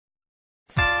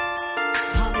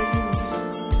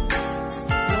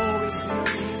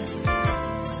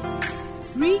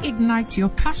reignite your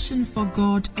passion for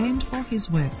God and for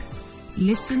His work.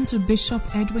 Listen to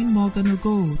Bishop Edwin Morgan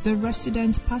Ogo, the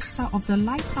resident pastor of the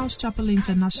Lighthouse Chapel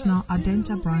International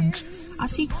Adenta branch,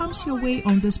 as he comes your way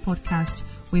on this podcast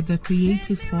with the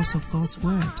creative force of God's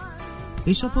Word.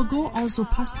 Bishop Ogo also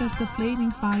pastors the Flaming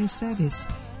Fire Service,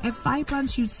 a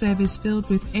vibrant youth service filled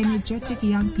with energetic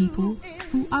young people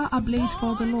who are ablaze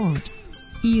for the Lord.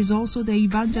 He is also the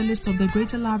evangelist of the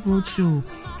Greater Love Roadshow,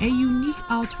 a unique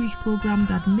outreach program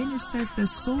that ministers the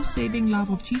soul-saving love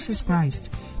of Jesus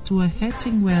Christ to a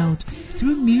hurting world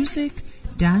through music,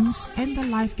 dance, and the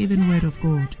life-giving Word of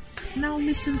God. Now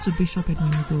listen to Bishop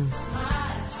Edwin Ogo.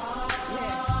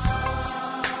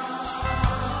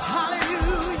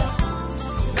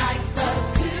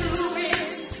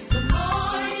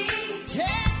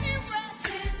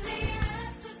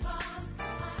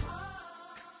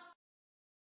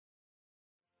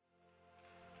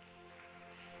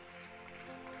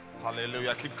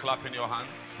 Hallelujah. Keep clapping your hands.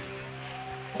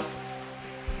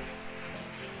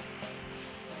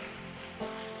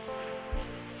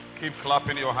 Keep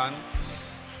clapping your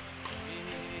hands.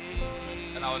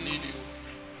 And I'll need you.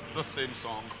 The same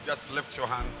song. Just lift your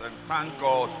hands and thank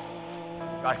God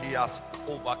that He has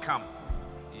overcome.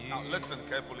 Now listen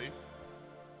carefully.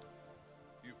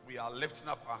 We are lifting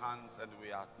up our hands and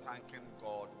we are thanking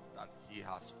God that He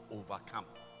has overcome.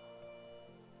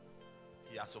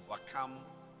 He has overcome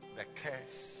the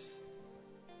curse.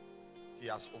 He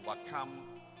has overcome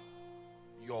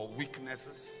your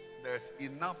weaknesses. There's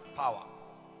enough power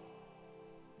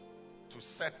to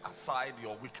set aside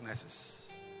your weaknesses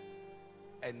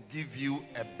and give you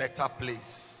a better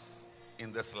place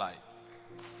in this life.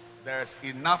 There's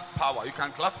enough power. You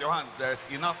can clap your hands. There's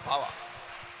enough power.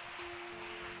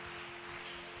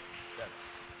 Yes.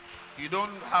 You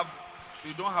don't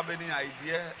have any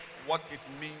idea what it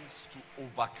means to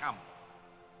overcome.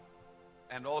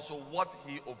 And also what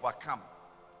he overcame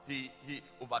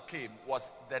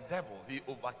was the devil. He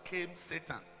overcame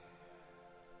Satan.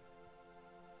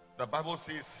 The Bible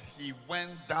says he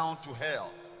went down to hell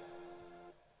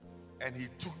and he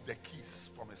took the keys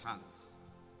from his hands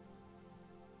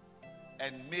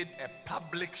and made a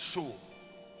public show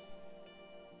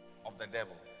of the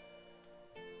devil.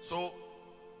 So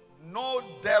no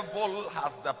devil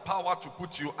has the power to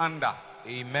put you under.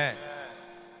 Amen.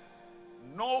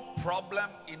 No problem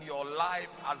in your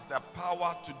life has the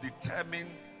power to determine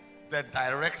the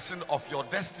direction of your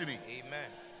destiny. Amen.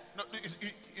 No,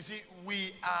 you see,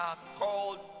 we are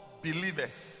called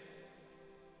believers.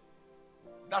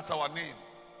 That's our name.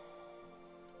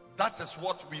 That is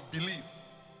what we believe.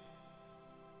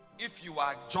 If you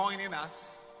are joining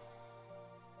us,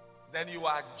 then you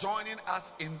are joining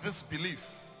us in this belief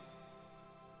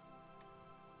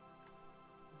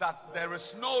that there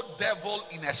is no devil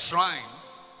in a shrine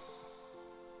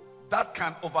that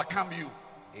can overcome you.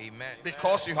 Amen.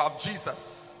 Because you have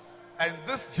Jesus. And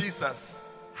this Jesus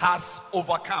has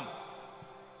overcome.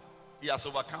 He has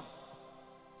overcome.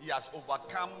 He has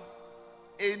overcome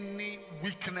any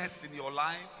weakness in your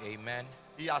life. Amen.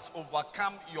 He has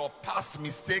overcome your past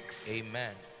mistakes.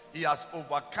 Amen. He has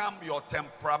overcome your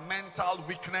temperamental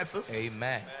weaknesses.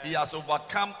 Amen. He has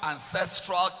overcome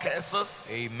ancestral curses.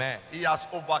 Amen. He has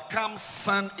overcome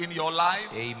sin in your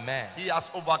life. Amen. He has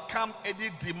overcome any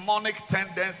demonic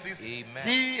tendencies. Amen.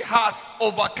 He has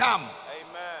overcome.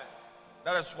 Amen.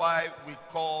 That is why we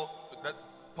call that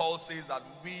Paul says that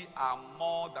we are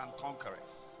more than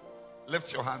conquerors.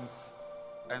 Lift your hands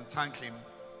and thank Him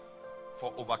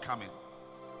for overcoming.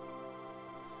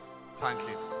 Thank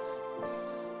Him.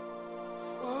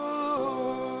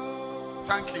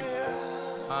 Thank Him.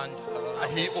 And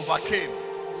He overcame.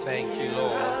 Thank you,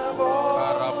 Lord.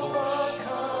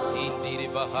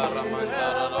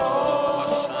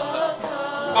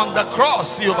 On the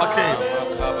cross He overcame.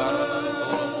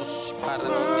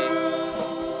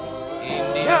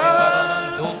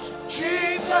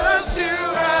 Jesus, you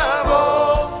have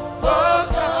overcome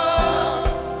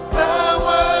the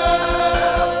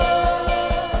world.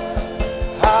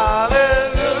 Hallelujah.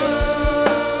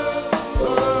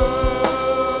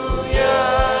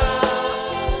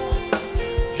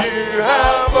 You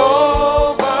have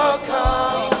overcome.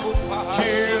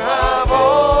 You have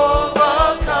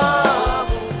overcome.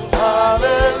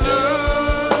 Hallelujah.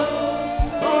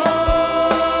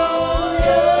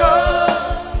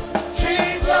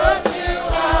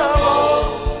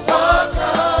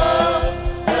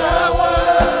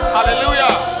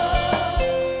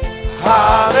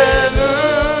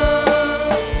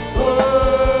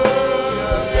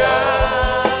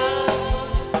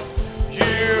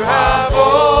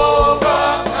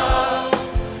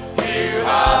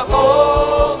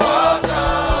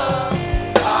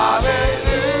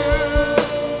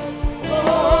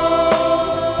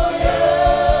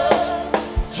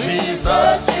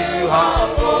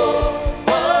 have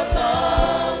overcome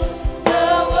the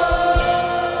world.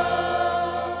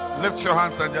 Lift your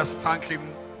hands and just thank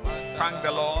Him. Thank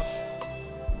the Lord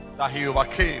that He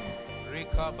overcame.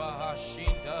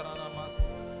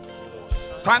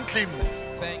 Thank Him.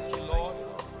 Thank you, Lord.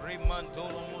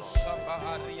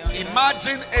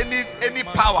 Imagine any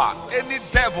power, any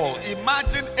devil,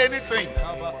 imagine anything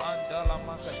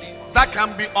that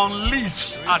can be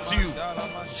unleashed at you.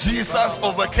 Jesus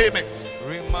overcame it.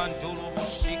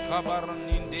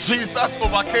 Jesus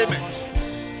overcame it.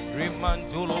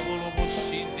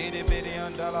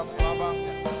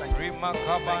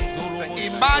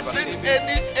 Imagine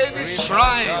any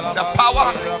shrine, the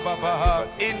power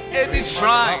in any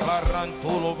shrine.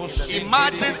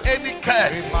 Imagine any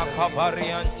curse.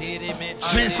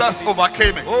 Jesus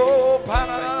overcame it.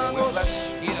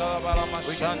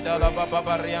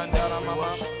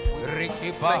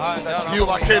 He overcame it. He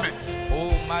overcame it.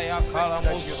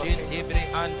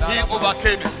 He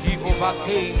overcame it.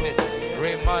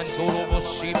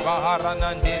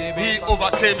 He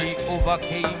overcame it. He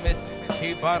overcame it.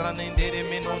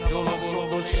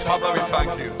 Father, we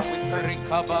thank you.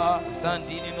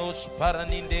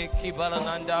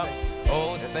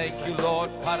 Oh, thank you, Lord.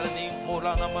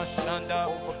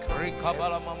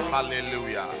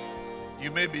 Hallelujah.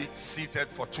 You may be seated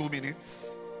for 2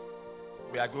 minutes.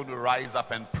 We are going to rise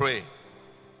up and pray.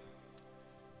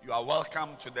 You are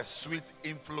welcome to the sweet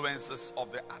influences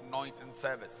of the anointing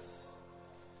service.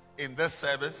 In this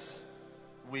service,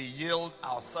 we yield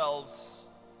ourselves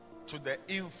to the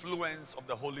influence of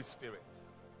the Holy Spirit.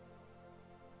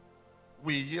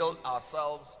 We yield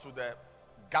ourselves to the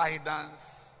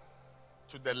guidance,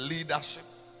 to the leadership,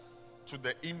 to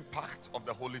the impact of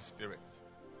the Holy Spirit.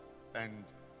 And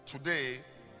today,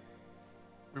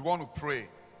 we want to pray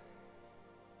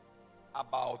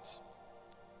about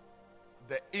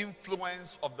the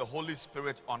influence of the Holy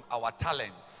Spirit on our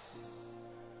talents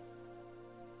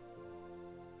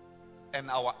and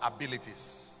our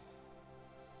abilities.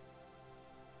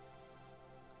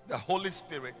 The Holy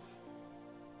Spirit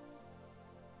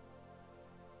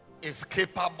is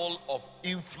capable of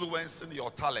influencing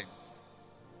your talents.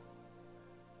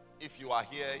 If you are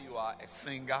here, you are a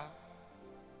singer,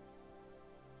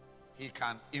 He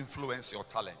can influence your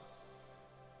talent.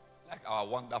 Like our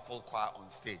wonderful choir on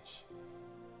stage.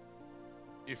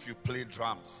 If you play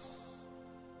drums,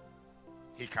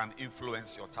 He can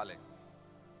influence your talent.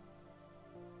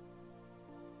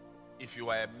 If you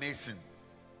are a mason,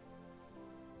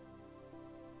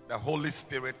 the Holy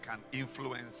Spirit can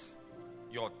influence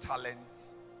your talent,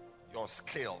 your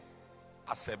skill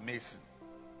as a mason.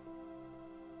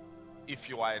 If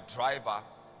you are a driver,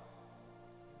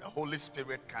 the Holy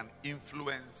Spirit can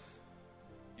influence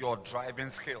your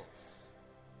driving skills.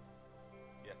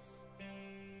 Yes.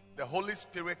 The Holy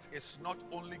Spirit is not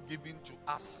only given to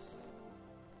us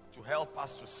to help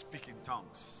us to speak in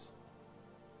tongues,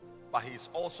 but He is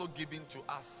also given to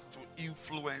us to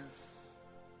influence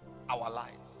our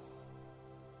lives.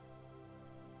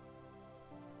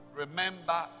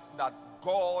 Remember that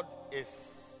God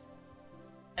is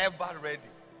ever ready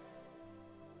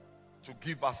to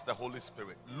give us the Holy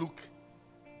Spirit. Luke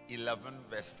 11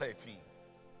 verse 13.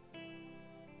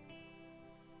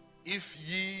 If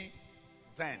ye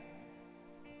then,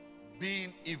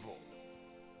 being evil,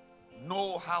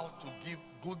 know how to give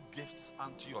good gifts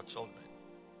unto your children,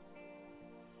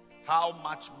 how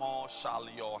much more shall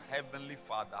your heavenly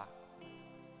Father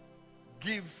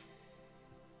give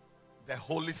the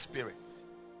Holy Spirit?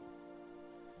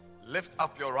 Lift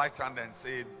up your right hand and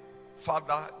say,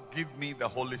 Father, give me the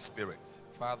Holy Spirit.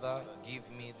 Father, give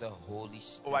me the Holy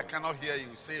Spirit. Oh, I cannot hear you.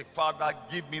 Say, Father,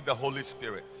 give me the Holy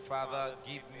Spirit. Father,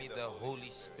 give me the Holy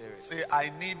Spirit. Say,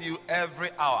 I need you every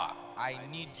hour. I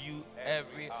need you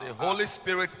every hour. Say, Holy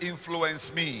Spirit,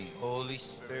 influence me. Holy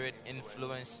Spirit,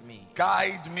 influence me.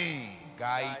 Guide me.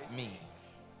 Guide me.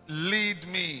 Lead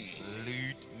me.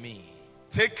 Lead me.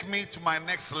 Take me to my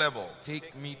next level.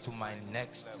 Take me to my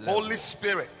next level. Holy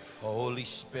Spirit. Holy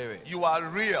Spirit. You are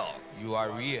real. You are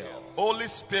real. Holy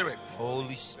Spirit.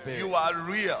 Holy Spirit. You are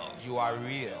real. You are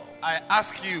real. I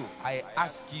ask you. I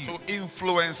ask you to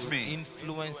influence me.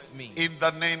 Influence me. In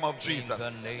the name of Jesus. In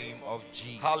the name of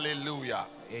Jesus. Hallelujah.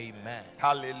 Amen.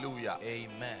 Hallelujah.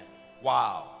 Amen.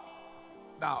 Wow.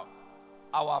 Now,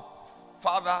 our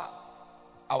father,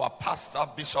 our pastor,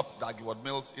 Bishop Dag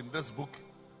Heward-Mills, in this book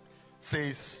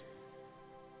says,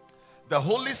 the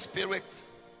Holy Spirit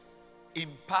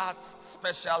imparts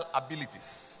special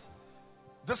abilities.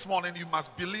 This morning you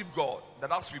must believe God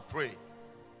that as we pray,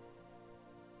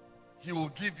 He will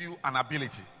give you an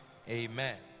ability.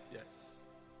 Amen. Yes.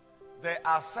 There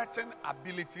are certain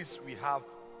abilities we have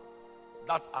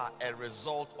that are a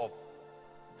result of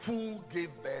who gave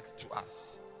birth to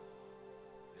us.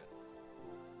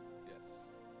 Yes.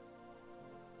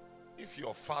 If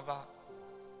your father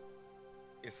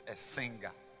is a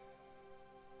singer,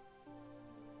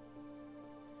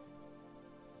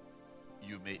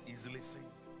 you may easily sing.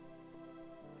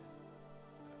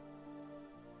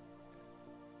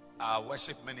 Our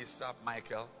worship minister,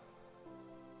 Michael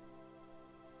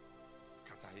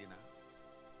Katahina,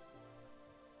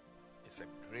 is a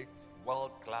great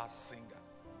world-class singer.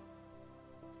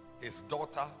 His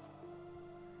daughter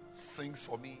sings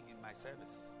for me in my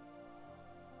service.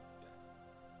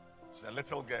 She's a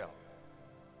little girl.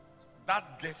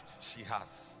 That gift she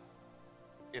has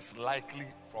is likely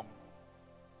from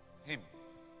him.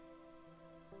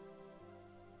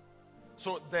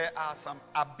 So there are some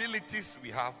abilities we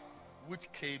have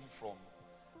which came from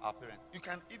our parents. You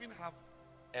can even have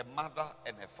a mother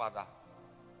and a father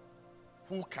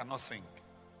who cannot sing,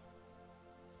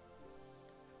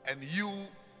 and you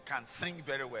can sing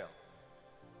very well,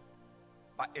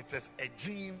 but it is a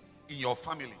gene in your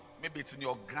family. Maybe it's in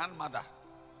your grandmother.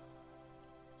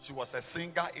 She was a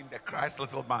singer in the Christ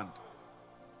Little Band.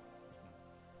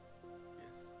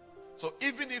 Yes. So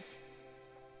even if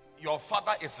your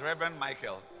father is Reverend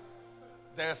Michael,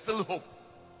 there is still hope,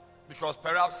 because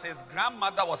perhaps his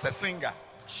grandmother was a singer.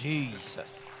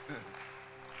 Jesus.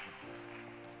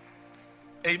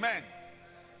 Amen.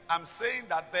 I'm saying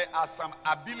that there are some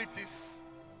abilities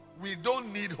we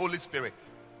don't need Holy Spirit.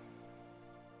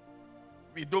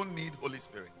 We don't need Holy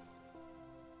Spirit.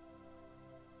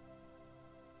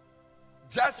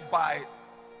 Just by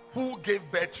who gave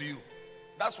birth to you.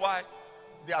 That's why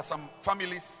there are some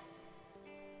families,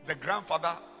 the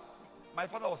grandfather, my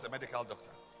father was a medical doctor.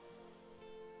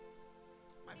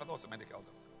 My father was a medical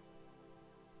doctor.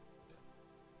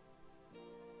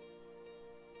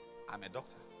 I'm a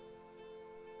doctor.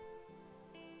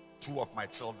 2 of my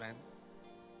children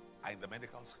are in the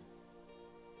medical school.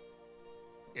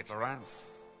 It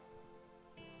runs.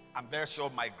 I'm very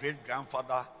sure my great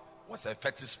grandfather was a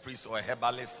fetish priest or a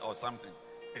herbalist or something.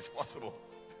 It's possible.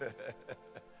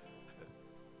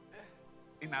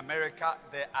 In America,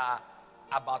 there are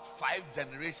about 5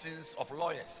 generations of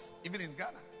lawyers, even in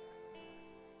Ghana.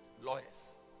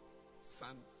 Lawyers.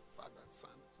 Son, father, son,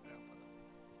 grandfather.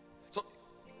 So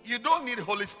you don't need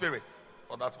Holy Spirit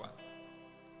for that one.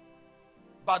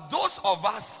 But those of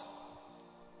us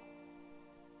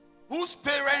whose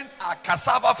parents are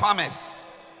cassava farmers,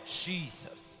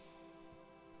 Jesus.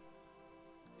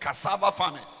 Cassava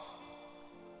farmers,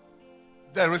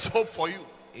 there is hope for you.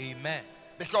 Amen.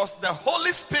 Because the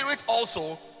Holy Spirit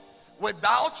also,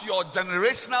 without your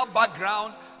generational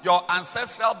background, your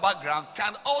ancestral background,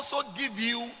 can also give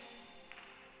you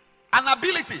an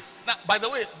ability. Now, by the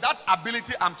way, that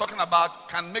ability I'm talking about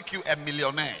can make you a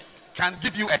millionaire, can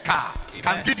give you a car, Amen.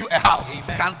 can give you a house,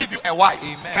 Amen. can give you a wife,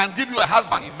 Amen. can give you a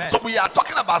husband. Amen. So we are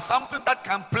talking about something that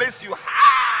can place you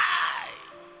high.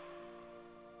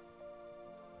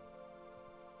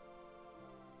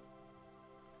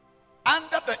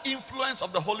 Under the influence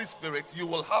of the Holy Spirit, you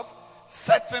will have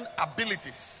certain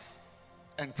abilities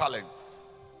and talents.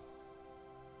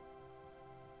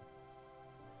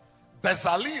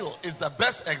 Bezalel is the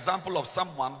best example of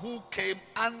someone who came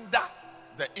under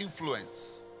the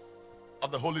influence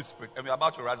of the Holy Spirit. And we're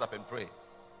about to rise up and pray.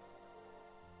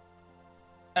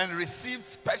 And receive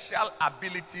special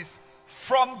abilities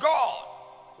from God.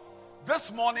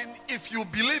 This morning, if you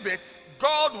believe it,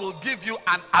 God will give you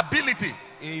an ability.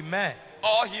 Amen.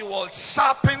 Or he will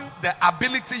sharpen the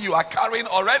ability you are carrying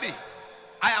already.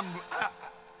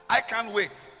 I can't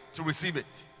wait to receive it.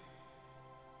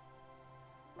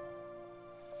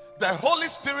 The Holy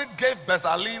Spirit gave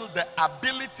Bezalel the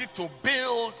ability to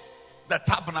build the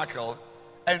tabernacle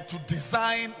and to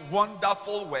design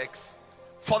wonderful works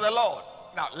for the Lord.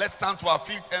 Now let's stand to our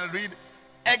feet and read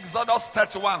Exodus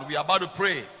 31. We are about to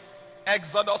pray.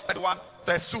 Exodus 31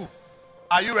 verse 2.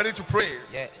 Are you ready to pray?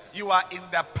 Yes. You are in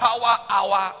the power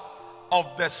hour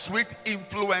of the sweet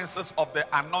influences of the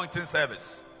anointing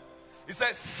service. He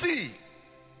says,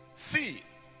 see,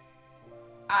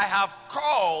 I have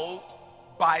called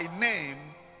by name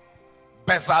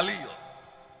Bezalel,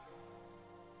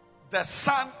 the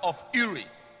son of Uri.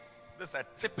 This is a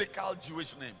typical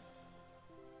Jewish name.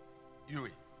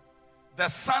 Uri. The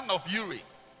son of Uri,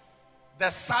 the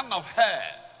son of Hur,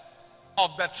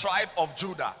 of the tribe of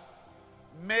Judah.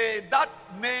 May that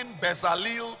name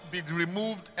Bezalel be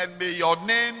removed, and may your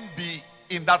name be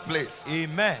in that place.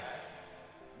 Amen.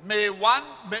 May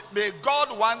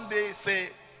God one day say,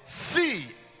 see,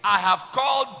 I have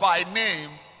called by name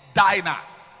Dinah.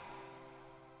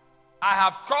 I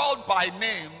have called by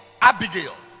name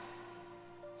Abigail.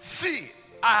 See,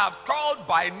 I have called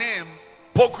by name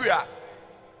Pokuya.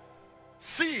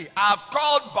 See, I have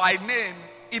called by name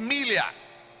Emilia,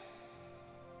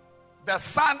 the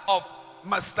son of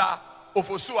Master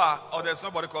Ofosua. Or there's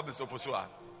nobody called Mr. Ofosua.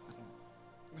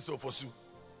 Mr. Ofosu.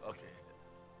 Okay.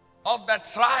 Of the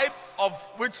tribe of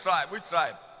which tribe? Which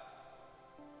tribe?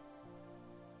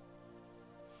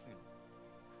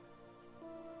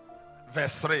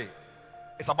 Verse 3.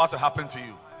 It's about to happen to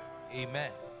you.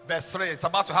 Amen. Verse 3. It's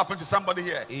about to happen to somebody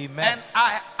here. Amen. And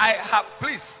I have,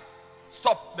 please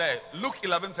stop there. Luke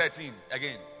 11:13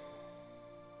 again.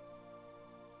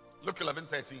 Luke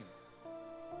 11:13.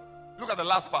 Look at the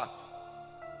last part.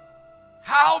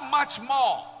 How much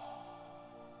more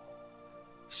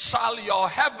shall your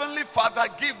heavenly Father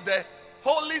give the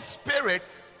Holy Spirit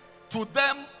to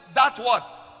them that what?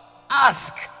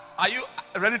 Ask. Are you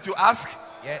ready to ask?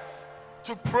 Yes.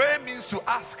 To pray means to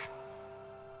ask.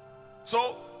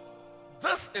 So,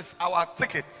 this is our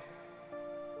ticket.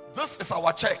 This is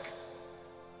our check.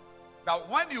 That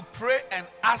when you pray and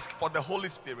ask for the Holy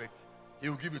Spirit, He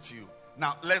will give it to you.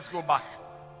 Now, let's go back.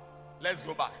 Let's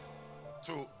go back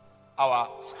to our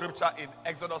scripture in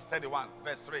Exodus 31,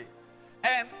 verse 3.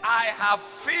 And I have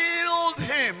filled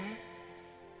him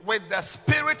with the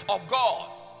Spirit of God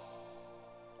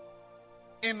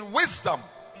in wisdom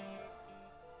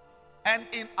and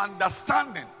in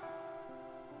understanding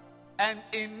and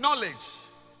in knowledge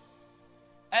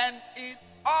and in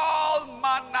all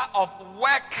manner of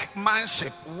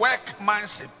workmanship.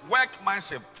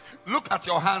 Look at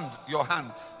your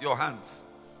hands.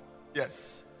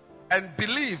 Yes. And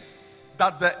believe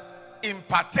that the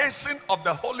impartation of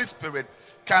the Holy Spirit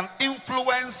can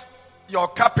influence your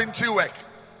carpentry work,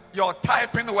 your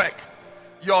typing work,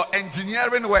 your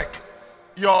engineering work,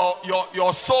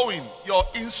 your sewing, your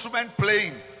instrument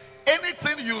playing,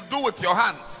 anything you do with your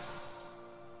hands.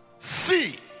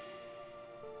 See,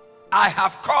 I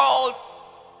have called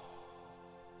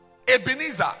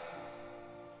Ebenezer,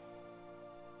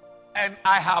 and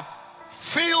I have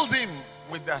filled him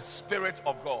with the Spirit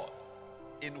of God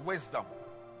in wisdom.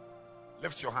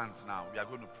 Lift your hands now. We are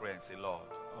going to pray and say, Lord,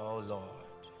 Oh Lord,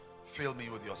 fill me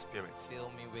with your Spirit.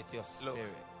 fill me with your Spirit.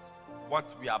 What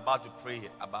we are about to pray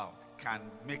about can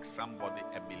make somebody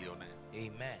a millionaire.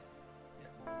 Amen.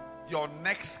 Yes. Your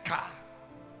next car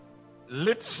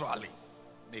literally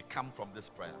may come from this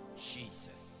prayer.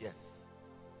 Jesus. Yes.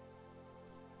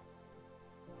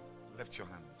 Lift your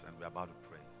hands and we're about to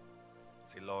pray.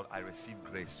 Say, Lord, I receive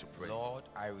grace to pray. Lord,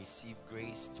 I receive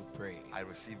grace to pray. I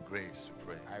receive grace to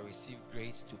pray. I receive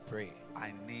grace to pray.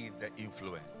 I need the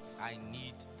influence I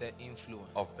need the influence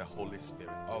of the Holy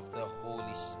Spirit of the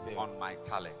Holy Spirit on my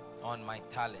talents, on my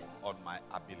talent, on my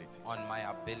abilities. on my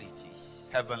abilities.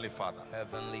 Heavenly Father,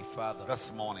 Heavenly Father,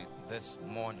 this morning, this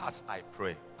morning, as I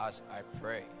pray, as I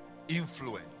pray,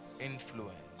 influence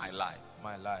influence my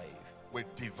life with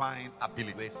divine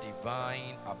abilities,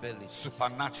 divine ability,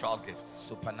 supernatural gifts.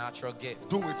 supernatural gift.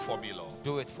 Do it for me, Lord.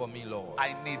 Do it for me, Lord.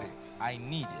 I need it. I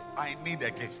need it. I need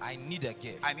a gift. I need a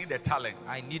gift. I need a talent.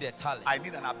 I need a talent. I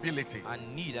need an ability, I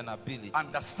need an ability,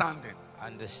 understanding,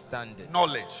 understanding,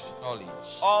 knowledge, knowledge,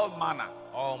 all manner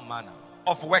all manner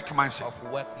of workmanship. of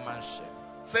workmanship.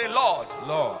 Say, Lord,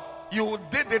 Lord, you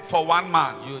did it for one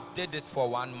man, you did it for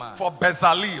one man, for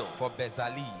Bezalel. for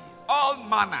Bezalel, All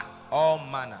manner, all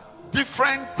manner,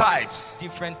 different types.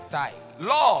 different type.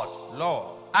 Lord, Lord,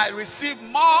 I receive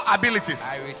more abilities,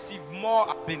 I receive more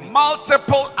ability,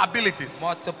 multiple abilities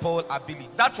multiple ability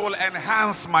that will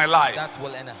enhance my life. that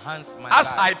will enhance my As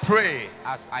life. I pray,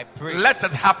 As I pray, let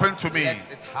it happen to me. let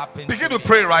it happen. Begin to to me.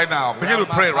 pray right now. Begin to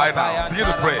pray right now. Begin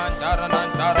to pray.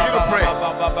 Begin to pray.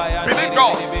 Believe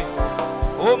God.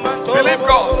 Believe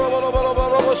God.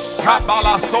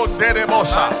 Kabala so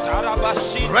derebosa.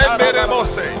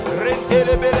 Remberebose.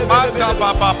 Manda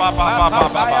ba ba ba ba ba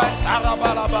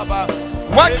ba ba.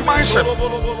 Workmanship.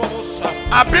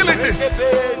 Abilities.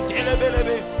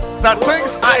 The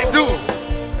things I do.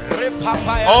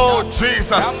 Oh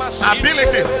Jesus.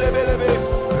 Abilities.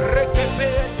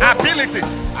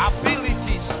 Abilities.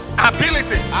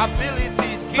 Abilities.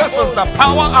 This is the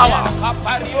power hour.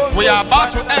 We are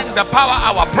about to end the power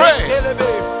hour. Pray.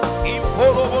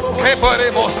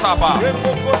 Keborebo Saba.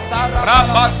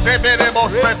 Rabateberebo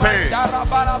Sepe.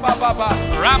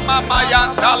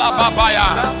 Ramamayandala Babaya.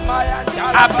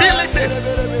 Abilities.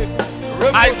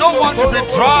 I don't want to be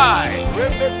dry.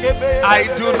 I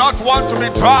do not want to be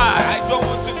dry.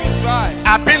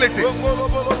 Abilities.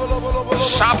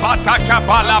 Shabataka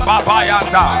Bala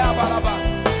Babayanda.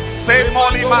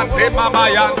 Semoli Mante Mama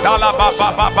Yandala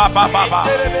Baba Baba Baba.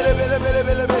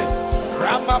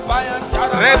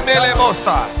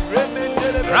 Remelemosa.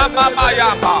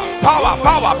 Ramamayama. Power,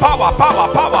 power, power, power,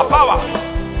 power, power.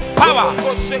 Power.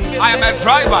 I am a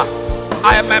driver.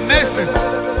 I am a mason.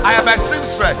 I am a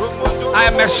seamstress. I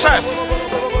am a chef.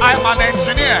 I am an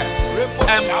engineer.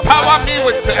 Empower me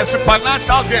with a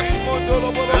supernatural gift.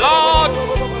 Lord,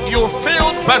 you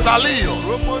filled Bezalel.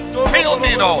 Fill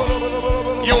me, Lord.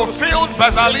 You filled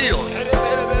Bezalel.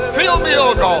 Fill me,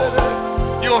 oh God.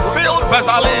 You filled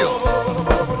Bezalel.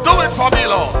 Do it for me,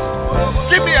 Lord.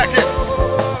 Give me a gift.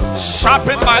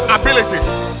 Sharpen my abilities.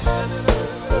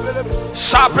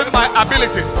 Sharpen my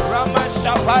abilities.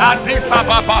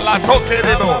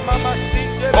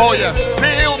 Oh yes,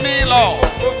 fill me, Lord.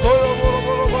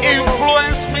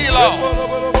 Influence me, Lord.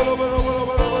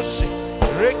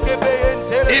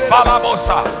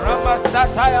 Ibalabosa.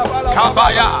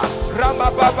 Kambaya.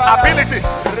 Abilities.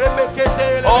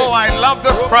 Oh, I love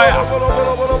this prayer.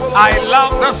 I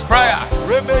love this prayer.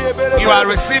 You are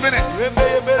receiving it.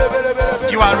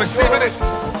 You are receiving it.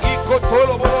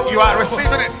 You are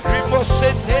receiving it.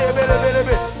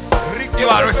 You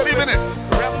are receiving it.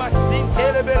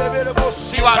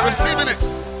 You are receiving it.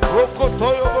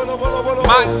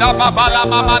 Manda babala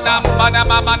mamana mana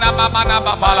mamana mamana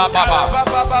babala baba.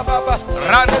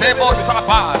 Randebo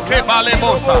saba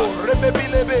kebalebosa.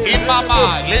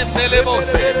 Imama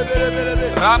lendelebose.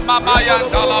 Ramama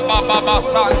yandala baba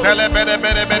basa delebere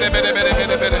bere bere bere bere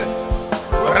bere bere.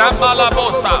 Ramala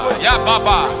bosa ya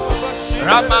baba.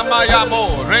 Ramama yamo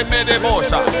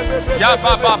remedebosa ya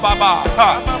baba baba.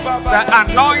 The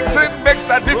anointing makes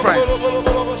a difference.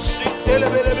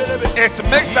 It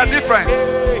makes a difference.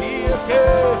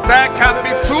 There can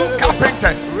be two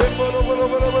carpenters.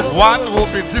 One will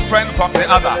be different from the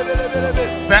other.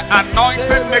 The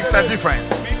anointing makes a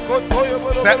difference.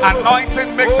 The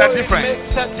anointing makes a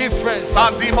difference.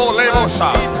 Sandimo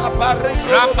lebosa.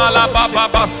 Ramala baba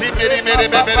basi bere bere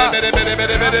bere bere bere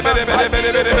bere bere bere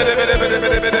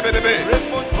bere bere bere bere.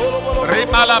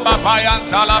 Rimala baba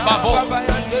yandala babo.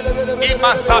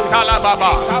 Imasatala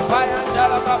baba.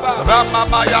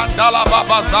 Ramamayandala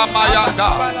baba zamayanda.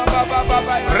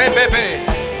 Rebebe.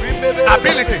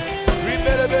 Abilities.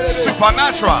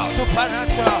 Supernatural.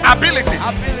 Abilities.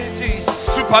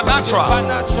 Supernatural.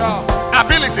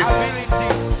 Abilities.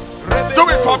 Do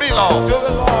it for me, Lord.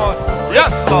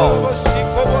 Yes, Lord.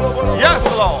 Yes,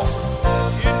 Lord.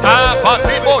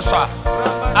 Abadibosha.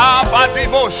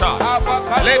 Abadibosha.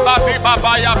 Lebadi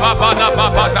baba ya baba da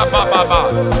baba da baba.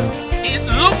 In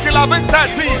Luke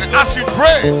 11:13, as you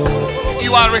pray,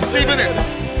 you are receiving it.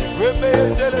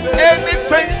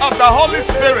 Anything of the Holy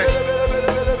Spirit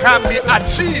can be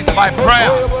achieved by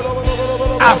prayer.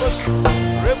 Ask.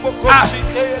 Ask.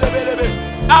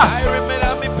 Ask.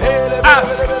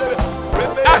 Ask.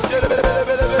 Ask.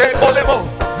 Say Olebo.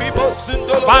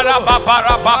 Baraba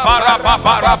baraba baraba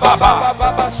baraba.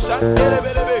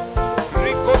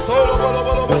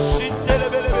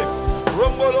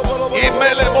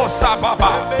 Imelebo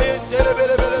sababa.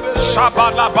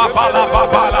 Shabala babala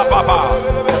babala baba.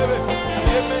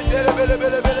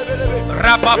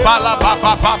 Rababala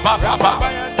baba baba baba.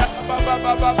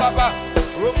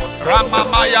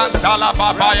 Ramamayan dala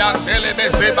baba yan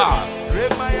delebezeba.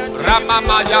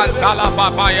 Ramamayan dala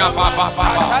baba ya baba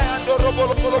baba.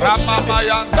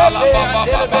 Ramamayan dala baba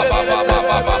baba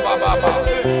baba baba baba.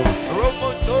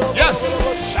 Yes.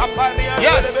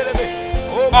 Yes.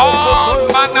 All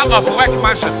manner of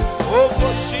workmanship.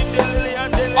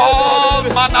 All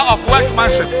manner of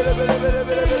workmanship.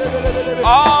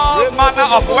 All manner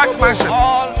of workmanship.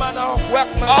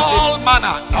 All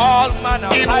manner.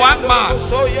 In one man.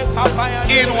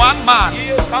 In one man.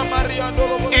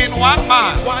 In one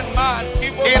man.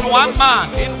 In one man.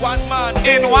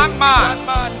 In one man.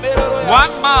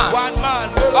 One man.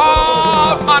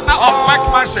 All manner of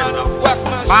workmanship.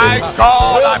 My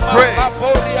God, I pray.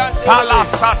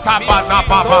 Palasata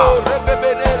Baba.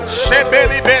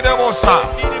 Shebeli Bedemosa.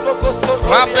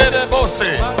 Rabede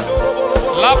Bose.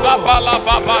 La Baba la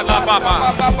Baba la Baba.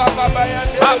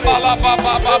 Samba la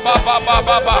Baba Baba Baba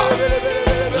Baba.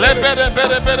 Lebede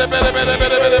bede bede bede bede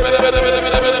bede bede bede bede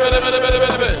bede bede bede bede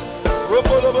bede bede.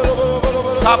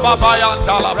 Sababa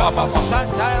yandala Baba.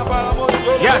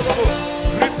 Yes.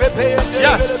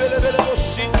 Yes.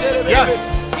 Yes.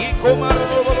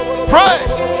 Pray.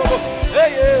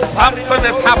 Something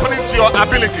is happening to your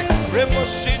abilities.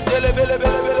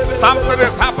 Something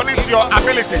is happening to your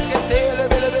abilities.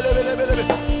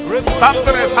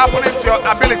 Something is happening to your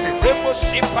abilities.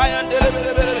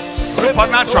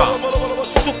 Supernatural.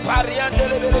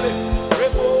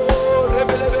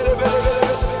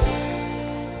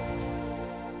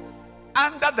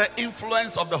 Under the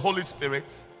influence of the Holy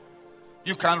Spirit,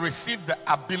 you can receive the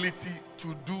ability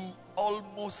to do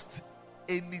almost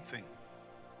anything.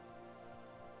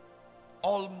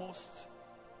 Almost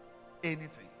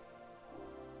anything.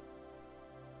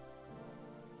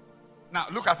 Now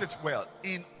look at it well.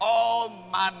 In all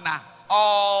manner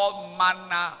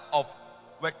of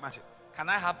workmanship. Can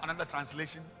I have another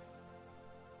translation?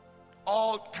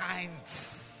 All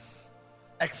kinds.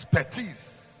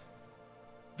 Expertise.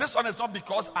 This one is not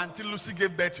because Auntie Lucy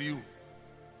gave birth to you.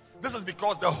 This is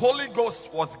because the Holy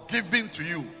Ghost was given to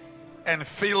you and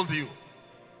filled you.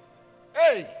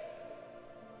 Hey!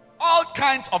 All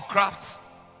kinds of crafts.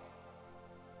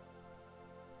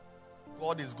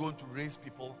 God is going to raise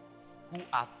people who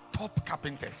are top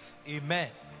carpenters. Amen.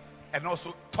 And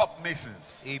also top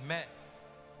masons. Amen.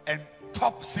 And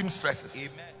top seamstresses.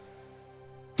 Amen.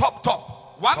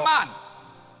 Top. One Top. man.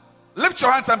 Lift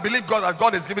your hands and believe God that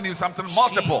God is giving you something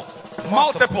multiple. Jesus.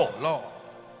 Multiple. Lord,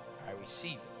 I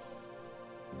receive it.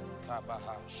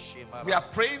 Kabaha, Shemara. We are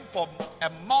praying for a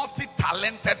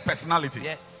multi-talented personality.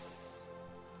 Yes.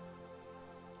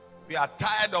 We are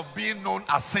tired of being known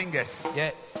as singers.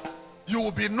 Yes. You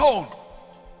will be known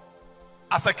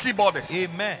as a keyboardist.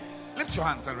 Amen. Lift your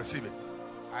hands and receive it.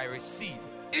 I receive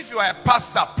it. If you are a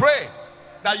pastor, pray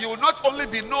that you will not only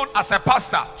be known as a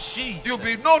pastor, Jesus. you'll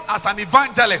be known as an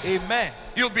evangelist. Amen.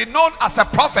 You'll be known as a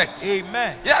prophet.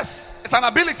 Amen. Yes, it's an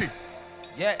ability.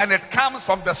 Yes. And it comes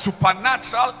from the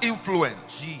supernatural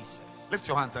influence. Jesus. Lift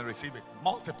your hands and receive it.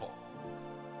 Multiple.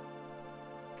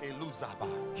 Keluzaba.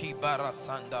 Kibara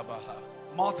Sandabaha.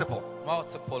 Multiple.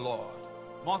 Multiple, Lord.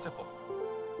 Multiple.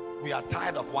 We are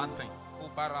tired of one thing.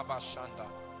 Kubarabashanda.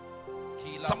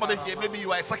 Kila Somebody baraba. here, maybe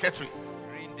you are a secretary,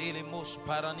 Rindele mosh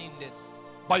paranindes.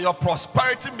 but your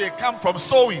prosperity may come from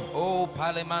sowing. Oh,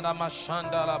 Palemana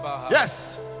Mashanda Labaha.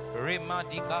 Yes.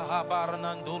 Remadika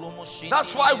Habaranandolo Moshi.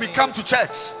 That's why we come to church.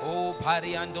 Oh,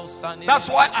 Pariando Sani. That's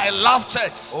why I love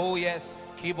church. Oh,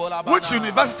 yes. Kibola Which Bana.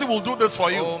 university will do this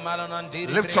for you? Oh, Malanandiri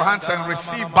Lift your hands and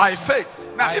receive by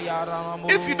faith. Now,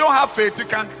 if you don't have faith, you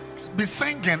can be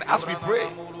singing as we pray.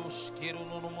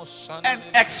 And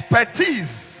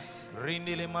expertise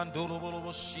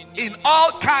in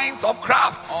all kinds of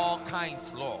crafts. All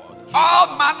kinds, Lord.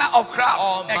 All manner of crafts.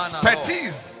 All manner,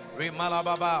 Expertise.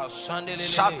 Rimalababa, Shandelele,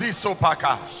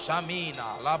 Shadisopaka.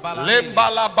 Shamina, Labala,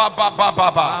 Lembala baba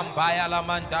baba. Mambaya la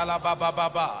mandala baba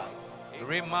baba.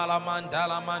 Rimala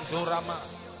mandala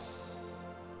mandurama.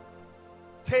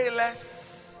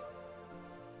 Tailors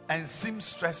and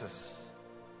seamstresses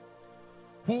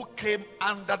who came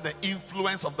under the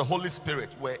influence of the Holy Spirit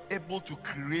were able to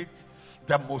create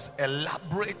the most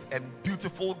elaborate and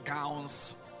beautiful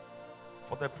gowns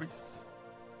for the priests.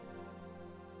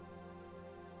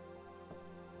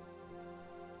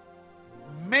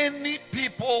 Many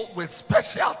people with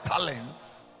special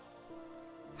talents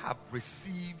have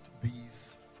received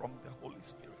these from the Holy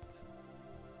Spirit,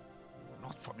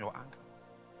 not from your uncle.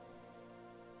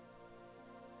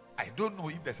 I don't know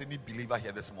if there's any believer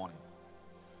here this morning.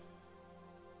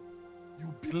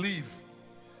 You believe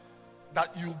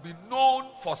that you'll be known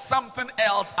for something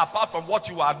else apart from what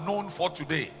you are known for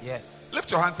today. Yes.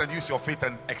 Lift your hands and use your faith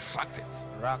and extract it.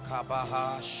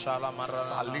 Rakabaha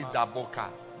Salida Shalamarana. boka.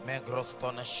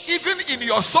 Megrostonash. Even in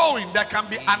your sowing, there can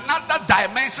be another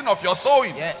dimension of your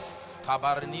sowing. Yes.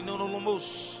 Kabarnino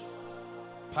Lumush.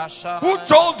 Pasha. Who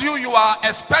told you you are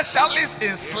a specialist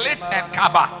in slit and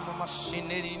kaba?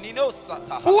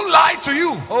 Who lied to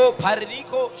you? Oh,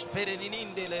 Parinico,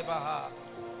 Sperininde Lebaha.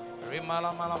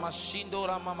 Rimala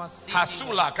Malamashindora Mamasini.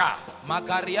 Hasulaka.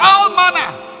 Magaria.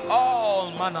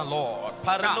 All manner, Lord.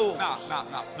 Now, Parino.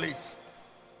 now, please.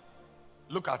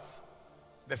 Look at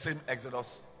the same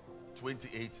Exodus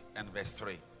 28 and verse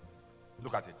 3.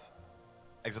 Look at it.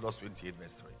 Exodus 28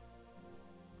 verse 3.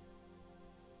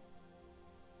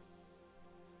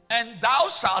 And thou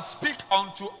shalt speak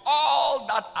unto all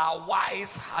that are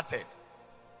wise-hearted,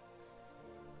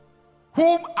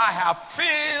 whom I have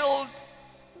filled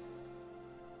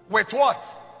with what?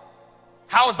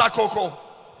 How's that, Coco?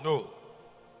 No.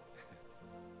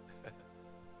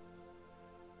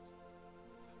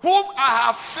 Whom I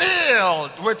have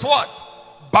filled with what?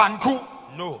 Banku.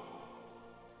 No.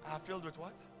 I have filled with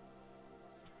what?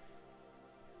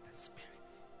 The Spirit.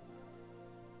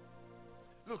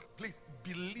 Look, please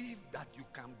believe that you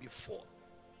can be full.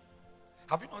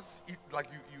 Have you not eat like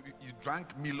you drank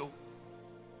Milo?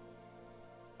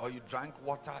 Or you drank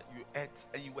water, you ate,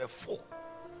 and you were full.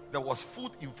 There was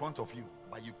food in front of you,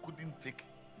 but you couldn't take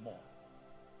more.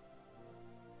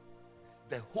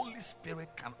 The Holy Spirit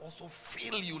can also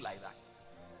fill you like that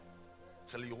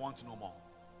till you want no more.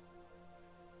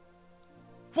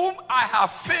 Whom I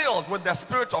have filled with the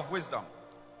spirit of wisdom,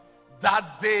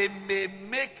 that they may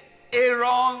make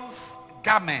Aaron's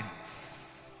garments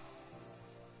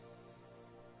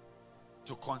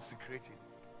to consecrate him,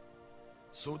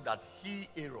 so that he,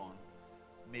 Aaron,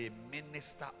 may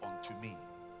minister unto me.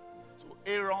 So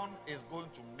Aaron is going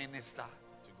to minister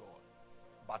to God,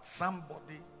 but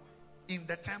somebody in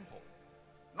the temple,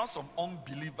 not some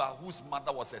unbeliever whose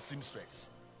mother was a seamstress,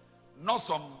 not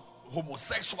some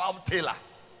homosexual tailor,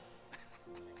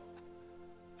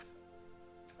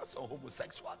 not some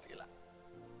homosexual tailor,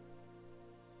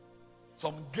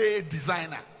 some gay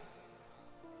designer.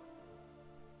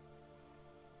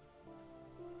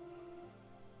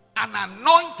 An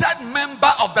anointed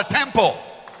member of the temple,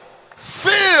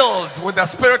 filled with the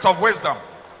spirit of wisdom,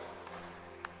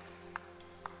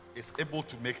 is able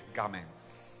to make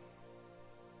garments.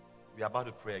 We are about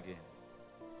to pray again.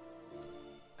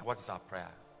 And what is our prayer?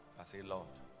 I say, Lord,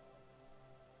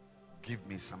 give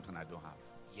me something I don't have.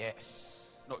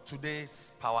 Yes. No,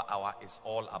 today's power hour is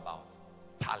all about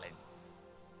talents.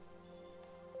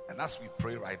 And as we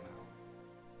pray right now,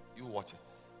 you watch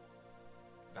it.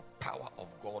 The power of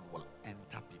God will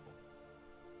enter people.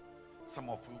 Some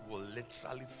of you will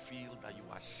literally feel that you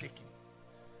are shaking.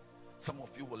 Some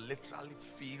of you will literally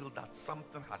feel that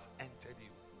something has entered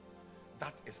you.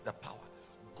 That is the power.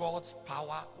 God's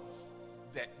power,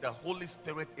 the Holy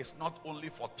Spirit, is not only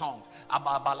for tongues.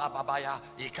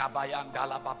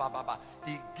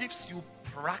 He gives you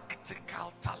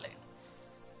practical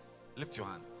talents. Lift your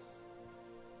hands.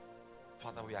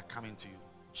 Father, we are coming to you.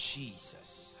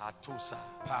 Jesus. Atusa.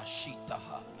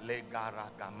 Pashitaha.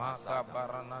 Legaragamazada.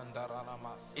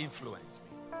 Magabaranandaranamas. Influence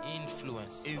me.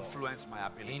 Influence. Influence my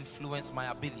ability. Influence my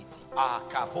ability.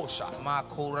 Akaposha.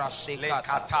 Makora shekata.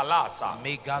 Lekatalasa.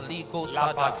 Megaliko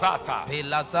sada. Labazata.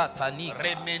 Pelazata nika.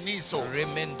 Remeniso.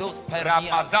 Remendos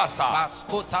pernia. Ramadasa.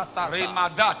 Paskota sata.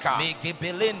 Remadaka.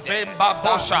 Megebelende.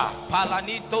 Bembabosha.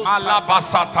 Palanitos.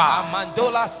 Malabasata.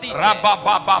 Amandola site.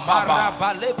 Rababababa.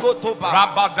 Marabaleko toba.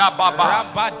 Rabadababa.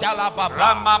 Rabadala baba.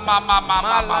 Ramamamamama.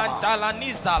 Malandala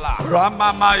nizala.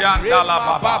 Ramamayandala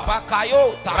baba. Baba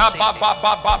kayota.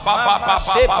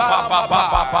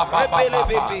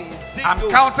 I'm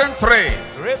counting 3.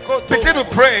 Begin to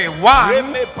pray.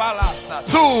 1,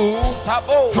 2,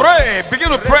 3. Begin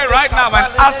to pray right now and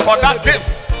ask for that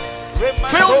gift.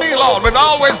 Fill me, Lord, with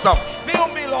all wisdom. Fill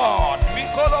me, Lord.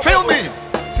 Fill me.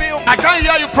 I can't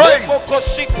hear you praying.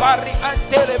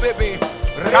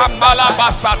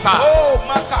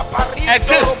 A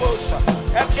gift.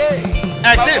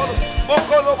 A gift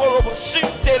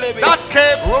that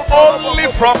came only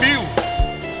from you.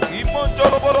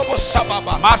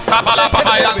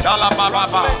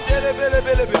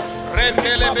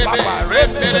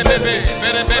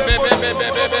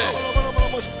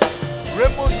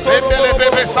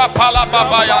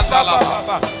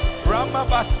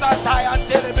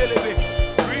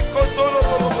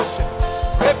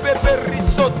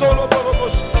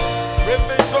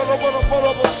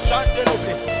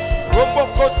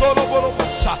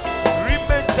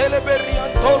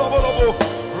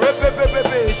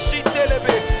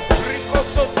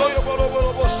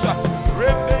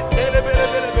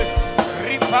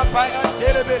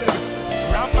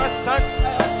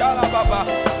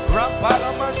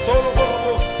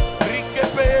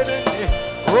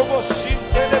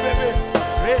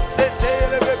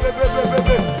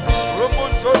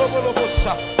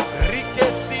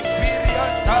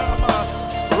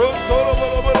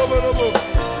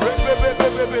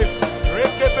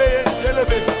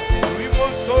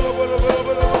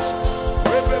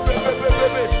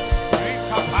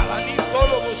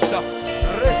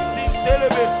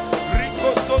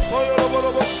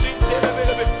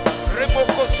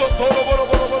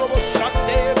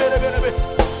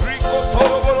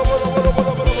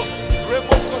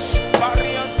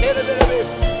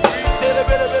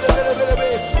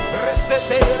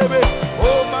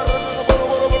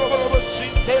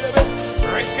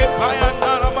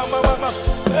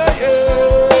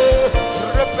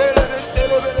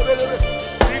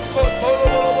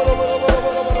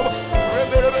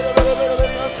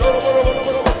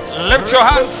 Lift your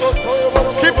hands.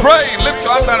 Keep praying. Lift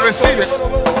your hands and receive it.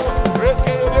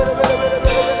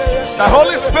 The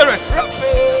Holy Spirit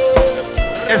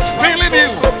is filling you.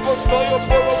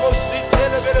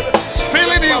 It's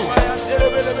filling you.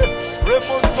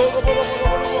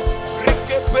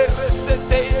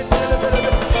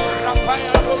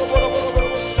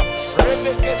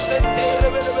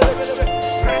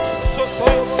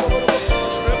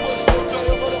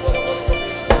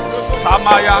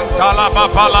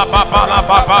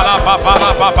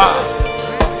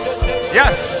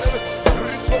 Yes.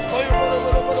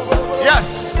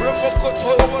 Yes.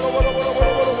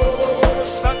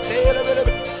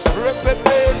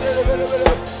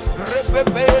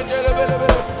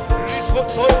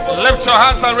 Lift your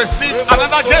hands and receive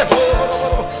another gift.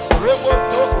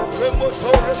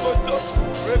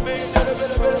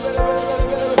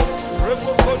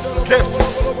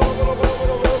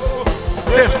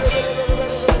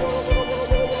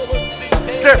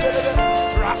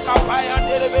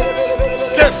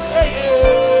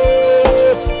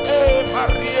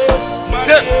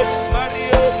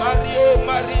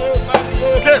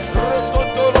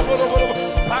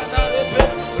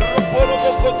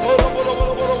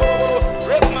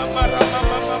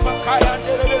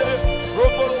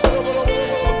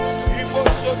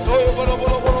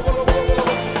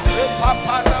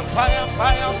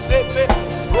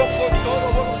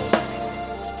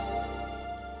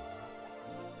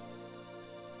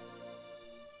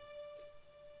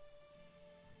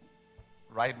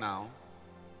 Right now,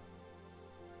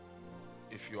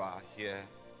 if you are here,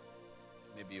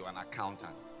 maybe you're an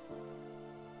accountant,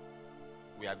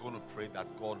 we are going to pray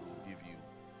that God will give you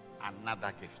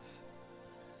another gift.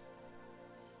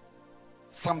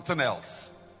 Something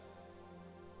else.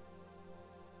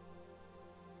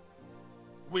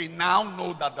 We now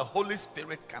know that the Holy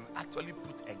Spirit can actually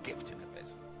put a gift in a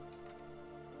person.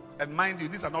 And mind you,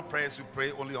 these are not prayers you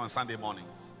pray only on Sunday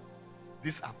mornings.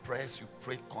 These are prayers you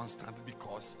pray constantly,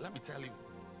 because let me tell you,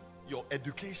 your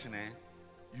education,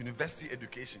 university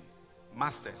education,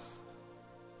 masters,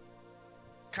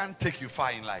 can't take you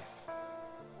far in life.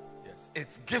 Yes,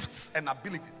 it's gifts and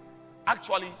abilities.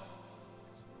 Actually,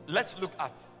 let's look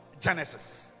at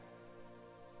Genesis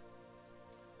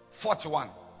 41,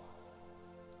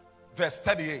 verse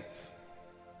 38.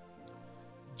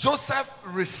 Joseph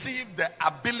received the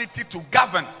ability to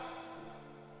govern.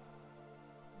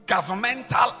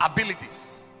 Governmental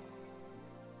abilities.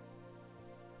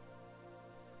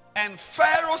 And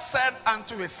Pharaoh said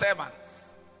unto his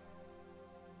servants,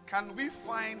 can we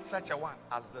find such a one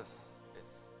as this?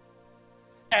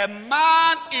 Yes. A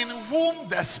man in whom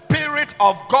the Spirit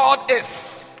of God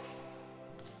is.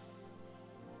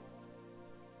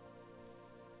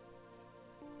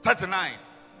 (39)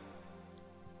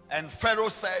 And Pharaoh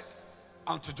said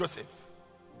unto Joseph,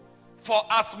 for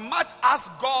as much as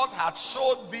God hath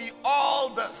showed thee all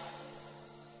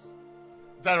this,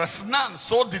 there is none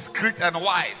so discreet and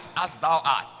wise as thou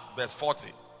art. Verse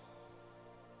 40.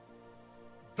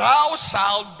 Thou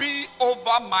shalt be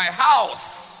over my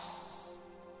house,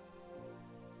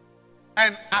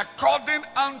 and according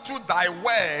unto thy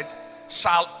word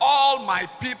shall all my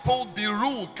people be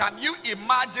ruled. Can you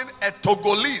imagine a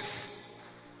Togolese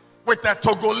with a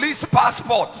Togolese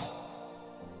passport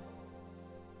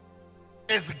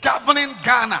is governing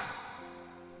Ghana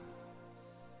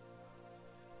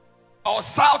or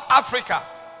South Africa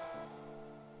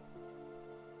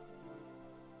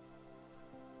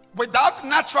without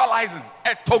naturalizing? A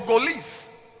Togolese.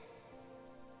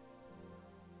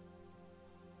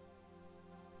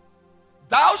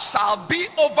 Thou shalt be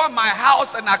over my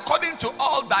house, and according to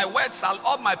all thy words shall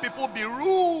all my people be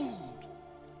ruled.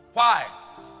 Why?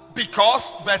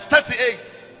 Because, verse 38,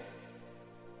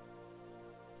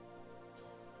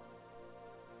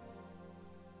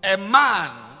 a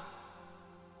man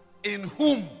in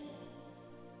whom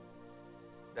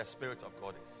the Spirit of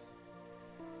God is.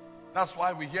 That's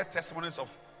why we hear testimonies of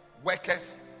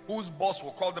workers whose boss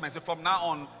will call them and say, from now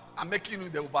on, I'm making you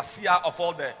the overseer of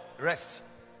all the rest.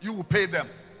 You will pay them.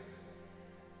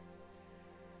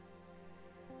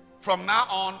 From now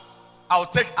on, I'll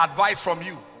take advice from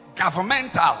you.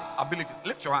 Governmental abilities.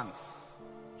 Lift your hands.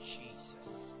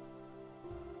 Jesus.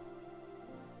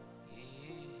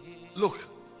 Look,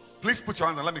 please put your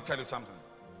hands on. Let me tell you something.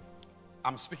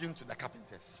 I'm speaking to the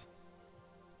carpenters,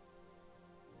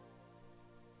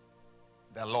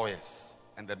 the lawyers,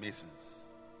 and the masons.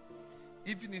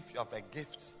 Even if you have a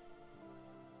gift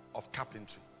of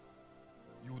carpentry,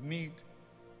 you need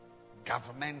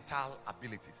governmental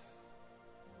abilities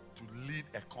to lead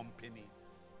a company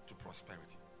to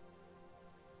prosperity.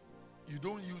 You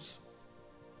don't use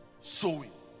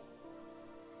sewing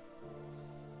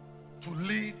to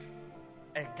lead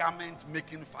a garment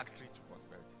making factory to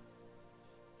prosperity.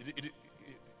 You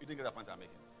didn't get the point I'm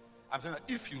making. I'm saying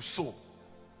that if you sew,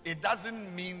 it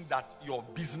doesn't mean that your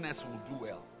business will do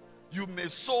well. You may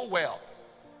sew well,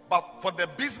 but for the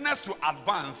business to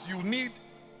advance, you need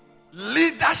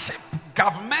leadership,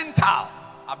 governmental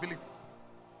abilities,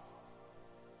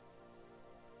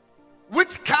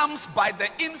 which comes by the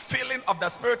infilling of the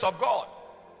Spirit of God.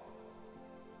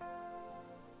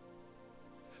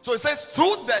 So it says,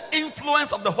 through the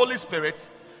influence of the Holy Spirit,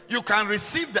 you can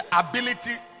receive the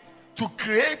ability to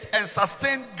create and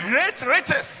sustain great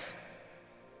riches.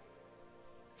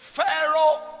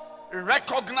 Pharaoh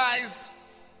recognized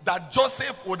that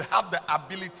Joseph would have the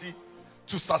ability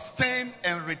to sustain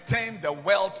and retain the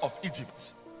wealth of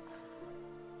Egypt.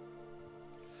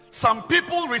 Some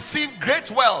people receive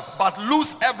great wealth but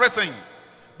lose everything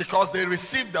because they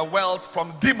receive the wealth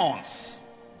from demons.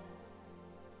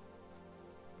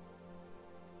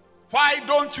 Why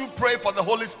don't you pray for the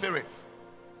Holy Spirit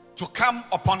to come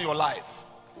upon your life?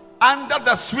 Under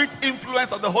the sweet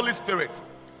influence of the Holy Spirit,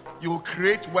 you will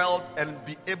create wealth and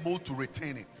be able to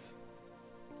retain it.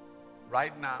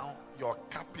 Right now, your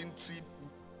carpentry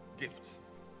gifts,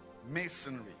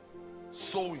 masonry,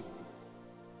 sewing,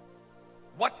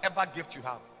 whatever gift you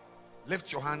have,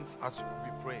 lift your hands as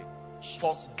we pray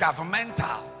for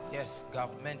governmental. Yes,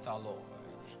 governmental, Lord.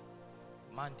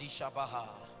 Mandishabaha.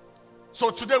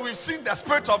 So today we've seen the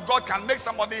Spirit of God can make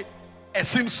somebody a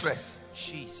seamstress.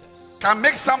 Jesus. Can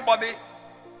make somebody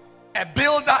a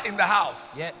builder in the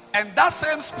house. Yes. And that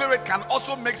same Spirit can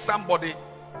also make somebody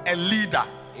a leader.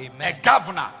 Amen. A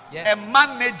governor, yes. a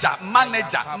manager.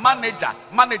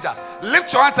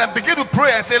 Lift your hands and begin to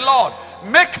pray and say, Lord,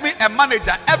 make me a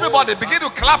manager. Everybody begin to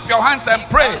clap your hands and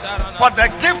pray for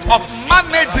the gift of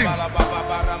managing.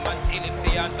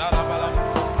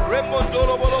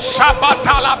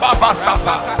 Shabatala Baba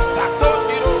Sata.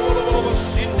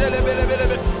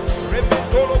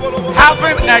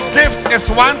 Having a gift is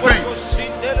one thing.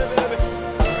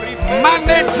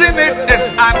 Managing it is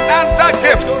another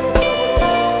gift.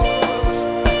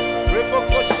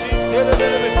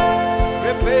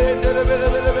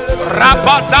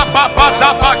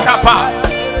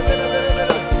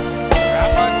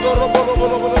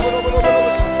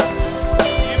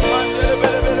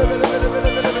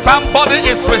 Somebody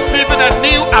is receiving a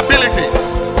new ability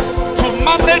to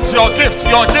manage your gift,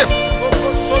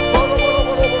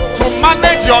 to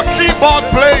manage your keyboard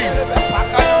playing.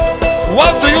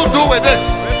 What do you do with it?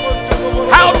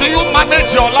 How do you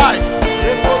manage your life?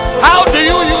 How do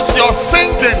you use your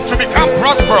singing to become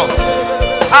prosperous?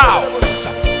 How?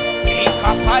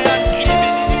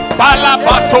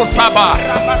 Balabato Saba.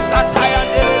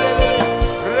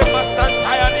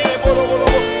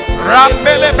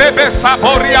 Rambele bebe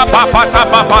saboria babata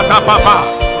babata baba.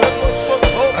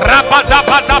 Rabada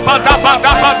bada bada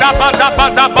bada bada bada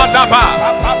bada bada bada.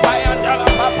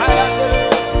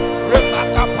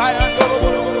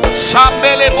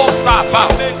 Shambele bosaba.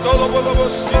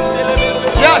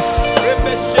 Yes.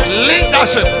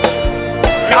 Leadership,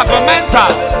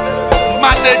 governmental,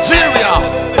 managerial.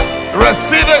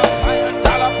 Receive it.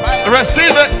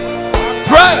 Receive it.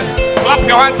 Pray. Clap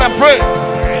your hands and pray.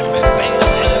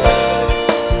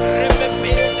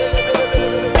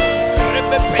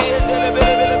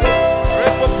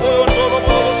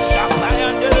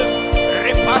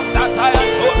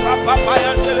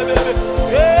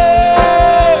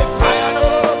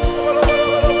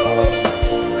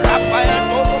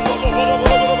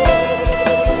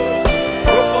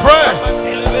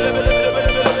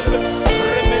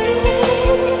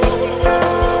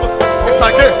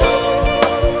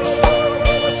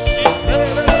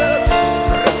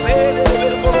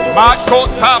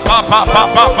 Makota ba ba ba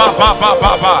ba ba ba ba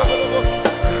ba ba.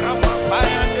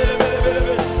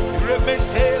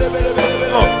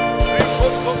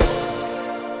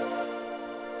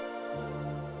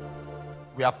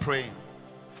 We are praying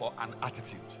for an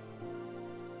attitude.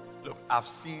 Look, I've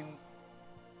seen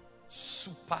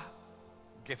super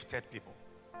gifted people,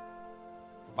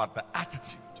 but the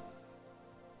attitude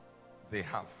they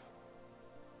have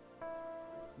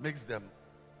makes them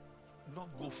not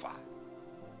go far.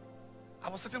 I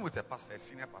was sitting with a pastor, a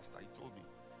senior pastor. He told me,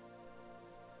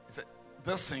 he said,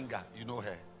 this singer, you know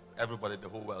her. Everybody, the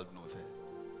whole world knows her.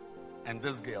 And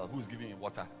this girl who's giving me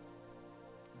water,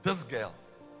 this girl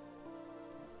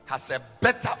has a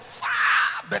better, far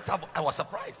better. I was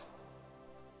surprised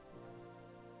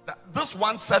that this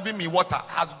one serving me water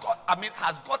has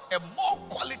got a more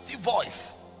quality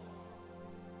voice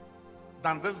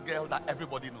than this girl that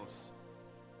everybody knows.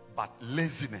 But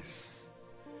laziness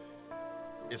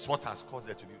is what has caused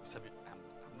her to be.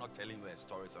 I'm not telling you a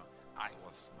story. So I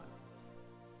was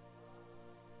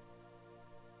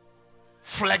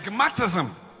phlegmatism.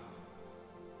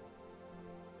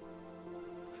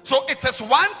 So it is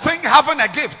one thing having a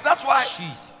gift. That's why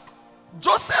Jesus.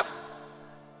 Joseph,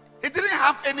 he didn't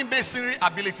have any masonry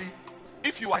ability.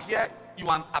 If you are here, you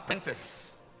are an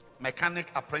apprentice,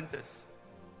 mechanic apprentice.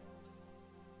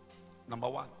 Number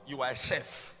one, you are a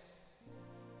chef.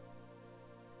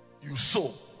 You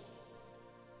sew.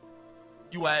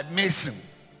 You are a mason.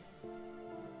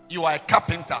 You are a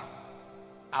carpenter.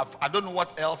 I don't know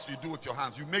what else you do with your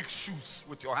hands. You make shoes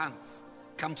with your hands.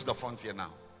 Come to the front here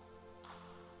now.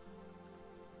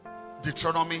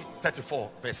 Deuteronomy 34,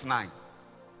 verse 9.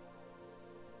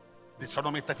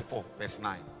 Deuteronomy 34, verse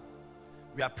 9.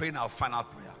 We are praying our final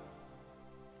prayer.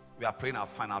 We are praying our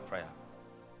final prayer.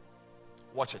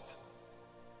 Watch it.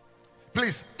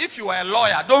 Please, if you are a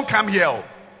lawyer, don't come here.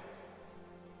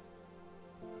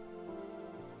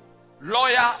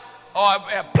 Lawyer or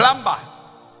a plumber.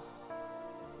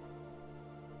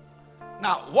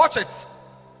 Now, watch it.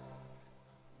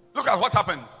 Look at what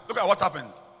happened. Look at what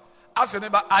happened. Ask your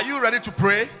neighbor, are you ready to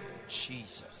pray?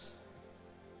 Jesus.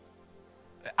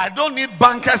 I don't need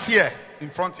bankers here in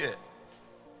front here.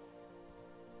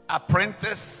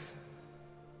 Apprentice,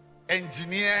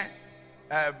 engineer,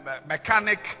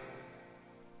 mechanic,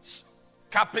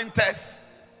 carpenters,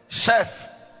 chef,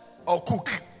 or cook.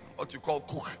 What you call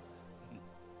cook.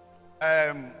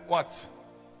 What?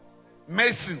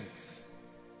 Masons,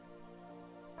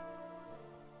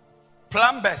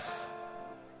 plumbers,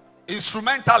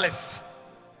 instrumentalists,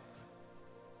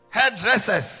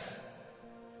 hairdressers.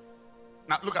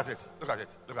 Now look at it. Look at it.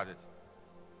 Look at it.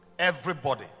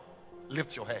 Everybody,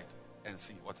 lift your head and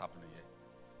see what's happening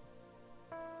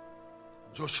here.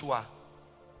 Joshua,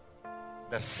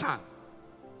 the son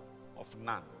of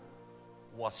Nun,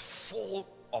 was full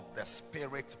of the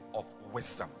spirit of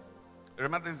wisdom.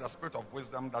 Remember, this is the spirit of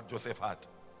wisdom that Joseph had,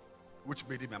 which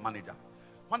made him a manager.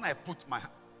 When I put my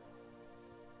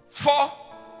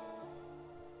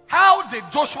how did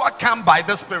Joshua come by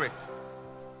the spirit?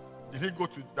 Did he go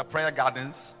to the prayer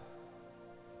gardens?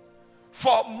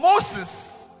 For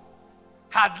Moses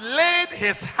had laid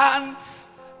his hands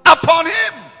upon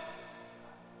him.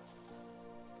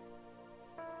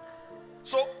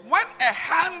 So when a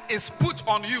hand is put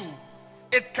on you,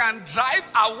 it can drive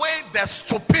away the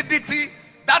stupidity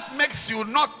that makes you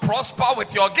not prosper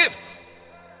with your gifts.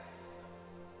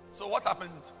 So what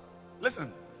happened?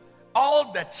 Listen,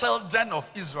 all the children of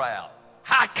Israel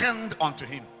hearkened unto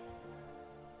him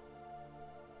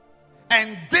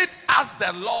and did as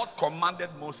the Lord commanded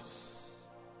Moses.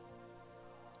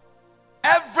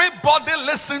 Everybody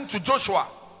listened to Joshua.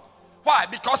 Why?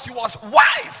 Because he was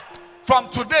wise. From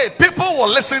today, people will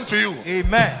listen to you.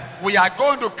 Amen. We are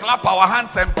going to clap our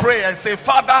hands and pray and say,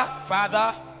 Father,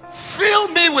 fill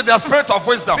me with the spirit of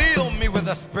wisdom. Fill me with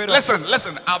the spirit of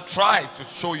Listen, I've tried to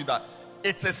show you that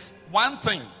it is one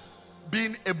thing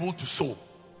being able to sow,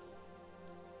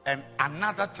 and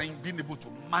another thing being able to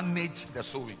manage the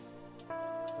sowing.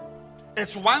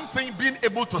 It's one thing being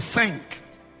able to sing.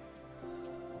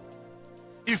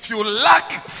 If you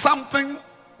lack something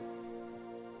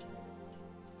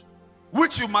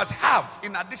which you must have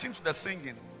in addition to the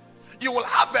singing, you will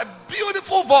have a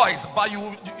beautiful voice, but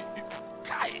you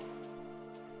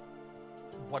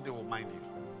body will mind you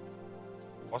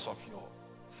because of your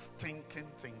stinking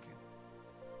thinking.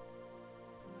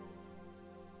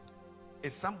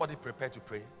 Is somebody prepared to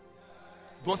pray?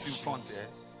 Those in front here,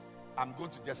 I'm going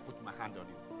to just put my hand on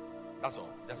you. That's all.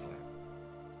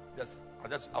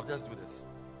 I'll just do this.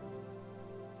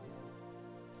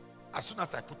 As soon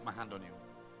as I put my hand on you,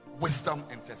 wisdom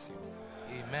enters you.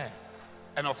 Amen.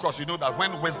 And of course, you know that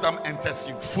when wisdom enters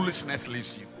you, foolishness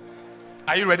leaves you.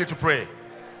 Are you ready to pray?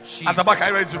 Jesus. At the back, are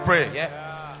you ready to pray? Yes.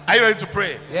 Are you ready to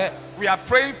pray? Yes. We are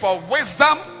praying for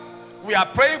wisdom. We are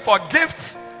praying for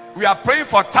gifts. We are praying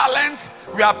for talent.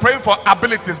 We are praying for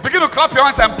abilities. Begin to clap your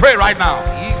hands and pray right now.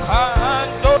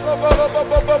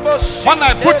 When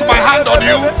I put my hand on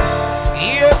you,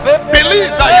 believe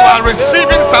that you are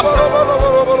receiving something.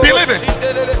 Believe it.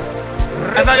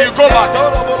 And then you go back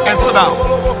and sit down.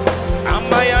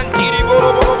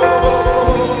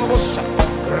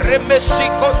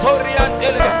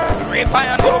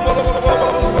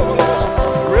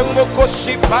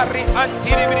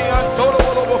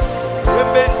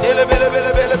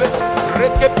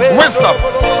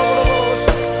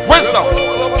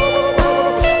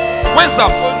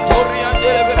 Wisdom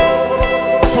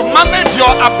to manage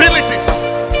your abilities.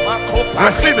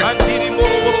 Receive it.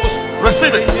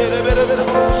 Receive it.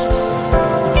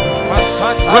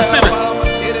 Receive it.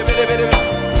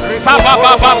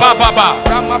 Sabababababa.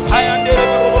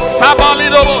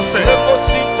 Sabalidobose.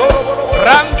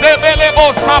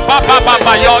 Randebelebo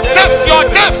sababababa. Your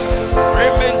gift.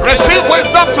 Receive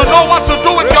wisdom to know what to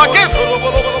do with your gift.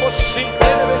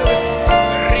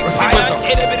 Receive wisdom.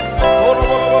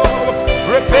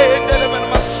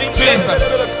 Jesus.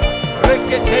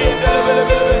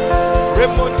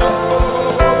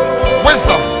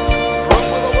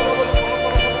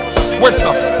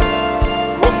 Wisdom.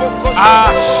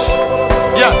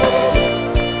 Yes.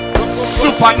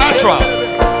 Supernatural.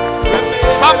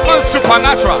 Something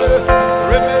supernatural.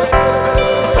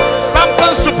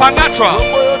 Something supernatural.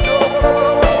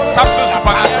 Something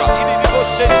supernatural.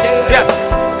 Yes.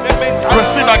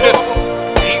 Receive a gift.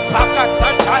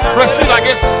 Receive a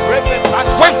gift.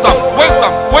 Wisdom,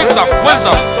 wisdom, wisdom,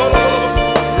 wisdom.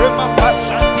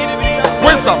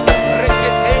 Wisdom.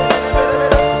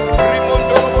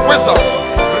 Wisdom.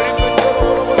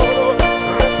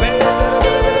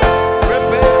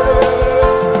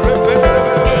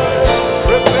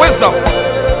 Wisdom.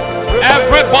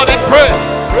 Everybody pray.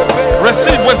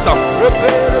 Receive wisdom.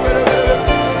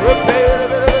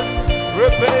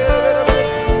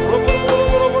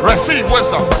 Receive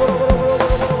wisdom.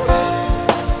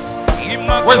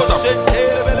 Wisdom.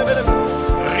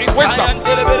 Wisdom.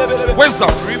 Wisdom.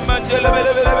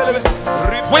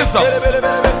 Wisdom.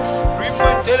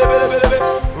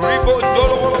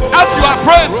 As you are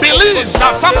praying, believe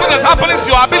that something is happening to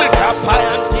your ability.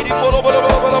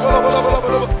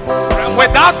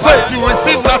 Without faith, you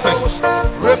receive nothing.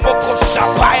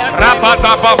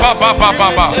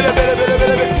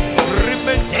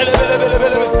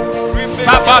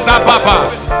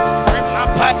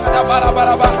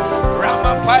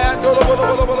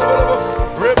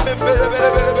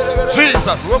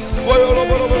 Jesus.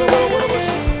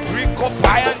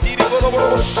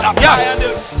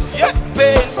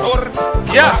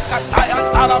 Yes.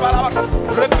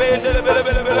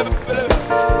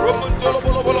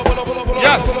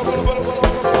 Yes.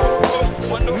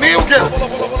 New gifts.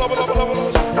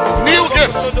 New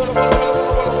gifts.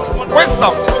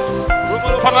 Wisdom.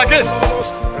 For the gift.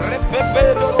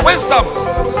 Wisdom.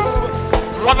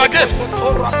 For the gift.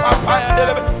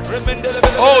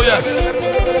 Oh yes.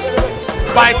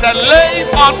 By the laying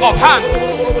on of hands.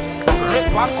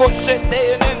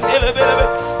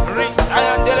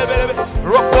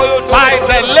 By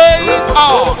the laying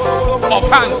on of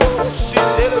hands.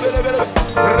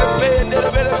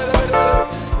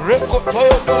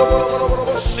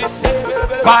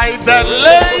 By the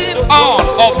laying on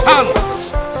of hands.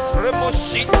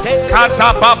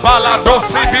 Kata babala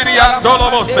dosibirian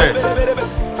dolobose.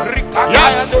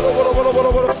 Yes.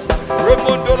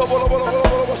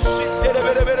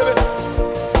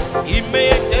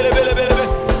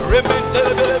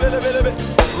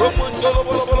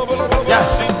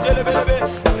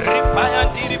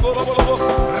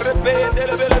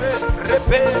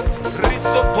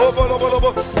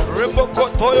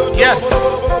 Yes.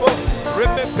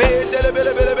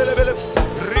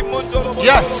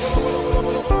 Yes.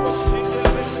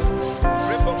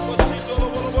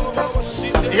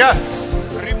 Yes.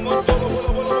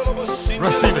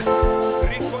 Receive it.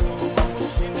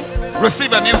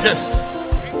 Receive a new gift.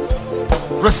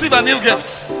 Receive a new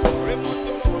gift.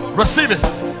 Receive it.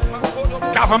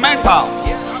 Governmental.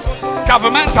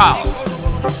 Governmental.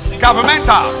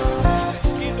 Governmental.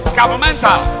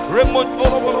 Governmental.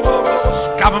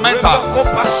 Governmental.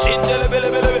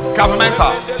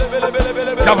 Governmental.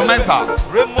 Governmental.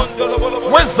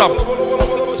 Wisdom.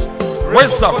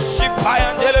 Wisdom.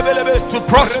 To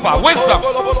prosper. Wisdom.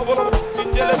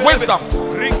 Wisdom.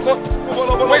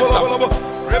 Wisdom.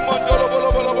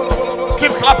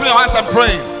 Keep clapping your hands and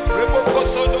praying.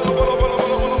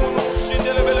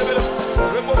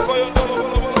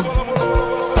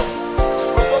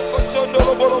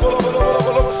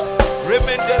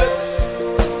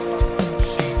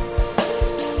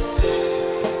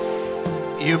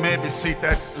 You may be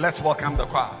seated. Let's welcome the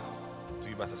choir to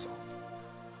give us a song.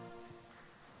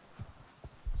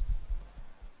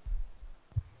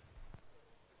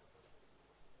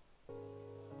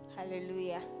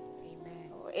 Hallelujah.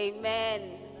 Amen. Oh, amen.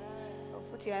 Oh,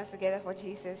 put your hands together for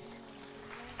Jesus.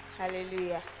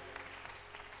 Hallelujah.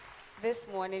 This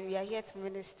morning we are here to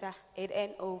minister. It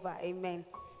ain't over. Amen.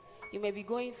 You may be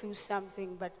going through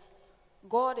something, but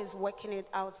God is working it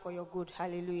out for your good.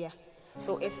 Hallelujah.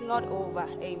 So it's not over.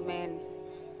 Amen.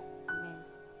 Amen.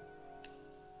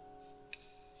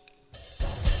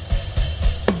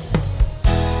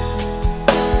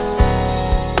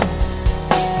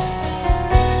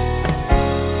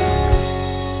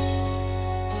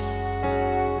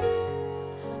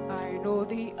 I know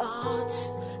the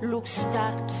odds look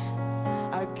stacked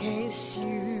against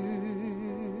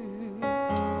you,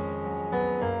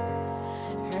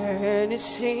 and it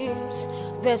seems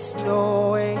there's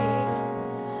no way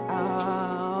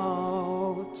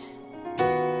out.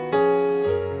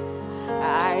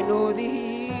 I know the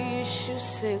issue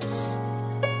seems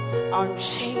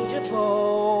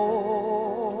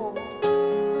unchangeable,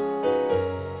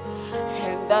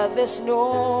 and that there's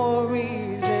no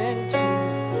reason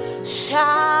to shout,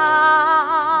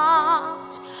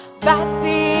 but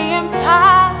the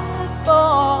impossible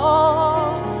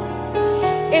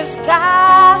is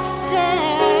God's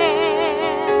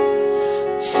chance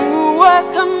to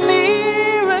work a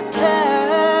miracle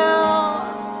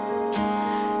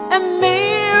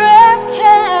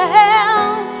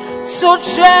So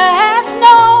just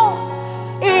know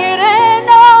it ain't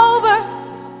over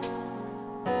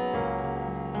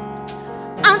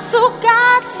until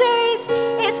God says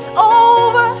it's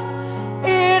over.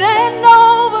 It ain't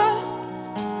over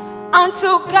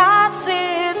until God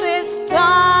says it's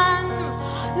done.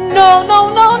 No,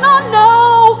 no, no, no,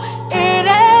 no. It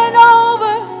ain't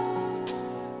over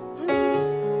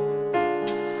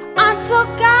until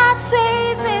God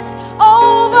says it's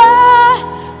over.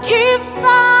 Keep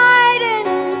fighting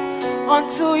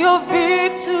until your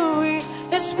victory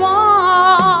is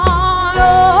won.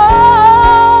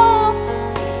 Oh,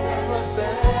 Never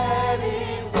said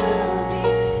it will be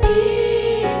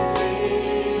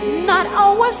easy. not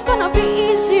always gonna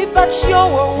be easy, but you're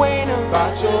a winner.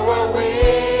 But you're a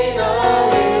winner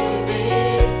in the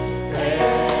end.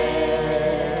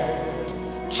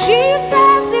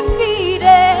 Jesus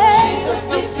defeated Jesus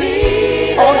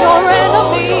defeated all your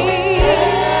enemies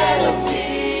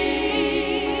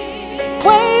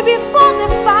way before the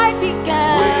fight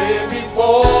began. way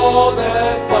before the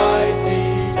fight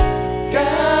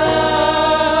began.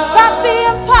 That the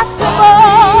impossible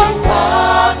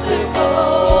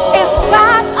Impossible is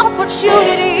God's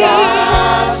opportunity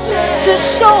God's chance to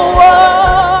show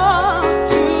up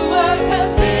to work a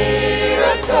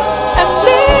miracle. a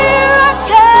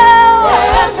miracle. A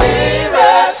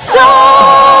miracle. So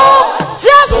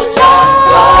just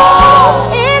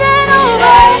know it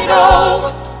ain't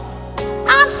over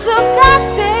until God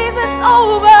says it's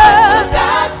over.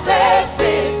 God says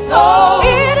it's over.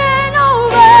 It ain't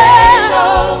over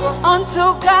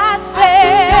until God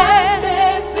says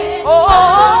oh,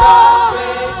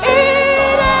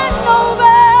 it ain't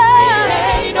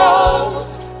over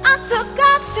until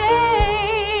God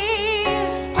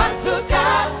says Until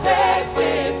God says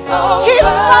it's over. keep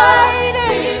fighting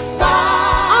Keep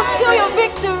fighting until your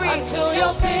victory. until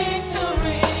your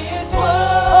victory is won.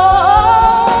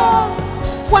 Oh,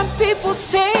 when people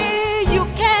say you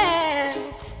can't,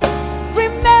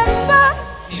 remember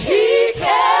He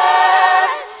can.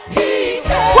 He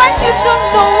can. when you don't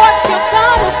know what you're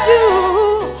gonna do,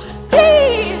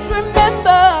 please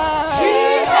remember He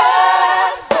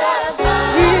has done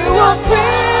He will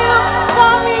bring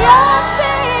from your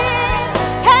sin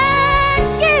and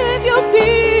give you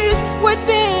peace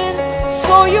within.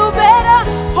 So you better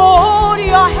hold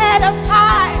your head up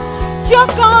high.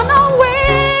 You're gonna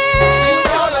win. You're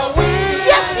gonna win.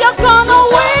 Yes,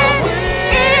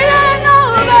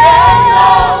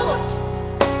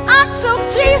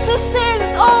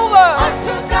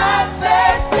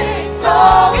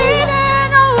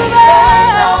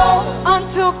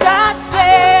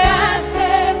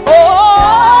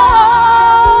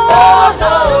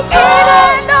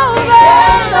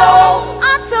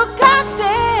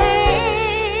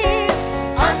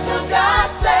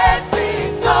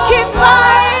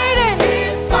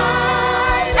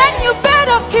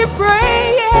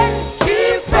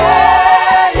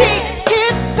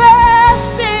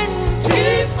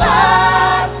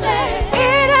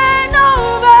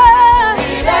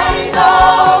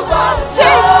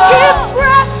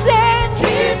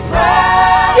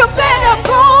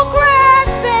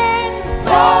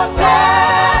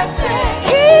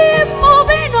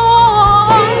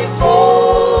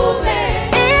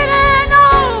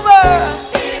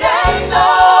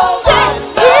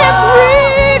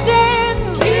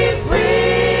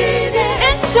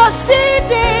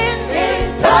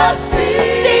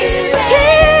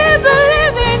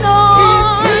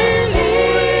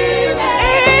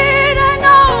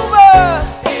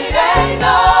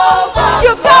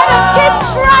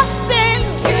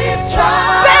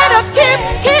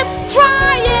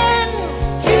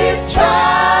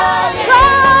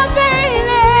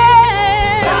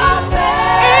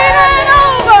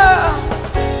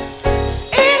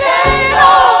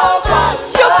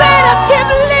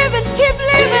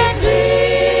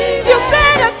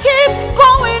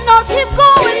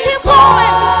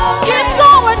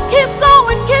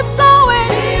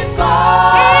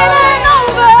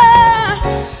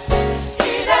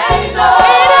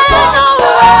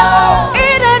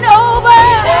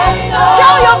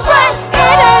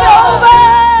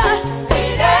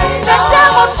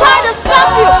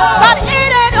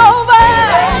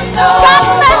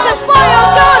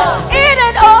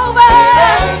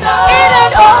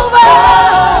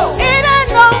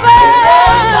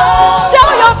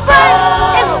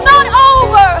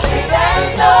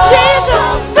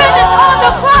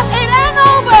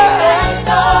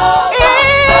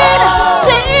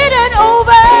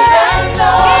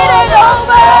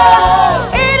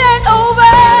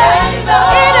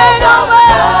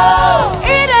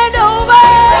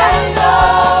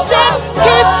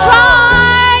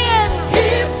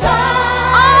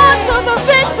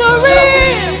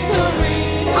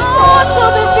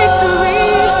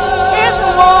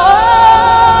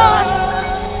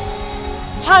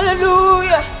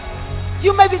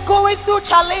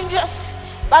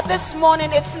 But this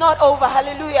morning it's not over.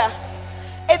 Hallelujah.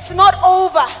 It's not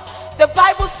over. The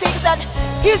Bible says that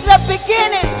He's the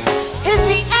beginning, He's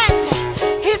the end,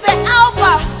 He's the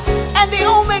Alpha and the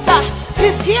Omega.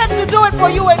 He's here to do it for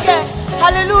you again.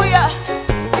 Hallelujah.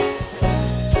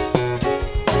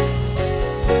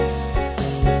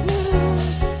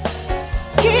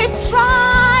 Keep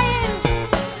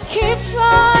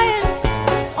trying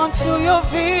until your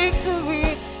victory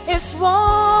is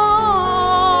won.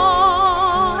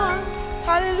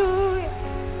 Hallelujah.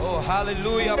 Oh,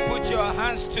 hallelujah. Put your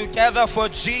hands together for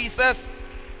Jesus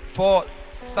for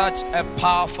such a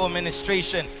powerful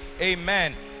ministration.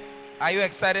 Amen. Are you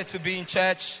excited to be in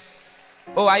church?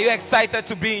 Oh, are you excited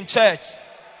to be in church?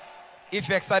 If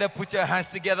you're excited, put your hands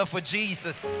together for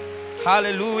Jesus.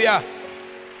 Hallelujah.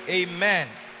 Amen.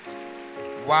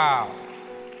 Wow.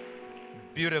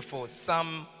 Beautiful.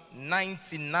 Psalm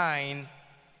 119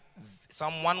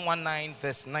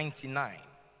 verse 99.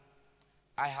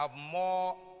 I have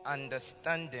more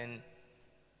understanding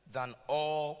than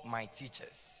all my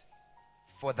teachers,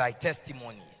 for thy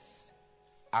testimonies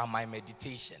are my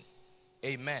meditation.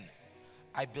 Amen.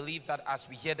 I believe that as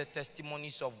we hear the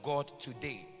testimonies of God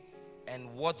today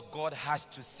and what God has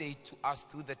to say to us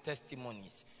through the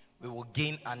testimonies, we will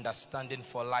gain understanding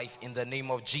for life in the name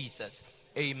of Jesus.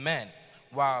 Amen.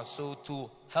 Wow. So to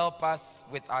help us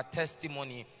with our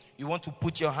testimony, you want to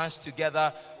put your hands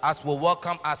together as we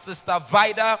welcome our sister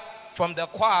Vida from the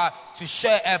choir to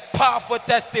share a powerful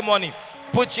testimony.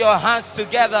 Put your hands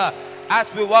together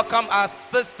as we welcome our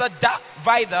sister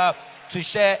Vida to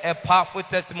share a powerful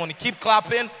testimony. Keep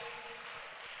clapping.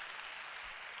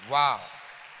 Wow.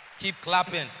 Keep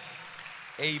clapping.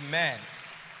 Amen.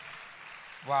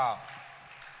 Wow.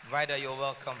 Vida, you're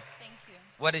welcome. Thank you.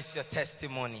 What is your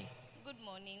testimony? Good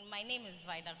morning. My name is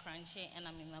Vida Crunchy and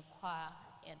I'm in the choir.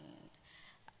 And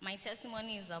my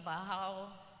testimony is about how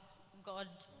God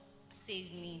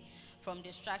saved me from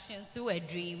distraction through a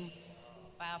dream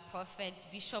by our prophet,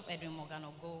 Bishop Edwin Morgan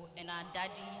Ogo, and our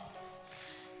daddy,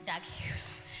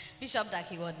 Bishop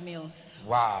Daki Ward Mills.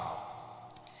 Wow.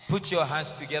 Put your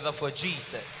hands together for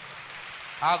Jesus.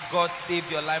 How God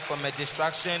saved your life from a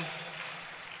distraction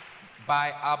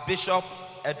by our Bishop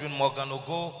Edwin Morgan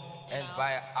Ogo and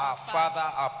by our father,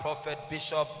 our prophet,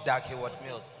 Bishop Daki Ward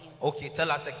Mills. Okay, tell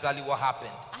us exactly what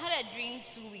happened. I had a dream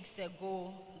 2 weeks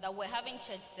ago that we're having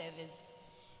church service.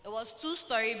 It was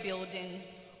 2-story building.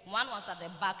 One was at the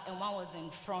back and one was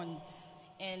in front.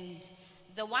 And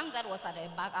the one that was at the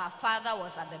back, our father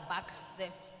was at the back, the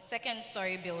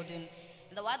 2nd-story building.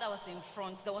 The one that was in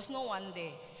front, there was no one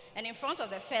there. And in front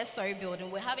of the 1st-story building,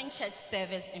 we're having church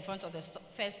service in front of the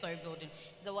 1st-story building.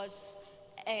 There was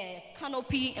a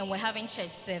canopy and we're having church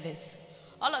service.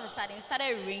 All of a sudden, it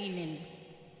started raining.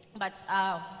 But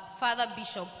our father,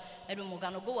 Bishop Edwin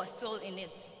Morgan Ogo, was still in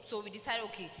it. So we decided,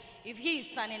 okay, if he is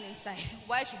standing inside,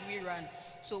 why should we run?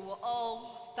 So we're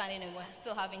all standing and we're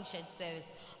still having church service.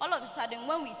 All of a sudden,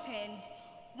 when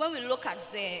we look at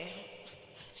the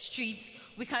streets,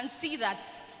 we can see that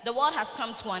the world has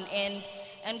come to an end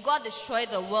and God destroyed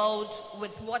the world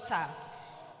with water.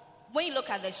 When you look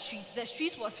at the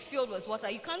streets was filled with water.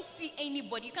 You can't see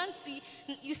anybody. You can't see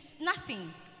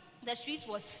nothing. The streets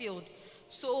was filled.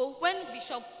 So when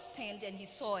Bishop turned and he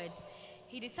saw it,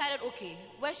 he decided, okay,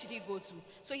 where should he go to?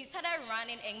 So he started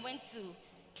running and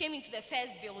came into the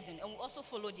 1st building, and we also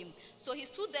followed him. So he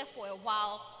stood there for a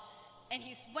while, and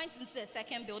he went into the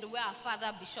 2nd building where our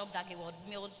father, Bishop Daki Ward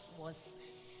Mills, was.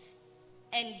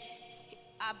 And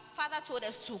our father told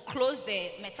us to close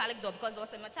the metallic door because there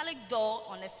was a metallic door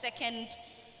on the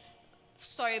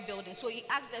 2nd-story building. So he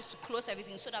asked us to close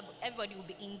everything so that everybody would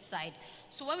be inside.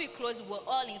 So when we closed, we were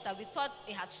all inside. We thought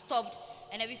it had stopped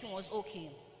and everything was okay.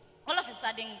 All of a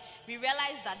sudden, we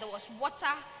realized that there was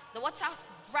water. The water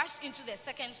rushed into the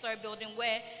 2nd-story building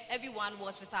where everyone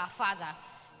was with our father.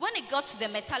 When it got to the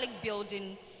metallic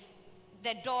building,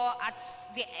 the door,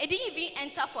 it didn't even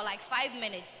enter for like 5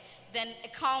 minutes. Then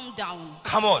it calmed down.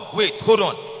 Come on, wait, hold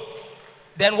on.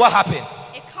 Then what happened?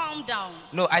 It calmed down.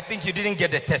 No, I think you didn't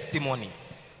get the testimony.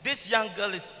 This young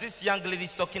lady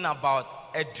is talking about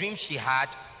a dream she had,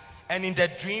 and in the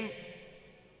dream,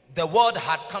 the world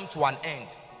had come to an end.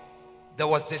 There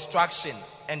was destruction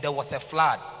and there was a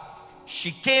flood.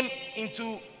 She came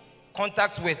into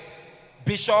contact with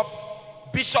Bishop.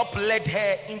 Bishop led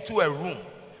her into a room,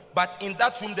 but in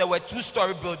that room there were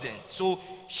 2-story buildings. So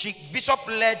Bishop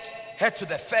led her to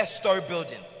the 1st-story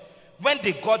building. When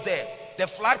they got there, the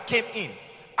flood came in.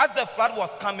 As the flood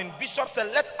was coming, Bishop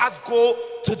said, let us go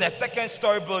to the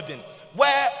 2nd-story building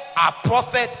where our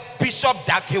prophet, Bishop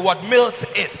Daki Ward Mills,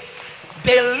 is.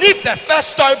 They leave the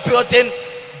 1st-story building,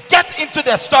 get into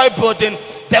the story building,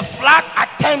 The flood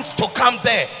attempts to come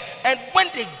there. And when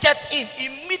they get in,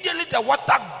 immediately the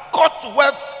water got to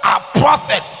where our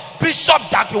prophet, Bishop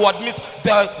Dag Heward-Mills,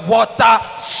 the water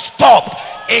stopped.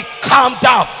 It calmed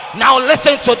down. Now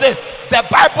listen to this. The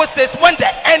Bible says when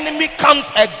the enemy comes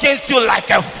against you like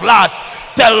a flood,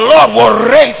 the Lord will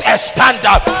raise a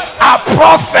standard. Our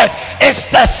prophet is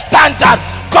the standard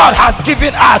God has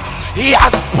given us. He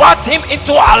has brought him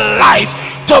into our lives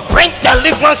to bring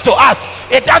deliverance to us.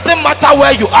 It doesn't matter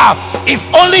where you are. If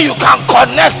only you can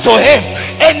connect to him,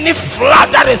 any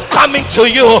flood that is coming to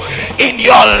you in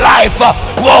your life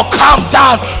will come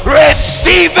down.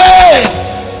 Receive it.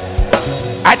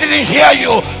 I didn't hear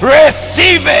you.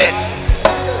 Receive it.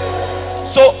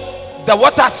 So the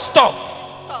water stopped.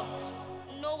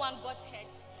 No one got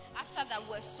hurt. After that,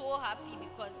 we're so happy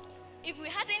because if we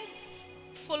hadn't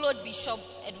followed Bishop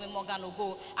Edwin Morgan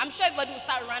Ogo, I'm sure everybody would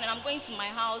start running. I'm going to my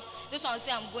house. This one will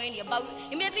say I'm going here. But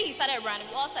immediately he started running.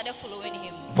 We all started following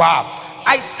him. Wow.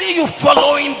 I see you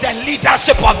following the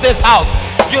leadership of this house.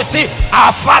 You see,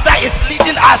 our Father is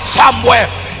leading us somewhere.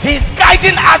 He's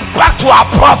guiding us back to our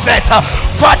prophet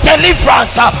for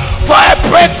deliverance, for a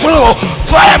breakthrough,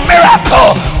 for a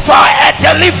miracle, for a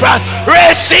deliverance.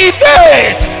 Receive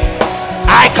it.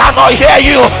 I cannot hear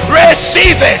you.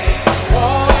 Receive it.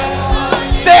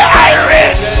 Say, I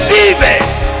receive it.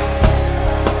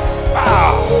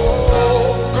 Wow.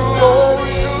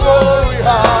 Glory, glory,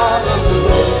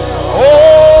 hallelujah.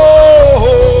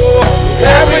 Oh,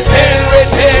 everything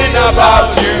written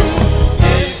about you.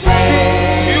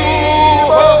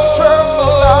 Demons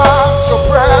tremble at your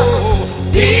presence.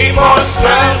 Demons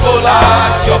tremble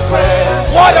at your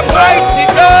presence. What a mighty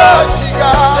God. Mighty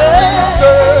God we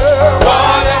serve.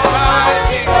 What a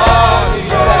mighty God we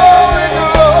serve. Glory,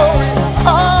 glory,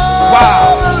 hallelujah.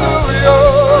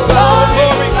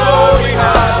 Glory, glory,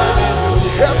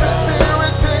 hallelujah. Everything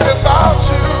written about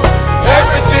you.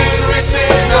 Everything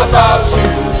written about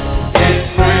you is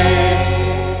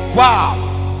free. Wow.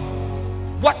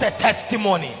 What a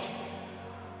testimony.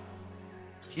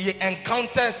 He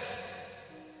encounters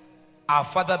our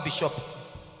Father Bishop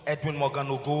Edwin Morgan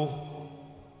Ogo.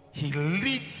 He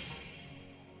leads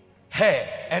her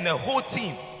and a whole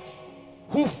team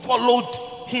who followed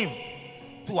him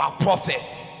to our prophet.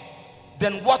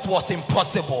 Then what was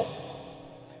impossible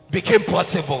became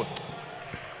possible.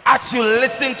 As you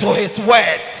listen to his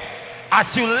words,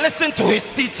 as you listen to his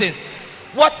teachings,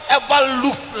 whatever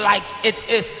looks like it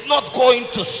is not going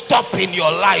to stop in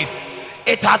your life.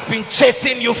 It has been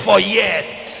chasing you for years.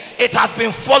 It has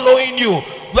been following you.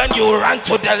 When you run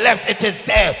to the left, it is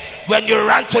there. When you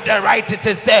run to the right, it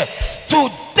is there.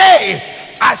 Today,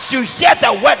 as you hear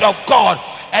the word of God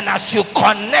and as you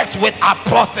connect with our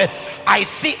prophet, I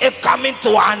see it coming to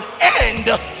an end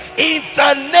in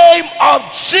the name of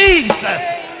Jesus.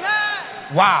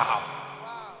 Amen. Wow.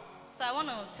 So I want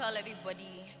to tell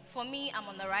everybody, for me, I'm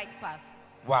on the right path.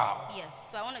 Wow. Yes.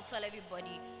 So I want to tell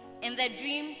everybody, in the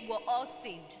dream, we're all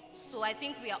saved. So I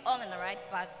think we are all in the right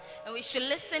path. And we should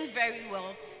listen very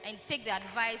well and take the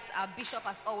advice our bishop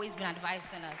has always been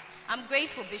advising us. I'm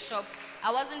grateful, Bishop.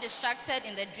 I wasn't distracted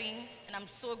in the dream, and I'm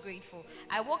so grateful.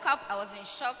 I woke up, I was in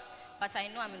shock, but I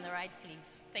know I'm in the right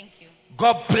place. Thank you.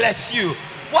 God bless you.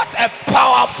 What a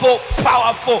powerful,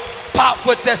 powerful,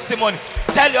 powerful testimony.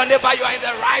 Tell your neighbor you are in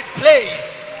the right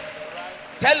place.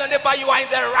 Tell your neighbor you are in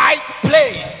the right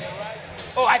place.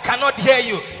 Oh, I cannot hear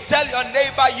you. Tell your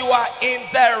neighbor you are in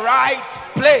the right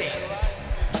place.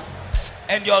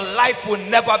 And your life will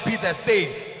never be the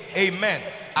same. Amen.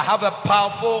 I have a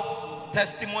powerful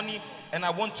testimony and I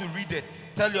want to read it.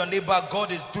 Tell your neighbor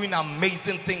God is doing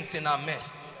amazing things in our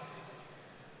midst.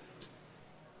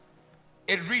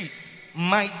 It reads,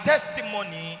 my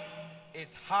testimony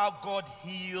is how God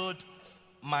healed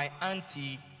my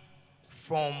auntie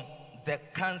from the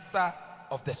cancer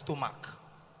of the stomach.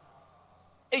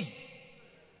 Hey,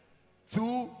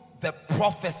 through the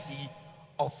prophecy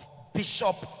of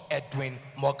Bishop Edwin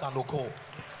Morgan Ogo.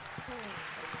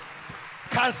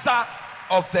 Cancer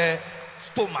of the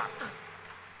stomach.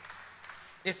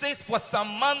 It says for some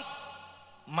months,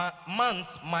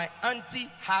 my auntie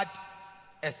had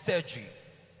a surgery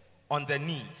on the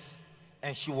knees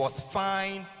and she was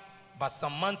fine, but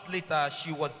some months later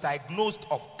she was diagnosed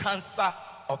of cancer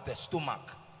of the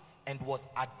stomach and was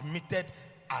admitted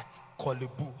at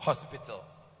Kolebu Hospital.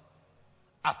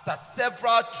 After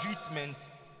several treatments,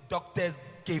 doctors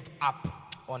gave up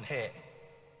on her.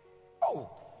 Oh,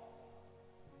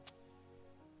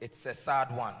 it's a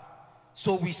sad one.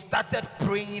 So we started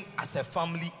praying as a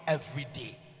family every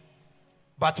day.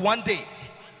 But one day,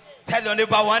 tell your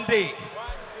neighbor one day.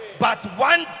 But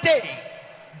one day,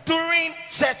 during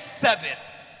church service,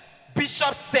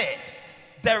 Bishop said,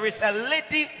 there is a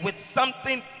lady with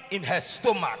something in her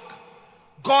stomach.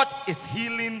 God is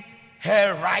healing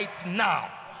her right now.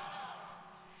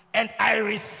 And I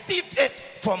received it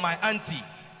from my auntie.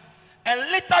 And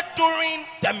later during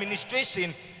the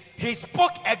administration, he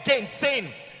spoke again saying,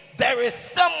 there is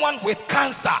someone with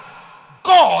cancer.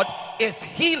 God is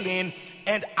healing,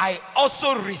 and I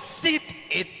also received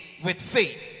it with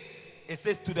faith. It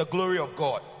says, to the glory of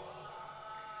God.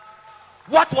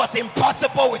 What was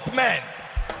impossible with men,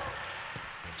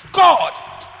 God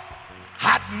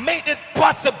had made it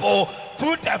possible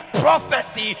through the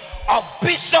prophecy of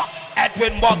Bishop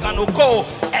Edwin Morgan Ogo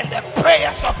and the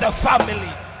prayers of the family.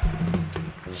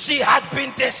 She has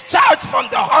been discharged from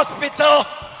the hospital,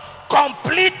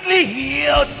 completely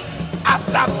healed,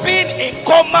 after being in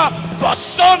coma for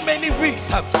so many weeks.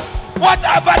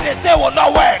 Whatever they say will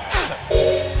not work.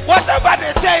 Whatever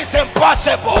they say is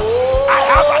impossible. I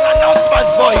have an announcement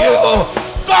for you.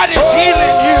 God is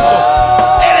healing you.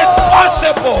 It is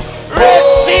possible.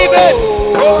 Receive it.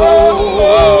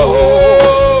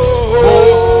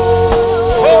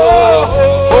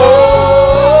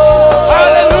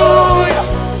 Hallelujah.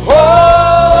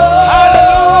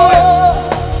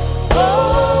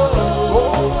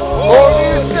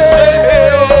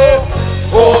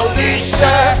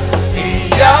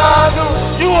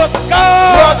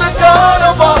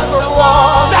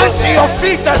 Your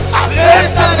feet and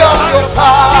lift up your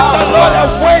power. Give the Lord a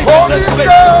wave in this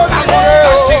place.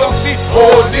 To your feet.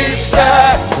 Holy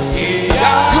Spirit,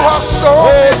 you have shown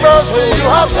me mercy.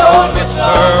 You have shown me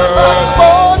much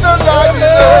more than I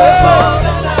deserve.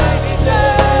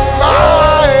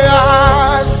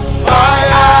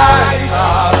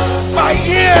 My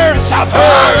ears have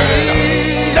heard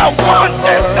the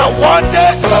wonders,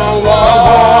 wonderful,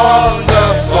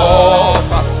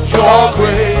 your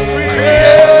grace.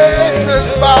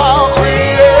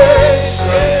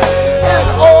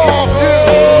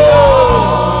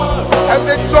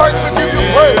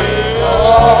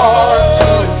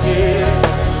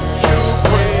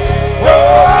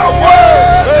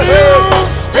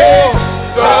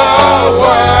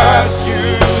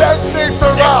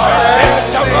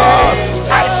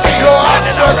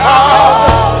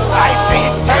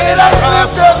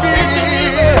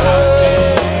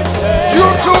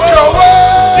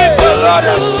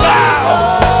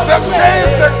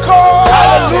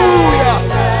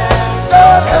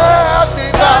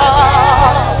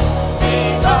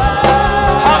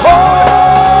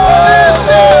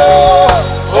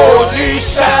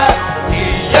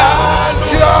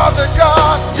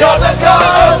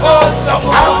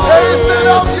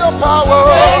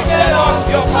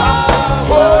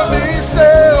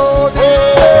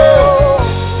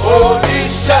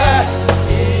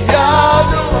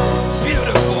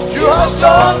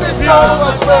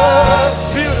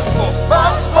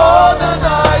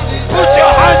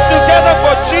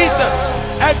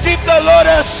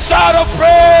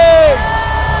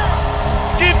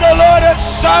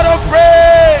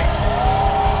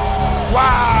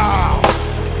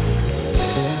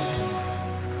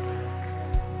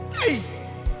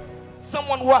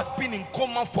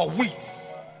 For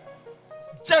weeks,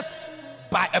 just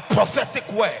by a prophetic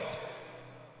word.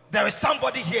 There is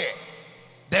somebody here,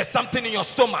 there's something in your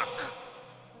stomach,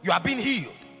 you are being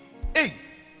healed. Hey,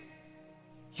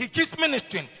 he keeps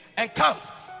ministering and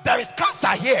comes, there is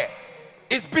cancer here,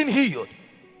 it's been healed.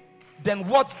 Then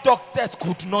what doctors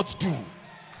could not do,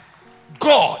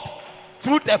 God,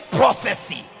 through the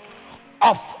prophecy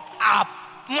of a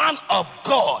man of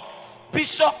God,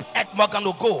 Bishop Ed Morgan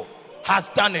Ogo, has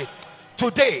done it.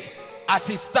 Today, as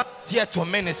he starts here to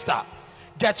minister,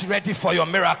 get ready for your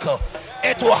miracle.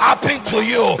 It will happen to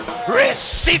you.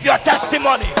 Receive your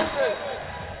testimony.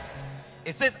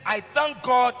 It says, I thank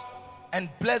God and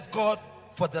bless God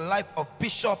for the life of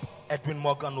Bishop Edwin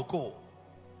Morgan Ogo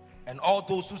and all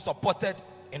those who supported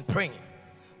in praying.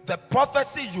 The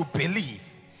prophecy you believe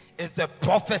is the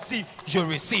prophecy you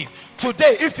receive.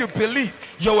 Today, if you believe,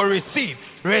 you will receive.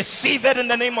 Receive it in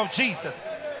the name of Jesus.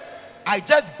 I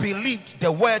just believed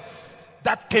the words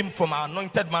that came from our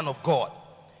anointed man of God,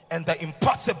 and the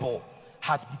impossible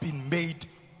has been made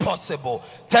possible.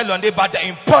 Tell your neighbor, the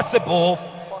impossible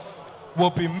will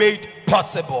be made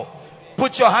possible.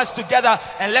 Put your hands together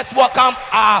and let's welcome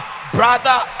our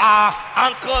brother, our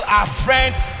uncle, our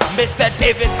friend, Mr.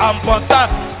 David Amponsa,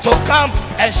 to come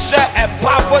and share a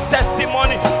powerful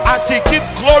testimony as he gives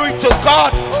glory to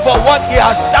God for what he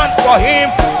has done for him.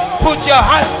 Put your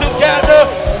hands together.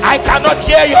 I cannot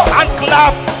hear your hand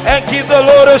clap, and give the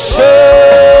Lord a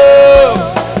show.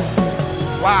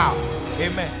 Wow.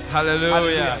 Amen.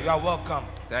 Hallelujah. You are welcome.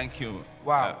 Thank you.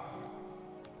 Wow.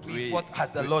 Please, what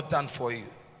has the Lord done for you?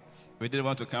 We didn't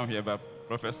want to come here, but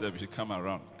Prophet said we should come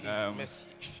around. Mercy.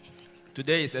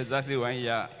 Today is exactly 1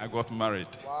 year I got married.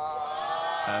 Wow.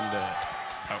 And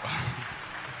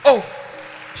oh,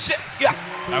 shit, yeah.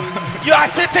 You are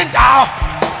sitting down.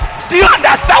 Do you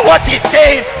understand what he's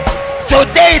saying?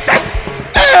 Today is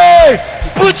hey,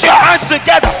 put your hands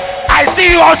together. I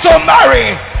see you also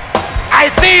marrying. I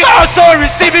see you also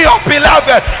receiving your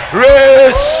beloved.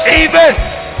 Receive it.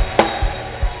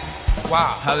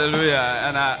 Wow. Hallelujah.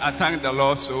 And I thank the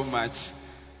Lord so much.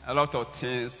 A lot of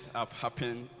things have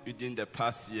happened within the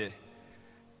past year.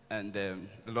 And the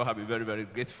Lord has been very, very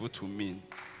grateful to me.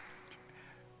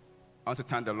 I want to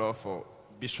thank the Lord for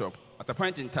Bishop. At a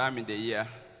point in time in the year,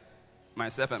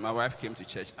 myself and my wife came to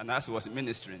church. And as he was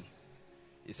ministering,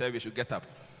 he said we should get up.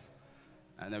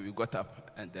 And then we got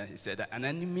up. And then he said that an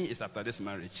enemy is after this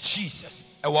marriage. Jesus.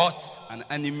 A what? An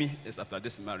enemy is after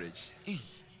this marriage.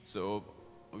 So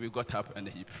we got up and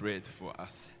he prayed for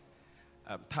us.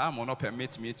 Time will not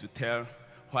permit me to tell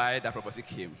why that prophecy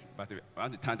came, but I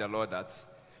want to thank the Lord that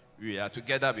we are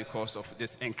together because of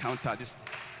this encounter, this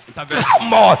intervention.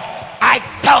 Come on! I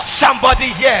tell somebody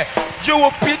here, you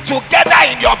will be together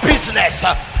in your business,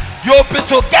 you will be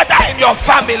together in your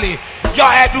family,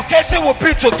 your education will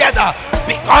be together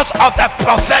because of the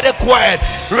prophetic word.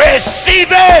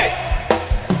 Receive it!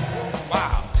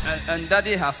 Wow! And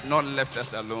Daddy has not left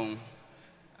us alone.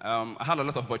 I had a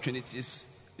lot of opportunities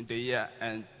in the year,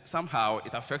 and somehow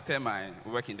it affected my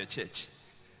work in the church.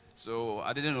 So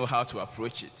I didn't know how to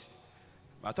approach it.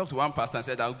 But I talked to one pastor and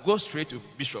said, I'll go straight to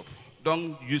Bishop.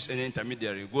 Don't use any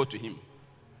intermediary. Go to him.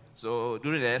 So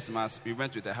during the Xmas, we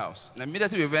went to the house. And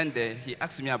immediately we went there, he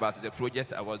asked me about the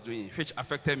project I was doing, which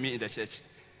affected me in the church.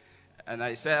 And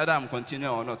I said, whether I'm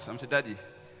continuing or not. I said, Daddy,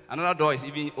 another door is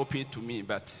even open to me,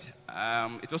 but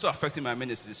it's also affecting my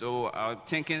ministry. So I'm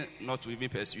thinking not to even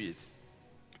pursue it.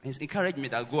 He's encouraged me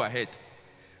that go ahead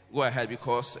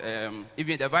because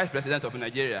even the vice president of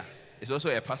Nigeria is also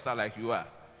a pastor like you are.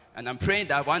 And I'm praying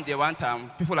that one day, one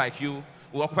time, people like you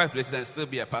will occupy places and still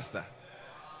be a pastor.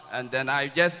 And then I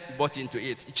just bought into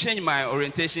it. It changed my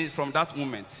orientation from that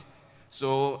moment.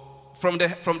 So from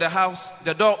the house,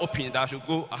 the door opened that I should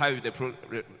go ahead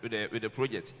with the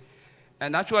project.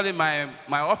 And actually, my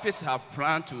office have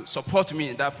planned to support me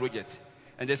in that project.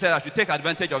 And they said I should take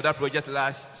advantage of that project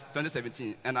last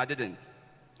 2017, and I didn't.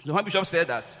 So when Bishop said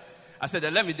that, I said,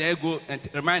 let me then go and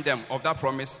remind them of that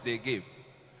promise they gave.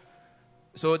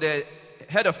 So the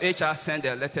head of HR sent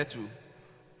a letter to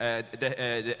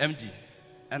the MD.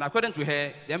 And according to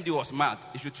her, the MD was mad.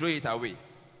 He should throw it away.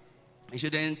 He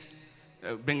shouldn't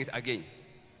bring it again.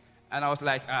 And I was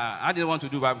like, I didn't want to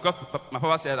do that because my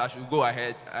papa said I should go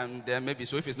ahead, and then maybe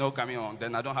so if it's not coming on,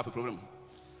 then I don't have a problem.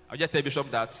 I'll just tell Bishop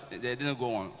that they didn't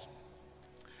go on.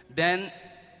 Then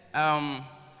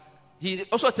he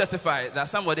also testified that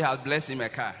somebody had blessed him a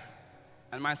car.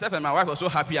 And myself and my wife were so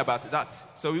happy about that.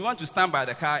 So we went to stand by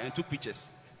the car and took pictures.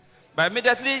 But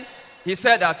immediately he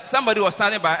said that somebody was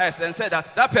standing by us and said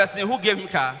that person who gave him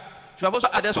car should have also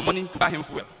added some money to buy him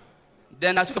fuel.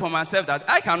 Then I took upon myself that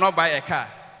I cannot buy a car,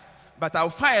 but I'll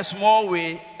find a small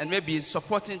way and maybe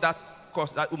supporting that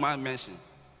cause that woman mentioned.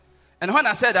 And when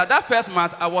I said that first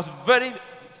month, I was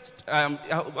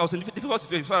I was in a difficult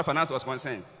situation as far as finance was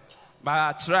concerned. But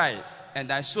I tried,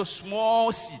 and I saw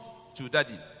small seed to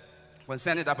Daddy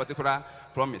concerning that particular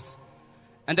promise.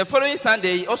 And the following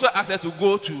Sunday, he also asked us to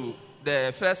go to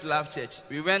the First Love Church.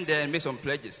 We went there and made some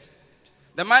pledges.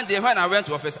 The Monday when I went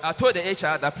to office, I told the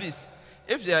HR that please,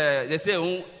 if they say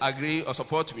won't agree or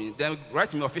support me, then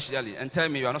write me officially and tell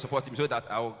me you are not supporting me so that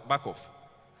I will back off.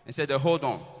 He said, hold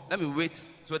on, let me wait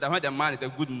so that when the man is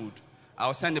in a good mood,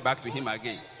 I'll send it back to him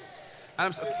again.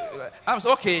 I'm so,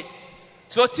 okay.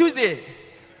 So Tuesday,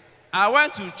 I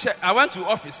went to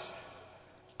office.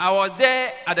 I was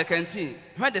there at the canteen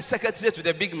when the secretary to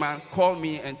the big man called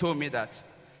me and told me that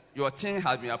your thing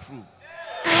has been approved.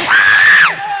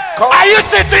 Are you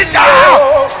sitting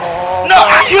down? No,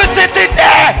 are you sitting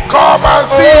there? Come and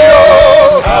see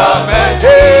you. Come and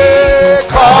see.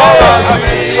 Come and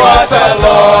see what the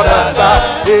Lord has done.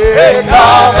 Hey,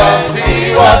 come and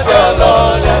see what the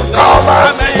Lord has done. Come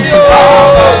and see.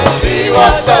 Come and see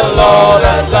what the Lord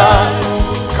has done.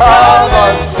 Come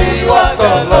and see what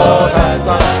the Lord has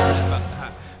done.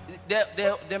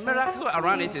 The miracle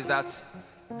around it is that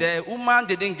the woman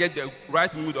didn't get the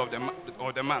right mood of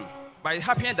the man. But it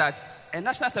happened that a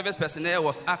national service personnel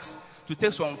was asked to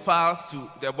take some files to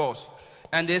the boss.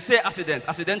 And they say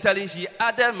accidentally she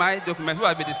added my document who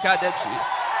had been discarded to it.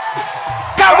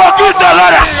 Come on, give the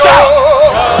Lord a shout.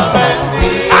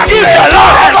 Give the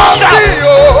Lord a shout.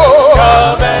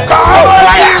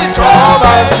 Come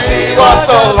and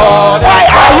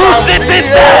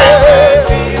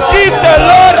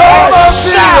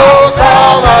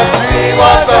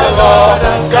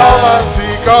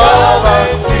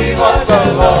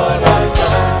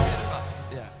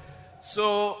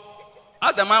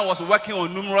man was working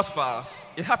on numerous files.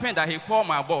 It happened that he called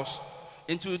my boss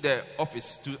into the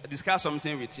office to discuss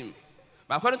something with him.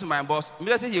 But according to my boss,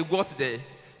 immediately he got there,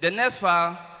 the next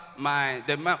file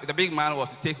the big man was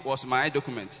to take was my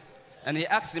document. And he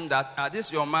asked him that,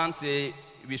 this your man say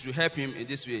we should help him in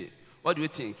this way. What do you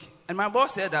think? And my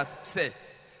boss said that, sir,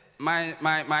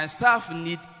 my staff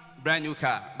need brand new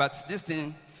car, but this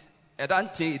thing, I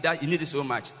don't think that you need it so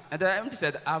much. And the MD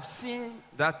said, I've seen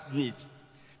that need.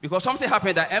 Because something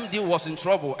happened that MD was in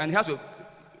trouble and he had to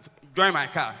join my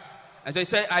car. And so he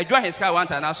said, I joined his car one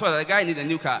time and I saw that the guy needed a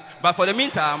new car. But for the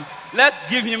meantime, let's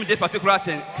give him this particular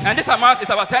thing. And this amount is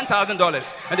about $10,000. And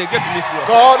they gave to me free.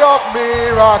 God of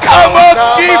miracles. Come on,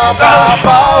 give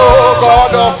Oh,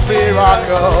 God of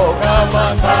miracles.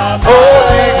 Oh,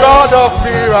 the God of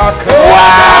miracles.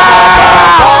 Wow.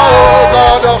 Oh,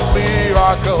 God of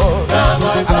miracles.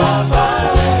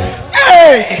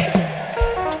 Hey!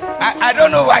 I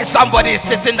don't know why somebody is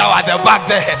sitting down at the back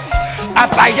there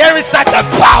after hearing such a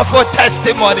powerful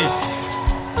testimony.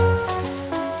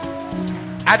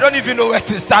 I don't even know where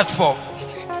to start from.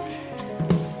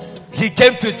 He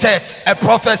came to church, a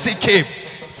prophecy came.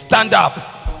 Stand up.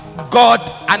 God,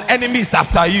 an enemy is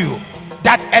after you.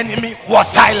 That enemy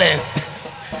was silenced.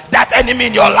 That enemy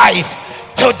in your life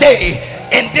today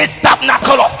in this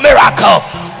tabernacle of miracle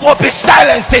will be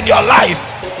silenced in your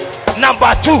life.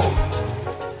 Number 2,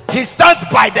 he stands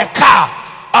by the car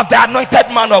of the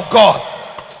anointed man of God,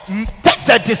 takes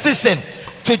a decision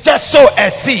to just sow a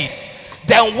seed.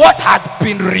 Then what has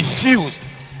been refused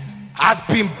has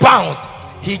been bounced.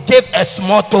 He gave a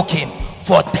small token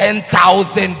for $10,000.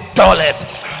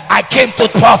 I came to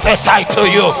prophesy to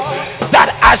you that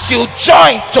as you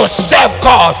join to serve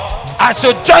God, as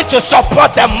you join to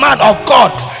support the man of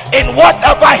God in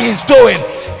whatever he's doing,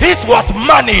 this was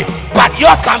money, but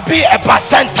yours can be a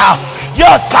percenter.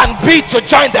 Yours can be to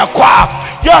join the choir.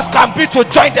 Yours can be to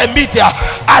join the media.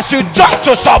 As you join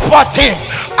to support him,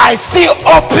 I see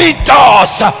open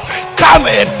doors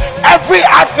coming. Every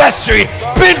adversary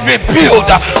being rebuked.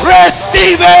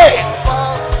 Receive it.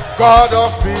 God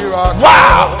of miracles.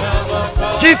 Wow.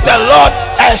 Give the Lord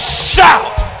a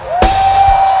shout.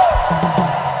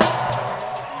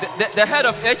 The head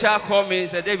of HR called me and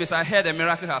said, Davis, I heard a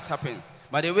miracle has happened.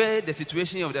 But the way the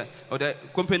situation of the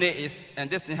company is, and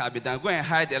this thing has been done, go and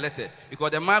hide the letter.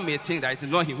 Because the man may think that it's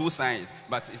not he who signed it.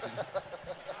 But it's...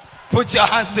 Put your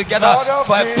hands together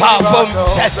for a powerful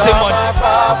testimony.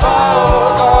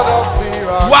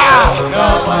 Wow.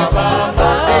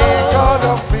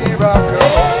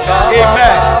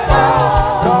 Amen.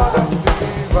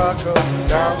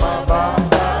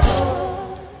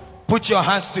 Put your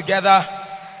hands together.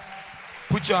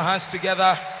 Put your hands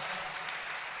together.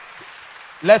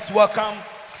 Let's welcome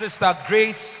Sister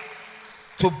Grace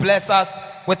to bless us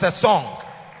with a song.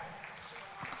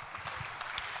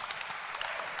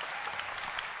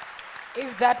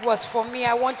 If that was for me,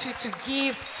 I want you to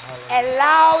give a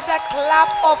louder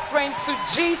clap offering to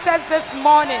Jesus this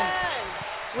morning.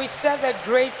 We serve a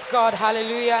great God.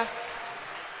 Hallelujah.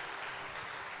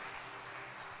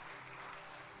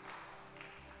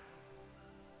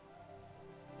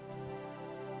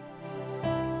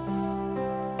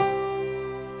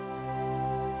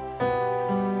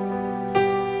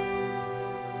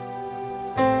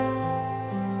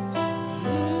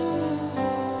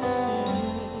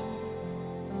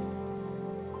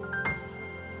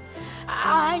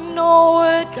 I know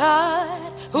a God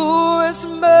who is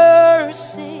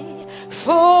merciful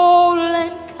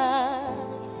and kind,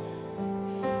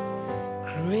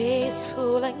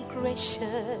 graceful and gracious.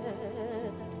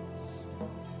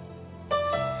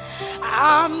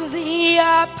 I'm the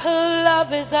apple of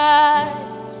his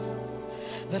eyes,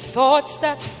 the thoughts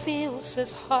that fills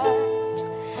his heart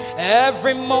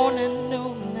every morning,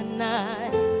 noon and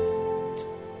night.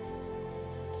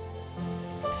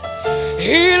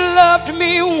 He loved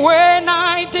me when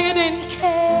I didn't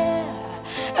care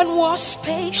and was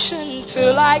patient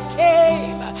till I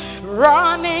came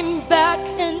running back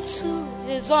into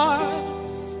his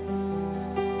arms.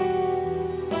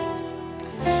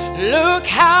 Look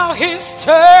how he's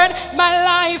turned my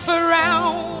life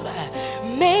around,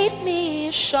 made me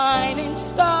a shining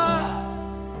star,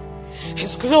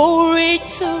 his glory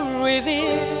to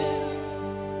reveal.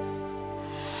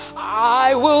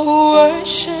 I will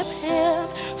worship him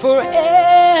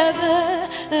forever,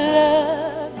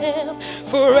 love him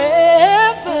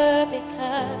forever,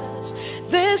 because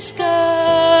this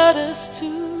God is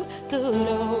too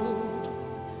good.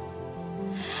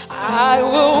 I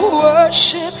will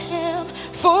worship him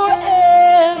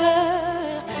forever,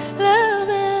 love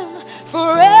him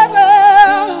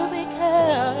forever,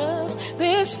 because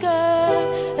this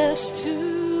God is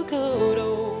too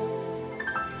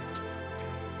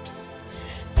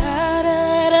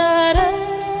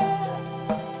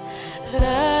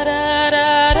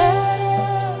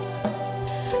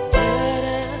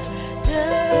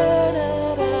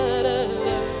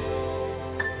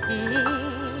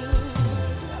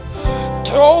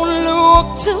Don't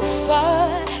look too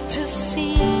far to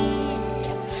see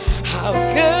how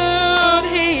good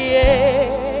He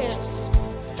is.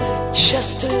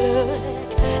 Just look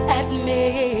at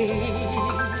me.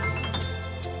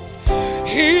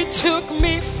 He took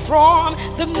me from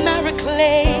the merry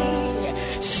clay,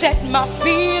 set my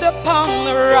feet upon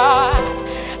the rock.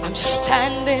 I'm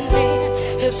standing in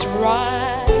His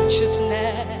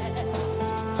righteousness.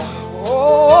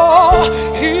 Oh,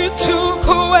 He took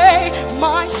away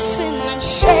my sin and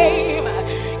shame,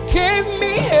 gave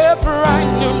me a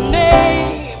brand new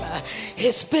name,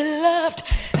 His beloved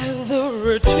and the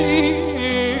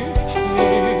redeemed.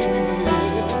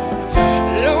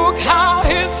 Look how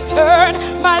He's turned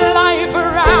my life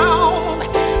around,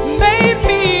 made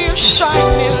me a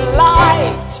shining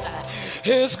light,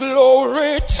 His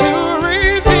glory to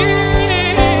reveal.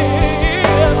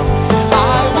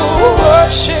 I will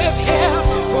worship Him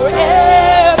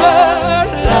forever,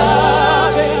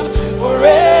 love Him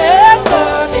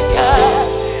forever,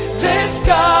 because this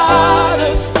God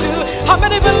is too. How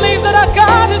many believe that our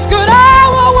God is good? I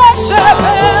will worship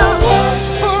Him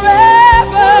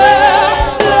forever,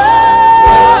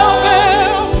 love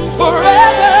Him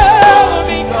forever,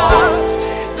 because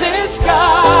this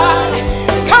God.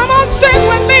 Come on, sing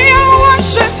with me. I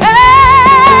worship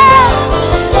Him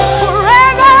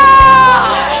forever,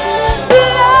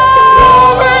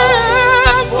 love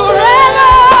Him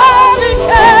forever,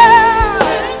 because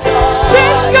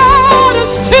this God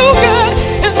is too good.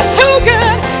 It's too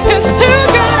good. It's too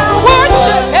good. I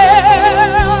worship Him,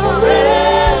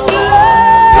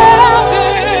 love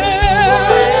Him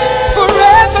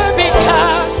forever,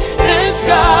 because this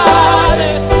God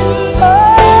is.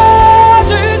 Oh,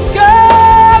 this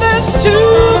God is too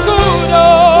good. Oh,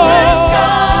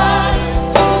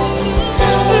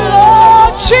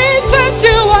 Lord Jesus,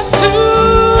 You are too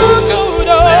good.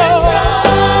 Oh,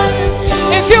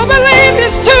 if you believe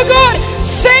He's too good,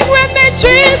 sing with me.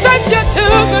 Jesus, You're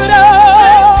too good. Oh,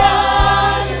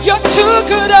 You're too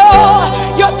good.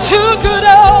 Oh, You're too good.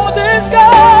 Oh, this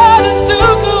God is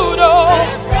too good. Oh,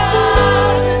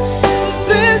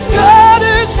 this God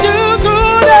is too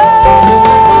good.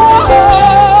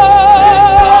 Oh,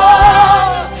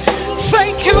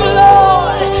 thank You,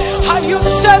 Lord, how You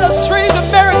set us free. The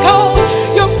miracles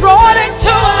You brought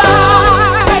into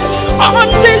life,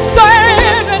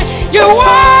 undeserved. You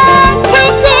are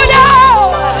too good.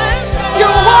 Oh, You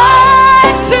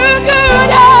are too good.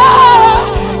 Oh,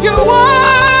 You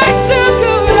are too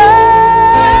good. Oh,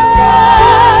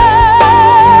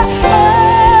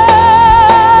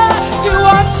 You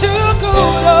are too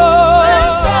good. Oh,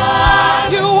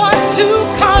 You are too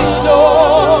kind. Oh,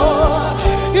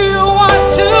 You are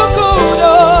too good.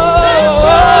 Oh,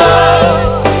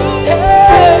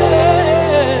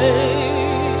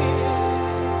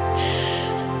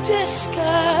 this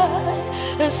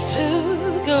God is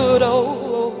too good.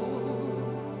 Oh,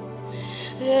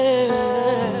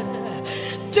 yeah.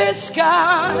 This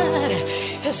God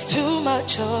is too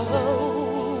much.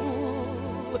 Oh,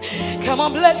 come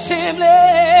on, bless Him.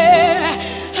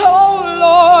 Oh,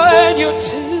 Lord, You're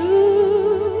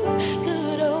too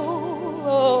good.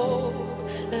 Oh,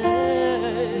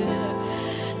 yeah.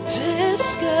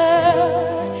 This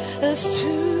God is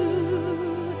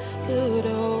too good.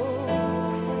 Oh.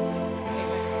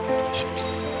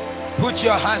 Put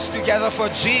your hands together for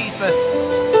Jesus.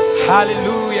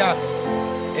 Hallelujah.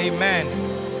 Amen.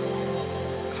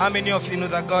 How many of you know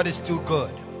that God is too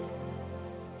good?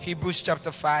 Hebrews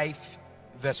chapter 5,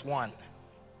 verse 1.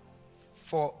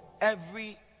 For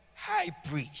every high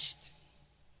priest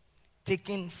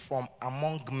taken from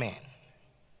among men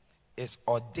is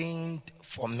ordained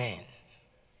for men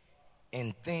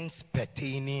in things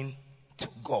pertaining to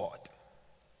God,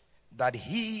 that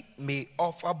He may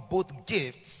offer both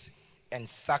gifts and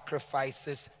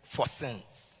sacrifices for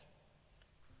sins.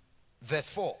 Verse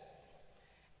 4.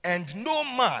 And no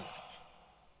man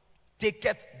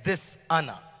taketh this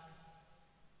honor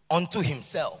unto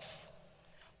himself,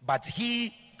 but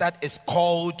he that is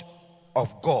called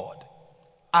of God,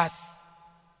 as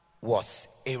was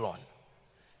Aaron.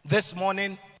 This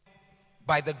morning,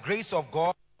 by the grace of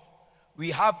God, we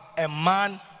have a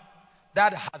man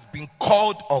that has been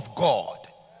called of God,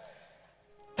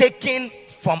 taken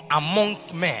from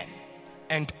amongst men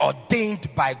and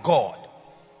ordained by God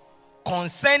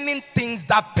concerning things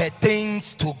that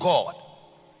pertains to God.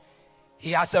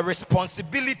 He has a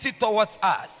responsibility towards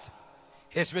us.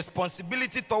 His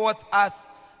responsibility towards us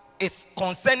is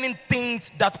concerning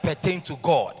things that pertain to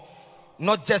God,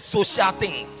 not just social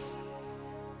things.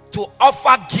 To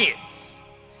offer gifts.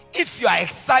 If you are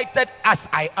excited as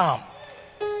I am,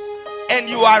 and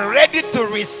you are ready to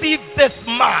receive this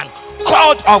man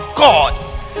called of God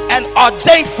and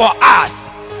ordained for us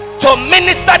to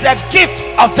minister the gift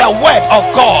of the word of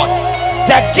God,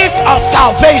 the gift of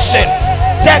salvation,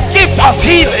 the gift of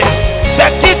healing, the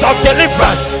gift of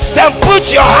deliverance, then put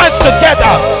your hands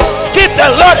together, give the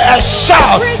Lord a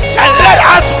shout, and let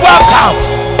us welcome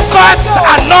God's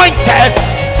anointed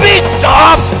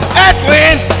Bishop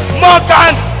Edwin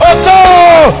Morgan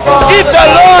Ogo. Give the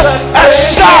Lord a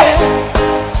shout.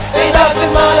 It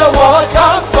doesn't matter what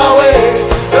comes my way,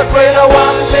 the greater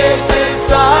one lives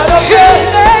inside of me.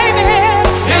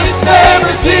 His name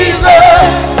is Jesus.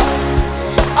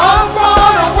 I'm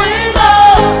gonna win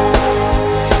now,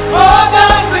 more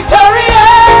than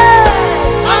victorious.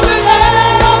 I'm the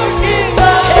head of the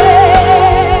kingdom,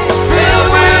 filled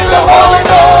with the Holy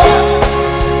Ghost.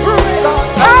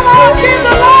 Come on, give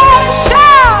the Lord a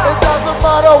shout. It doesn't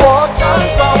matter what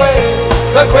comes my way,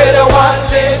 the greater one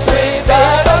lives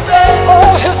inside of me.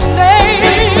 Oh, his name.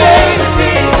 His name is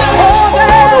Jesus. More than-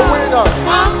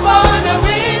 I'm gonna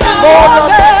win now, More more than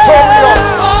than- victorious.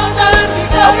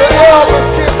 I'm the head of his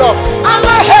kingdom, I'm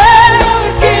the head of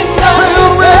his kingdom.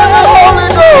 filled with the Holy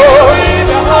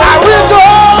Ghost. I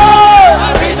rejoice.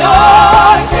 I rejoice.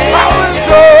 I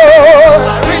rejoice.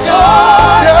 I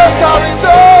rejoice. Yes, I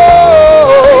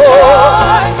rejoice.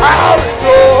 I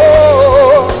rejoice.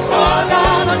 More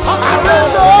than a I conqueror.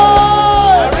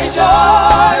 rejoice.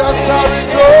 Rejoice. Yes, I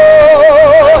rejoice.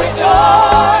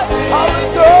 Rejoice. I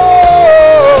rejoice.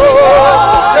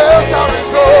 Yes, I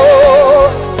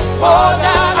rejoice. More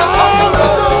than a I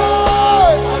conqueror.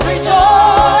 rejoice.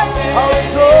 Rejoice. I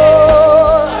rejoice.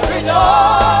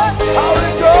 Rejoice. I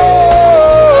rejoice.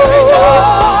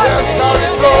 Yes, I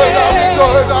rejoice. I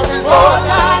rejoice. I More rejoice.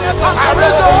 than a I conqueror.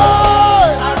 rejoice.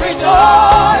 I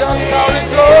rejoice. Yes, I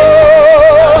rejoice.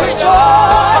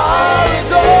 Rejoice. I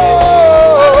rejoice.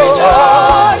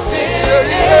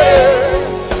 Rejoice.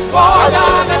 More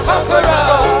than a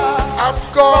conqueror. I'm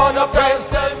gonna praise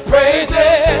and praise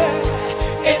it.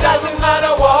 It doesn't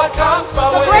matter what comes my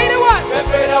The way. greater one. The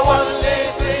greater one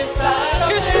lives inside of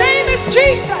His me. name is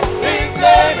Jesus. His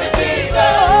name is Jesus.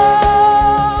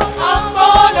 I'm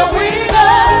gonna win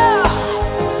now,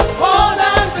 more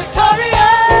than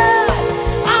victorious.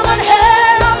 I'm the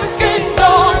head of his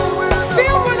kingdom.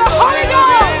 Filled with the Holy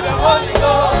Ghost. The Holy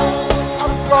Ghost.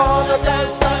 I'm gonna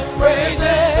dance and praise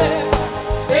it.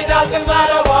 It doesn't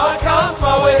matter what comes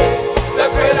my way. The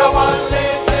greater one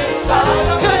lives inside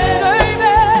of His me. name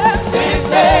is. His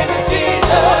name is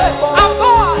Jesus. I'm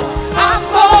born. I'm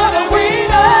gonna win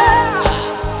now,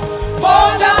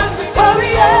 more than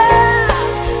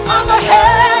victorious. I'm the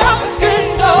head of his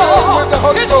kingdom. With the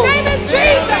Holy His Ghost. name is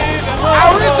Jesus. I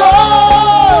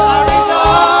rejoice. I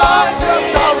rejoice. Yes,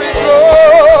 I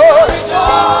rejoice.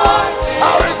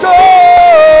 I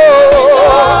rejoice.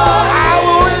 I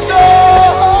will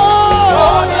rejoice.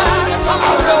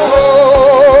 I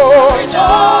rejoice.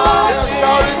 Yes,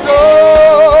 I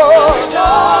rejoice.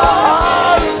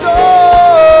 I rejoice.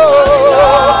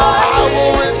 I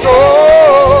will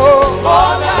rejoice. I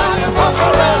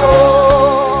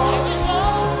rejoice.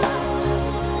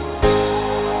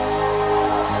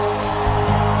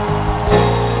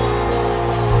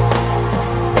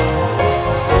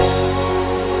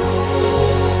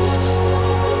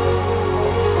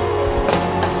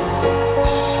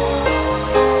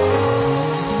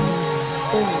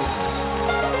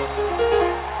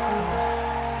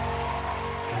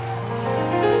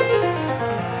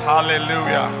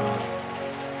 Hallelujah.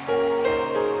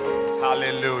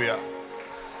 Hallelujah.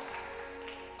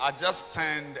 I just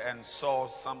turned and saw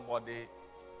somebody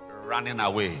running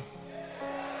away.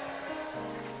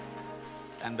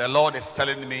 And the Lord is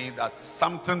telling me that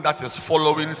something that is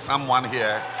following someone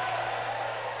here.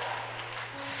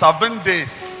 7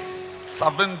 days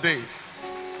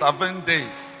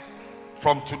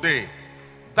from today,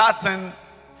 that thing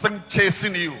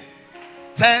chasing you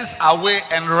turns away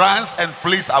and runs and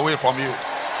flees away from you.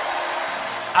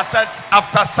 I said,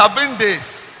 after 7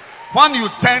 days, when you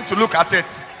turn to look at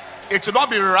it, it will not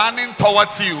be running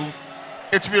towards you,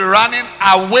 it will be running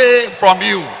away from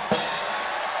you.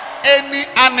 Any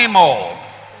animal,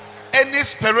 any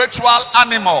spiritual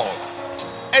animal,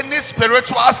 any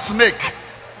spiritual snake,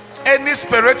 any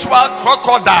spiritual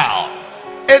crocodile,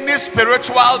 any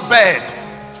spiritual bird,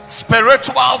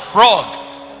 spiritual frog,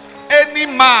 any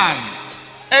man,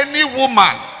 any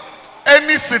woman,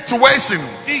 any situation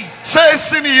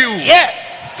chasing you,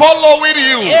 following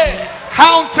you,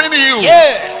 counting you,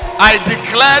 I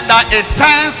declare that it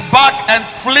turns back and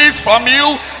flees from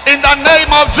you in the name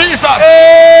of Jesus.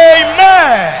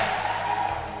 Amen.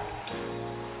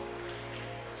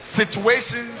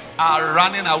 situations are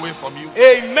running away from you.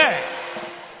 Amen.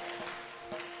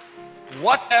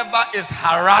 Whatever is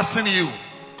harassing you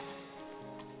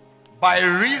by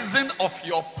reason of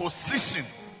your position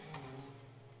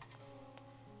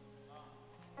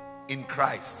in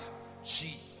Christ,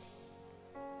 Jesus.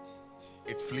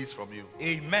 it flees from you.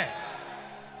 Amen.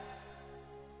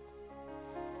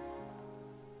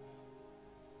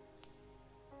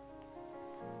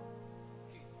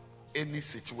 Any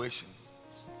situation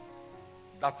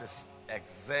that is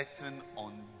exerting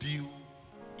undue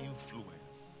influence,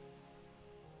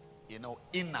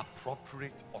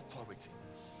 inappropriate authority.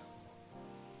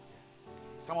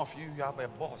 Some of you have a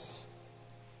boss.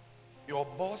 Your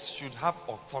boss should have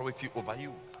authority over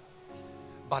you.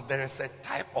 But there is a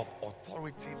type of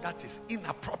authority that is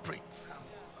inappropriate.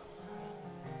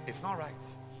 It's not right.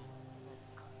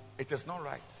 It is not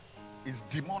right. It's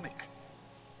demonic.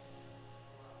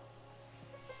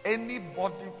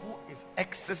 Anybody who is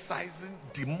exercising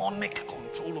demonic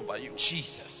control over you,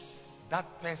 Jesus,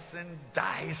 that person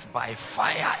dies by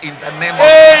fire in the name of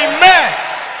Amen.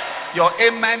 Your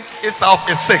amen itself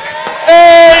is sick.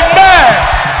 Amen.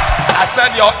 I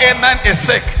said your amen is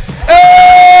sick.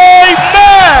 Amen.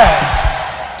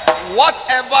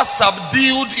 Whatever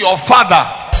subdued your father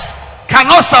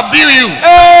cannot subdue you.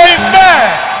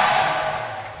 Amen.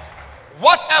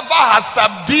 Whatever has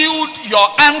subdued your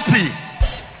auntie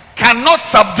cannot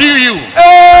subdue you.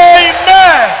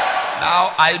 Amen.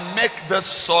 Now I make the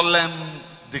solemn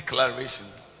declaration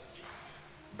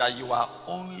that you are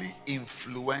only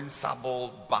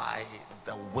influenceable by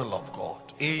the will of God.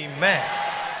 Amen.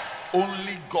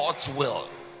 Only God's will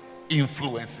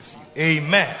influences you.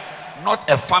 Amen. Not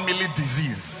a family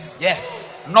disease.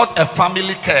 Yes. Not a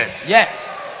family curse.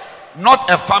 Yes. Not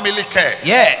a family curse.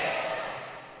 Yes.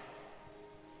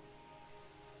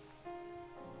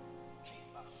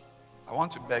 I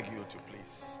want to beg you to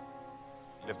please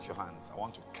lift your hands. I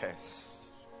want to curse.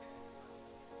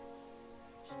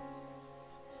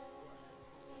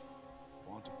 I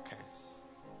want to curse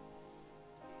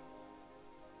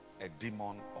a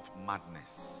demon of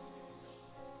madness.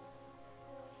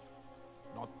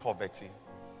 Not poverty,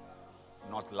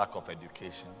 not lack of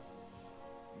education,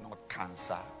 not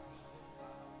cancer.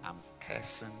 I'm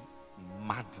cursing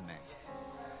madness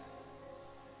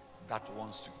that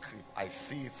wants to creep. I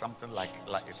see it something like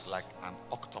it's like an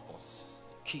octopus.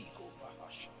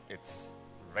 It's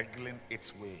wriggling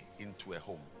its way into a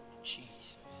home.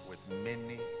 Jesus. With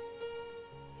many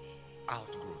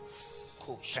outgrowths,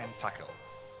 tentacles.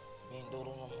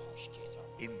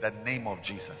 In the name of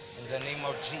Jesus. In the name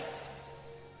of Jesus.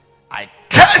 I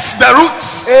curse the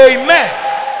roots. Amen.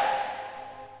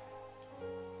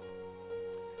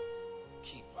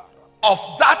 Of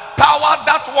that power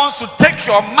that wants to take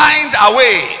your mind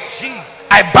away. Jesus.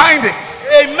 I bind it.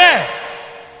 Amen.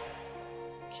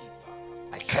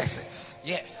 I curse it.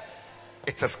 Yes.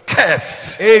 It is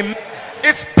cursed. Amen.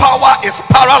 Its power is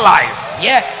paralyzed.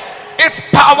 Yes. Its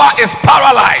power is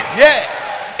paralyzed. Yes.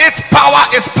 Its power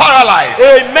is paralyzed.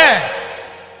 Amen.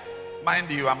 Mind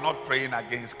you, I'm not praying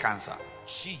against cancer.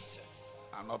 Jesus.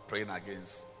 I'm not praying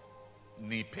against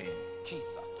knee pain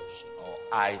or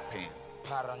eye pain.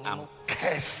 I'm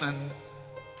cursing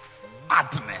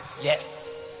madness.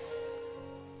 Yes.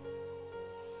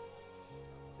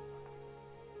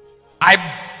 I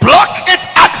block its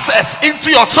access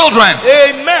into your children.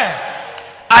 Amen.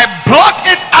 I block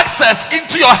its access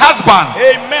into your husband.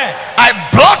 Amen. I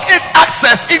block its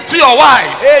access into your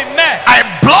wife. Amen. I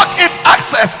block its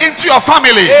access into your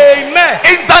family. Amen.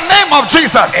 In the name of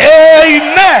Jesus.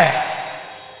 Amen.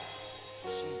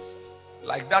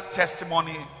 Like that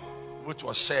testimony which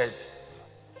was shared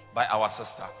by our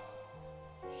sister.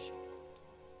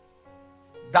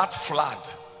 That flood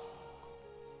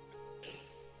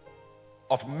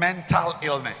of mental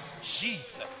illness.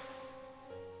 Jesus.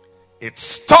 It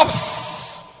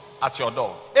stops at your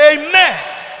door. Amen.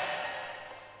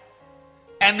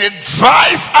 And it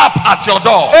dries up at your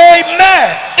door.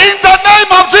 Amen. In the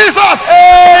name of Jesus.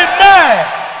 Amen.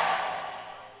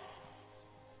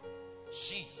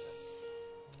 Jesus.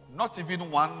 Not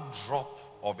even one drop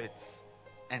of it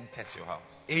enters your house.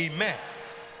 Amen.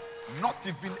 Not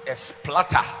even a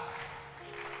splatter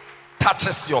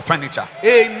touches your furniture.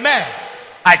 Amen.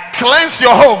 I cleanse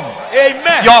your home.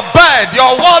 Amen. Your bed,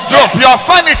 your wardrobe, your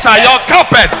furniture, your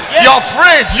carpet, your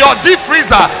fridge, your deep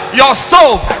freezer, your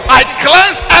stove. I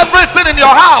cleanse everything in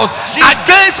your house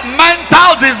against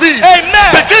mental disease. Amen.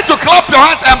 Begin to clap your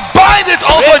hands and bind it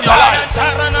also in your life.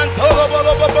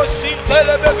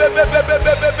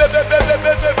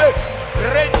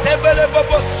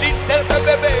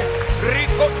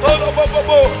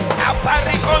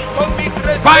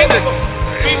 Bind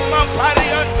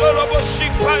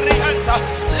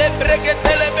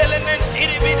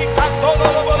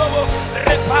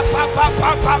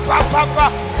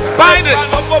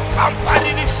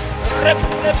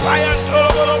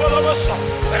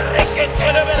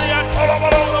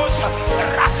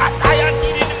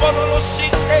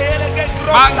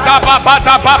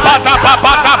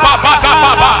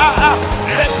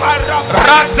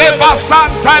Radeba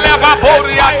Santa Leva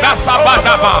Boria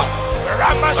Dasabadaba.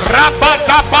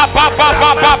 Rabada Baba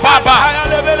Baba Baba.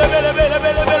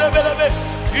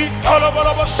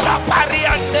 Itolobolobo Shapari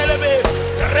and Telebe.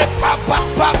 Repapa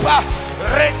Papa.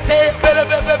 Rete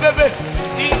Bebe.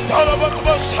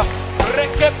 Itolobolobo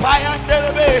Reke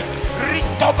Payandelebe.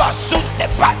 Ritobasute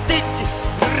Patiti.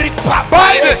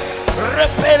 Ripabaide.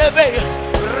 Repelebe.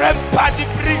 Rempadi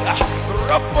Bria.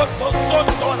 Ropoto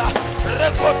Sontola.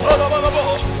 Rekotolobolobo.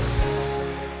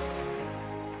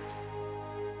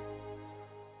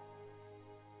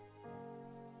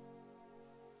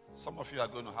 Some of you are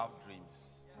going to have dreams.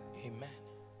 Amen.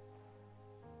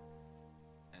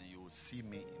 And you will see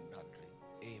me in that dream.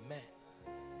 Amen.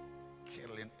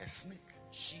 Killing a snake.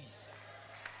 Jesus.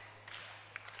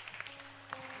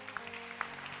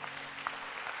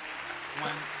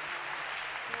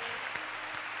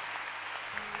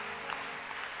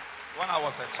 When I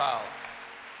was a child,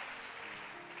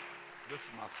 this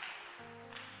must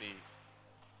be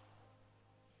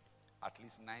at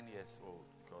least 9 years old,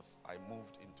 because I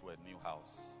moved into a new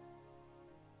house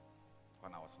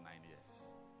when I was 9 years.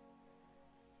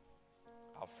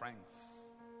 Our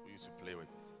friends we used to play with,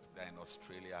 they're in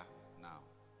Australia now.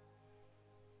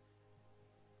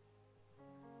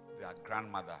 Their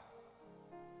grandmother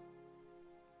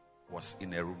was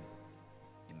in a room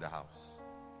in the house.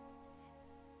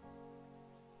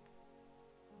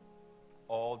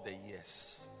 All the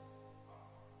years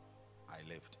I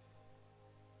lived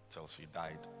till she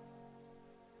died,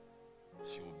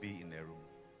 she would be in a room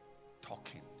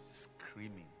talking,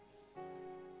 screaming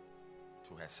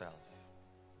to herself.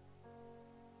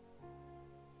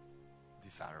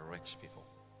 These are rich people.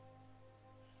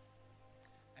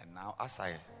 And now as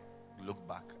I look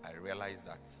back, I realize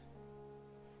that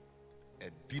a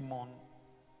demon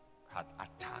had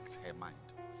attacked her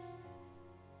mind.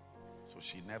 So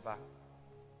she never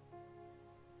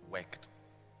worked.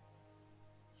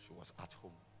 She was at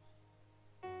home.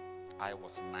 I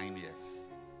was 9 years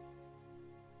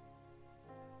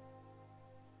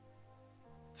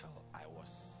till I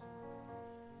was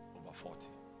over 40.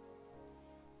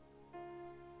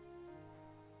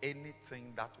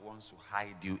 Anything that wants to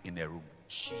hide you in a room,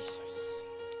 Jesus.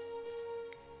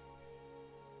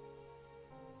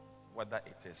 whether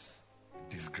it is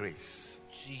disgrace,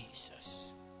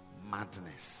 Jesus.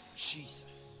 madness,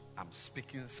 Jesus. I'm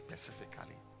speaking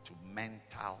specifically to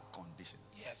mental conditions.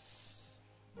 Yes.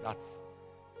 That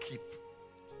keep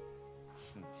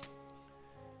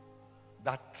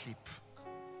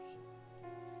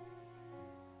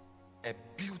a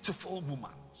beautiful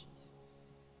woman.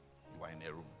 You are in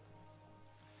a room.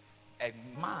 A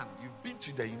man, you've been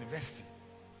to the university,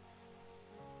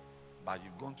 but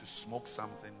you've gone to smoke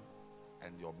something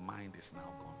and your mind is now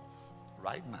gone off.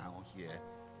 Right now here,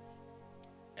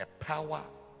 a power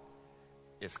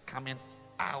is coming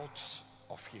out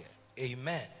of here.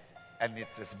 Amen. And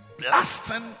it is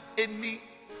blasting any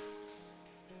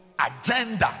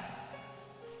agenda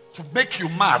to make you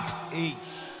mad.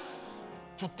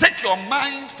 To take your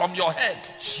mind from your head.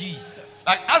 Jesus.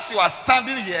 Like as you are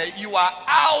standing here, you are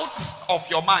out of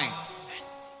your mind.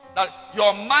 Yes. That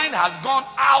your mind has gone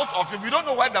out of you. We don't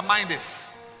know where the mind is.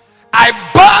 I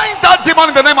bind that demon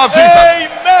in the name of Jesus.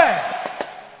 Amen.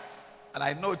 And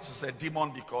I know it is a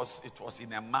demon because it was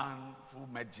in a man who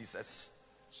met Jesus,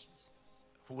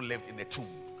 who lived in a tomb,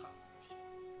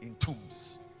 in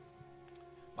tombs.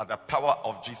 But the power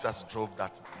of Jesus drove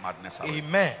that madness away.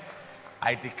 Amen.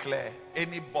 I declare,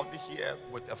 anybody here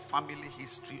with a family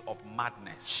history of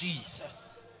madness,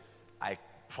 Jesus, I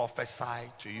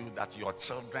prophesy to you that your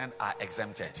children are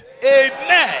exempted.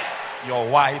 Amen. Your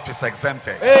wife is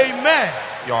exempted. Amen.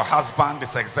 Your husband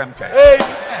is exempted.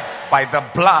 Amen. By the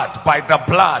blood, by the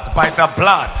blood, by the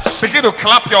blood. Begin to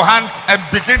clap your hands and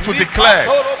begin to declare,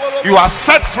 you are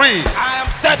set free. I am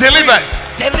set delivered.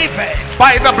 Free. Delivered.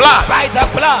 By the blood. By the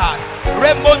blood.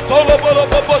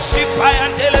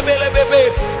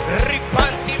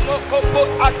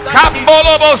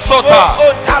 Kambolobo Sota.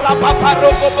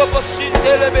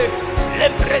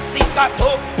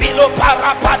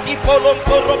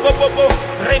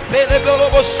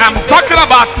 I'm talking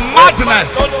about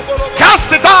madness.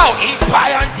 Cast it out.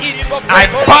 I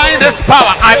bind this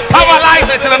power. I paralyze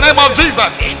it in the name of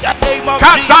Jesus.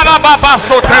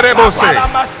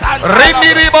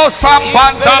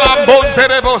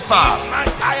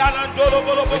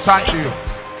 Thank you.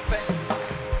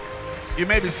 You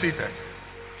may be seated.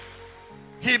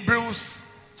 Hebrews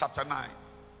chapter 9.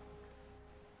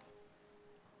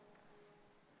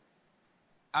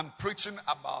 I'm preaching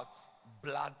about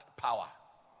blood power.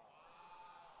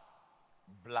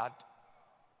 blood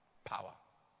power.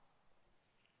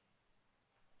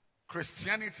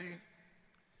 Christianity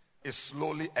is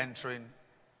slowly entering,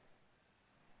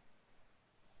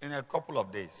 in a couple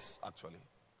of days actually,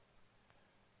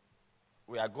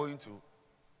 we are going to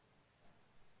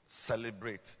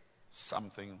celebrate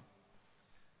something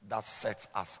that sets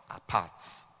us apart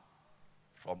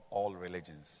from all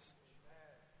religions.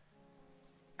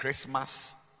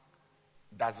 Christmas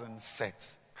doesn't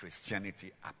set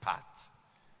Christianity apart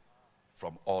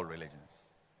from all religions.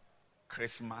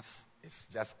 Christmas is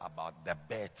just about the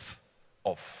birth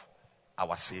of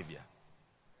our Savior.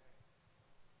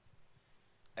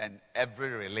 And every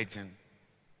religion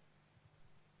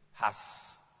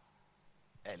has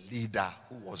a leader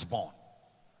who was born.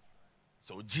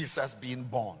 So Jesus being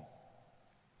born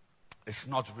is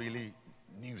not really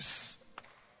news.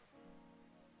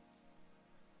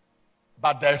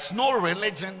 But there's no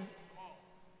religion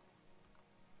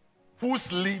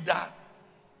whose leader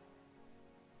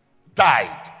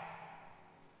died.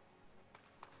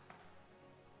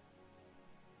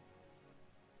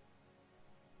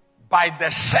 By the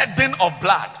shedding of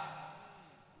blood.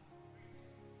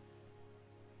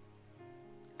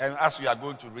 And as we are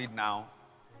going to read now,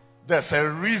 there's a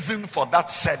reason for that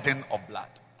shedding of blood.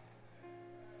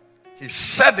 He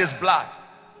shed his blood.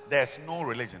 There's no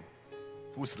religion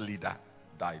whose leader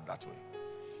died that way.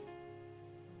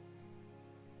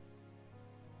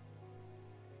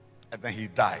 And then he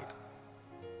died.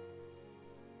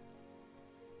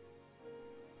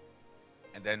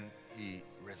 And then he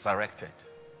resurrected.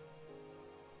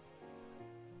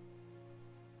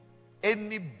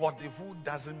 Anybody who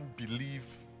doesn't believe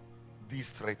these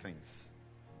three things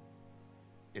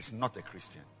is not a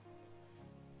Christian.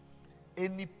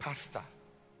 Any pastor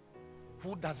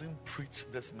who doesn't preach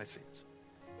this message,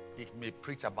 he may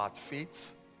preach about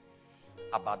faith,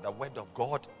 about the word of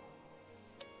God,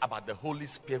 about the Holy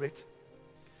Spirit.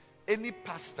 Any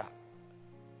pastor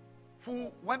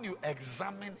who, when you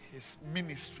examine his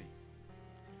ministry,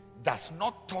 does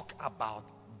not talk about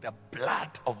the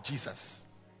blood of Jesus,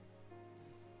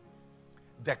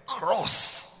 the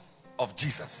cross of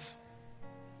Jesus,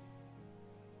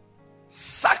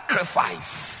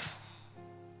 sacrifice,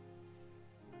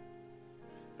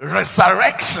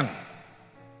 resurrection,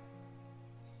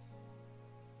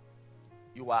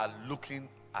 you are looking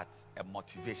at a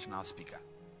motivational speaker.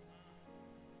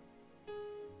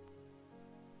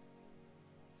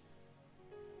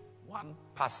 One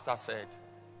pastor said,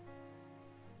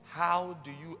 "How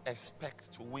do you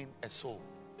expect to win a soul?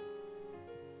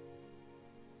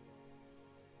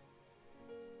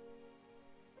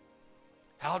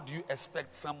 How do you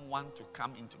expect someone to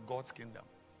come into God's kingdom?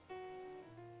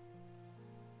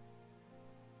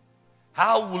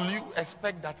 How will you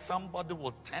expect that somebody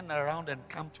will turn around and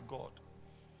come to God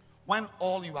when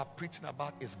all you are preaching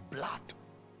about is blood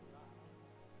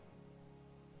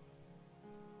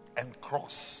and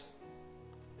cross?"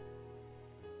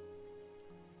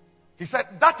 He said,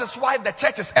 that is why the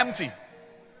church is empty.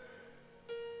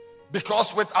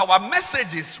 Because with our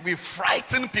messages, we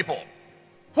frighten people.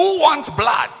 Who wants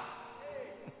blood?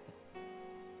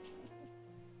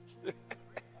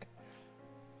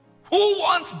 Who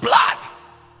wants blood?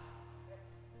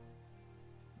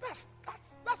 That's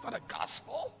not a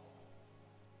gospel.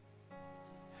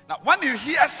 Now, when you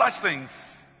hear such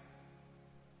things,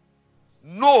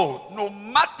 no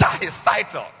matter his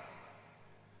title,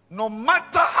 no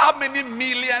matter how many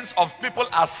millions of people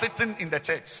are sitting in the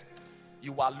church,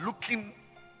 you are looking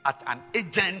at an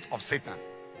agent of Satan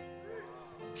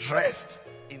dressed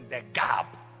in the garb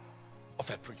of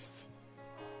a priest.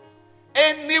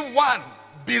 Anyone,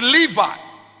 believer,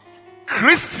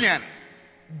 Christian,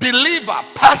 believer,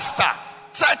 pastor,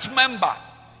 church member,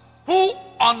 who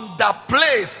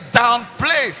underplays,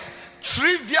 downplays,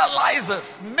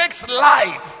 trivializes, makes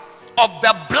light of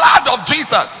the blood of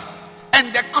Jesus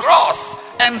and the cross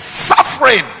and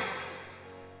suffering,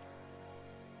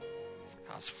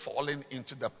 has fallen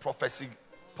into the prophecy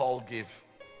Paul gave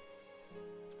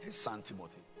his son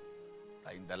Timothy,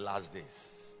 that in the last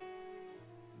days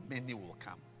many will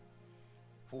come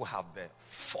who have the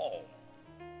form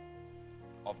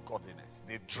of godliness.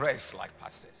 They dress like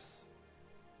pastors,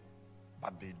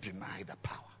 but they deny the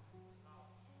power.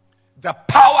 The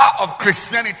power of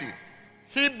Christianity.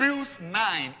 Hebrews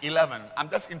 9:11. I'm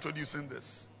just introducing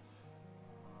this.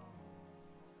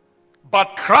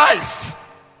 But Christ.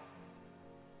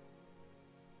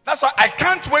 That's why I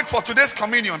can't wait for today's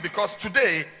communion, because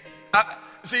today,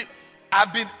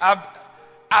 I've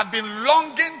been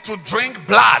longing to drink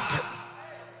blood.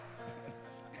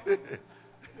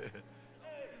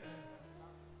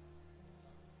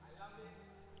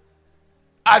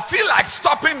 I feel like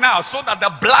stopping now so that the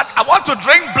blood, I want to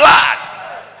drink blood.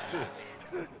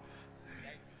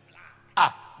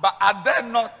 But are there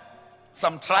not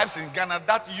some tribes in Ghana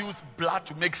that use blood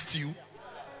to make stew?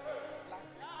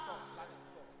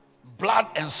 Blood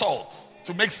and salt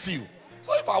to make stew.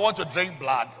 So if I want to drink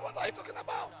blood, what are you talking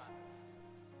about?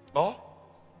 Oh?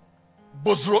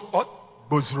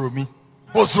 Bozromi.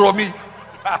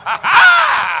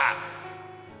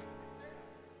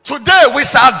 Today we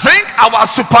shall drink our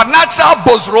supernatural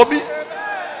Bozromi.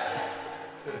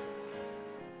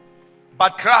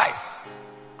 But Christ,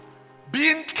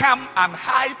 being come and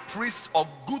high priest of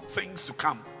good things to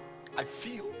come, I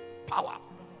feel power.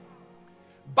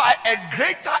 By a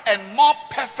greater and more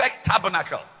perfect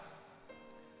tabernacle,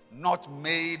 not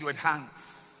made with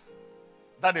hands.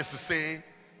 That is to say,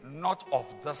 not of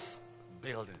this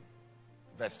building.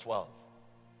 Verse 12.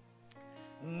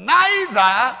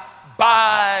 Neither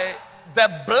by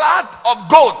the blood of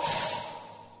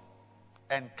goats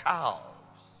and cows,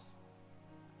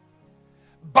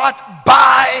 but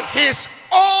by his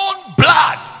own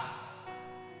blood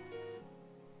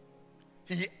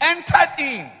he entered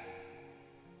in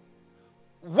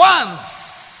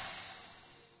once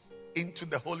into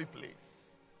the holy place,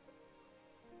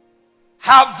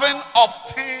 having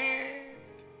obtained,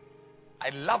 I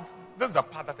love, this is the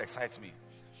part that excites me,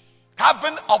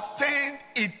 having obtained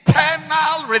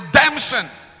eternal redemption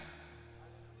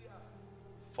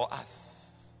for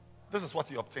us. This is what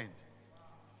he obtained.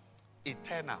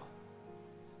 Eternal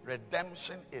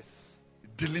redemption is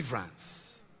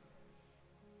deliverance,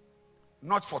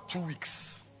 not for 2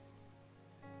 weeks.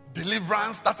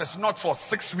 Deliverance that is not for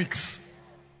 6 weeks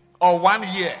or 1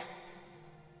 year.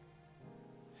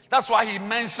 That's why he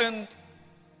mentioned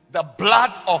the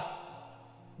blood of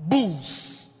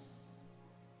bulls,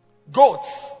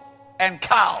 goats, and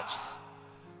calves,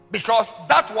 because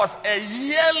that was a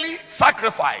yearly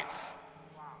sacrifice.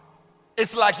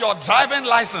 It's like your driving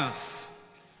license.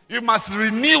 You must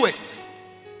renew it.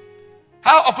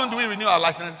 How often do we renew our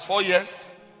license? 4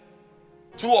 years?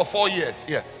 2 or 4 years?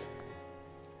 Yes.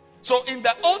 So in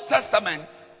the Old Testament,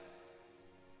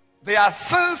 their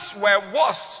sins were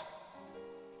washed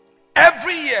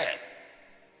every year.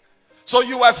 So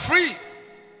you were free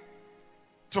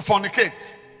to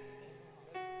fornicate.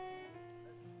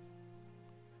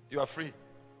 You are free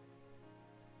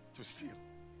to steal.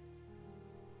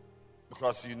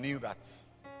 Because you knew that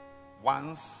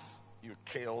once you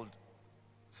killed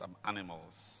some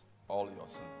animals, all your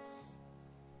sins.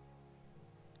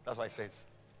 That's why it says,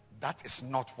 that is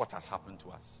not what has happened to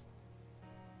us.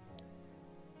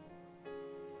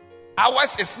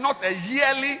 Ours is not a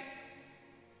yearly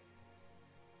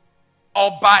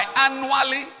or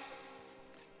biannually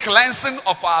cleansing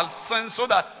of our sins so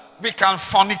that we can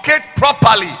fornicate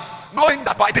properly, knowing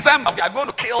that by December we are going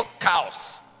to kill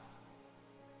cows.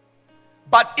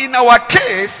 But in our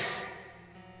case,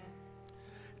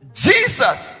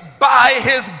 Jesus, by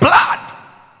his blood,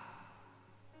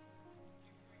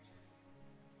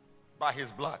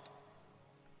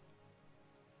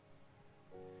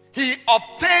 he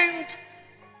obtained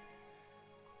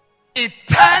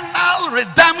eternal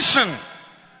redemption.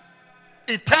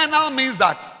 Eternal means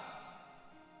that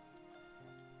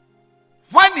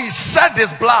when he shed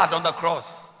his blood on the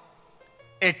cross,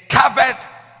 it covered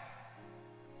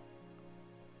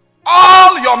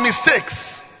all your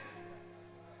mistakes.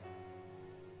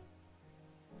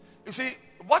 You see,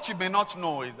 what you may not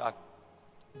know is that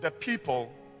the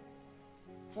people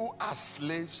who are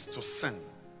slaves to sin,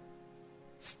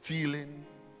 stealing,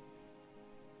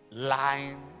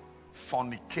 lying,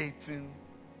 fornicating,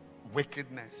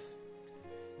 wickedness,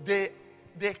 they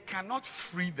cannot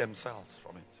free themselves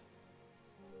from it.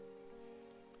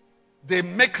 They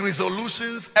make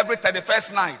resolutions every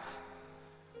 31st night.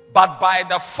 But by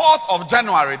the 4th of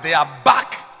January, they are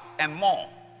back and more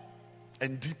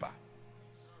and deeper.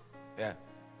 Yeah.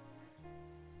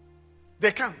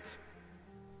 They can't.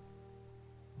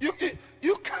 You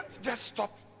can't just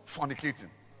stop fornicating.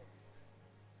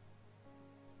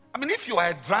 I mean, if you are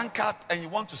a drunkard and you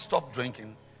want to stop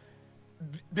drinking,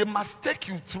 they must take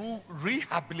you through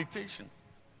rehabilitation.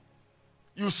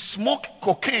 You smoke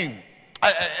cocaine,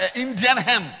 Indian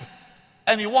hemp,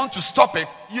 and you want to stop it,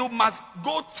 you must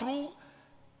go through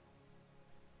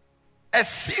a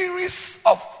series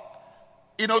of,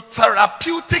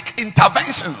 therapeutic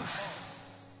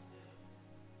interventions.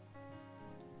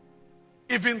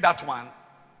 Even that one,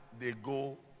 they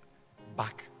go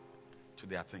back to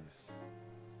their things.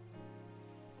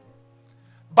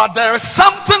 But there is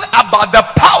something about the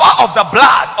power of the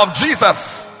blood of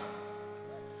Jesus.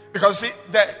 Because see,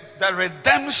 the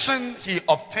redemption he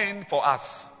obtained for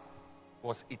us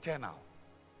was eternal.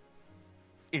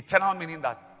 Eternal meaning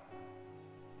that.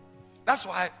 That's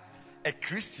why a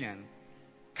Christian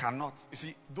cannot. You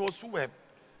see, those who were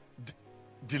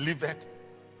delivered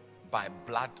by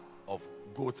blood of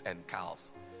goats and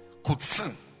cows could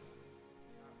sin.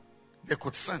 They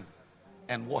could sin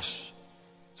and wash.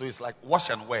 So it's like wash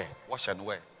and wear, wash and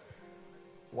wear,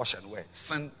 wash and wear,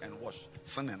 sin and wash,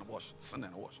 sin and wash, sin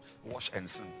and wash, wash and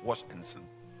sin, wash and sin.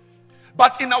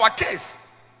 But in our case,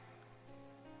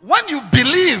 when you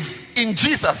believe in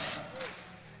Jesus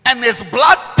and his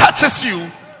blood touches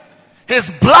you, his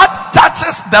blood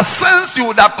touches the sins you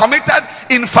would have committed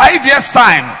in 5 years'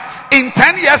 time, in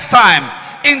 10 years' time,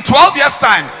 in 12 years'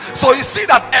 time. So you see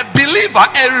that a believer,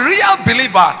 a real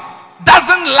believer,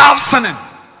 doesn't love sinning.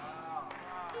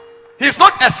 He's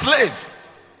not a slave.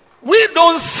 We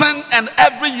don't sin, and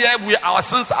every year our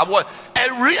sins are what?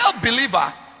 A real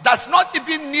believer does not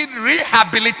even need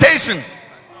rehabilitation.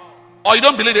 Or you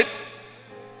don't believe it?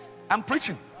 I'm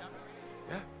preaching.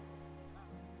 Yeah.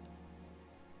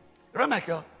 Reverend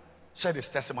Michael shared his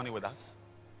testimony with us.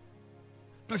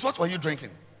 Please, what were you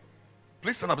drinking?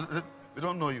 Please stand up. They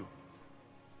don't know you.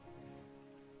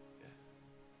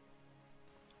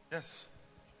 Yes.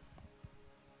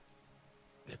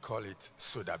 They call it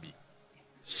Sodabi.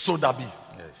 Sodabi.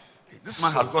 Yes. This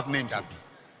man has got names. Dabi.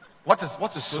 What is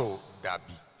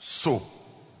Sodabi?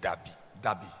 Sodabi.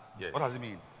 Dabi. Yes. What does it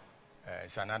mean?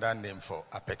 It's another name for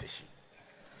appetition.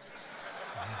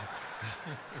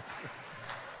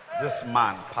 This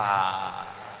man,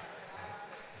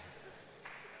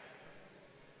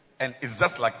 and it's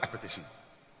just like appetition.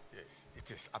 Yes,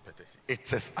 it is appetition.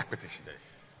 It is appetition.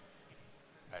 Yes.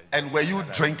 And were you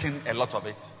drinking a lot of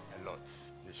it? A lot,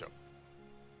 Bishop.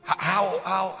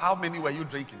 How many were you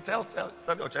drinking? Tell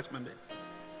your church members.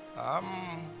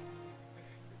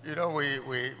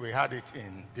 We had it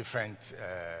in different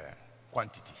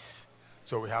quantities.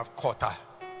 So we have quarter,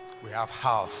 we have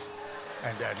half,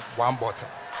 and then one bottle.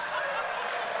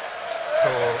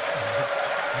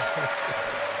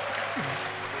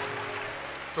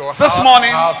 So this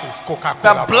morning, half is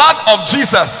Coca-Cola. The blood of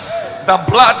Jesus. The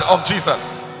blood of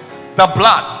Jesus. The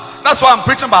blood. That's why I'm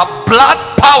preaching about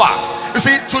blood power. You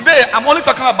see, today I'm only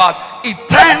talking about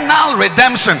eternal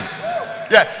redemption.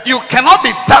 Yeah, you cannot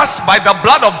be touched by the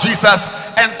blood of Jesus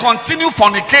and continue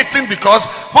fornicating, because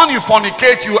when you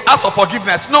fornicate, you ask for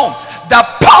forgiveness. No, the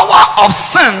power of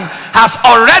sin has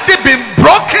already been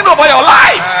broken over your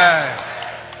life.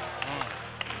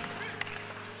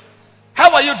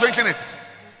 How are you drinking it?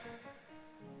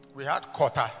 We had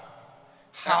quarter.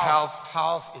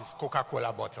 Half is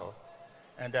Coca-Cola bottle,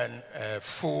 and then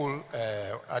full.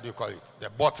 How do you call it? The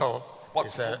bottle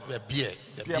is a beer.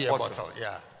 The beer bottle.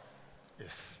 Yeah,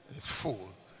 it's full.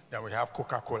 Then we have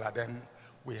Coca-Cola. Then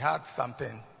we had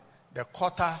something. The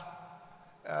quarter.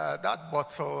 That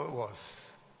bottle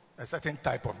was a certain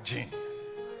type of gin.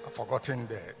 I've forgotten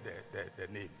the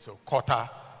name. So quarter,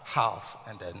 half,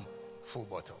 and then full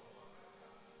bottle.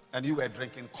 And you were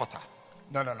drinking quarter?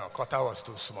 No. Quarter was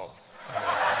too small.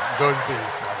 Those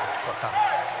days, quarter.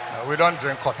 No, we don't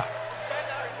drink quarter.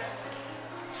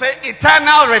 Say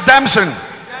eternal redemption.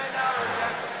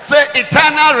 Say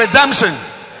eternal redemption.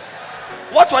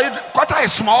 What were you? Quarter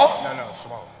is small? No,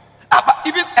 small. But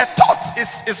even a thought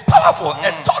is powerful.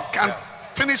 A thought can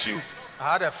finish you.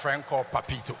 I had a friend called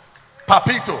Papito.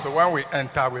 So when we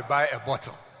enter, we buy a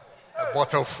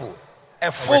bottle full.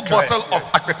 A full bottle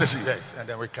of appetition. Yes, and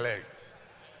then we clear it.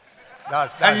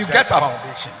 And you get up.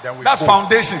 Foundation. Then that's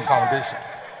foundation.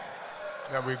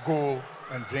 Then we go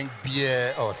and drink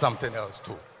beer or something else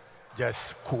too.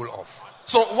 Just cool off.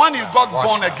 So when you got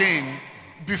born again,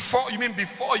 before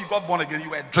you got born again, you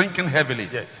were drinking heavily?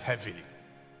 Yes, heavily.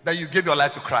 Then you gave your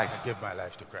life to Christ? I gave my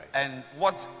life to Christ. And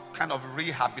what kind of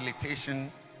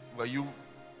rehabilitation were you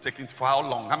taking? For how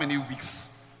long? How many weeks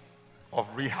of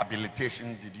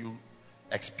rehabilitation did you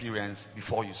experience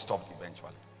before you stopped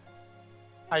eventually?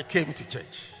 I came to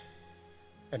church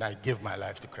and I gave my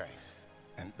life to Christ,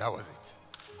 and that was it.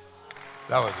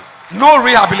 No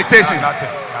rehabilitation. Nothing.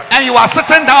 And you are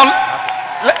sitting down.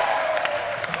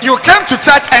 You came to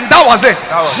church and that was it.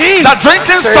 The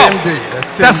drinking stopped.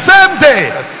 The same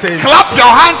day. Clap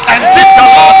your hands and give the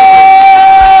Lord.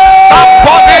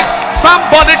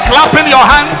 Somebody clapping your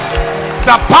hands.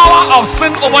 The power of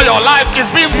sin over your life is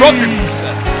being broken.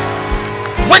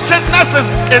 Wickedness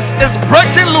is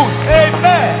breaking loose.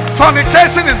 Amen.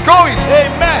 Fornication is going.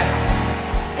 Amen.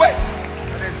 Wait.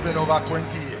 It's been over 20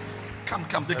 years. Come.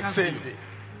 They can't see you.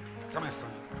 Come and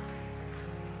stand.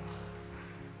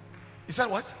 Is that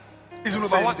what? It's been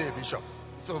over what? Day, Bishop.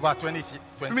 It's over 20 years.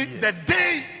 The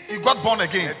day you got born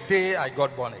again? The day I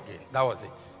got born again. That was it.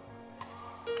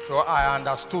 So I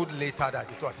understood later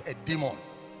that it was a demon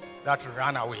that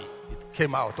ran away. It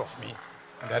came out of me.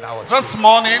 And then I was this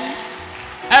morning,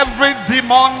 every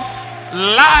demon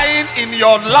lying in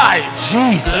your life,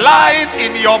 Jesus. lying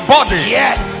in your body,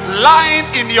 Yes. lying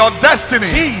in your destiny,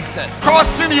 Jesus.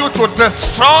 causing you to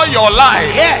destroy your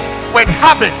life Yes. with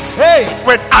habits, Hey.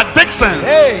 with addictions,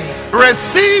 Hey.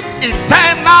 receive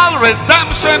eternal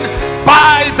redemption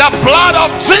by the blood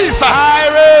of Jesus. I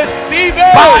receive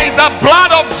it. By the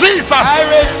blood of Jesus.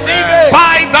 I receive it.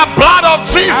 By the blood of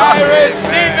Jesus. I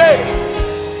receive it.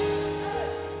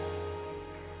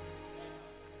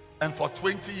 And for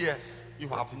 20 years, you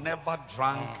have never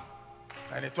drunk.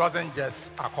 And it wasn't just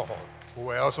alcohol. We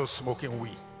were also smoking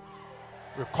weed.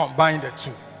 We combined the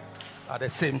two at the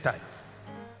same time.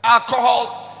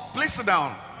 Alcohol. Please sit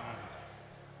down.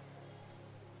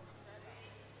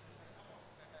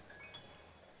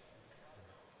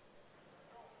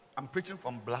 I'm preaching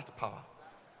from blood power.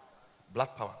 Blood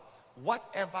power.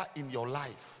 Whatever in your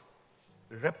life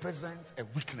represents a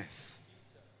weakness.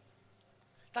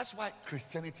 That's why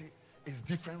Christianity is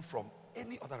different from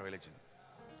any other religion.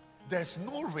 There's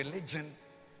no religion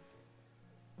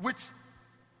which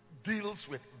deals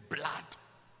with blood.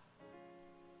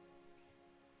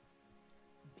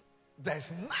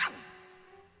 There's none.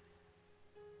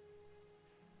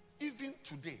 Even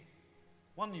today,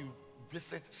 when you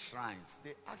visit shrines,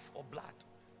 they ask for blood.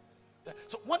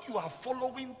 So when you are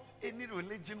following any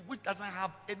religion which doesn't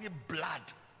have any blood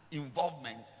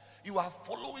involvement, you are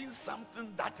following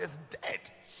something that is dead.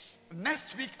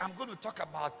 Next week, I'm going to talk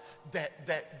about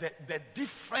the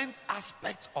different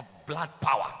aspects of blood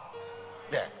power.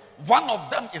 Yeah. One of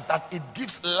them is that it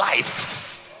gives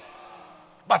life.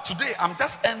 But today, I'm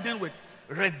just ending with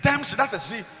redemption. That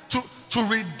is, to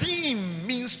redeem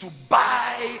means to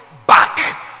buy back.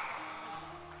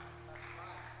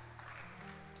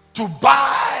 To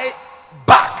buy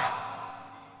back.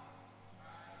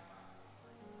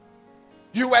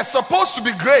 You were supposed to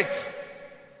be great.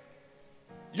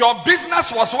 Your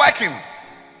business was working.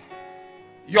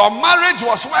 Your marriage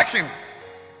was working.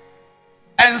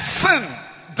 And sin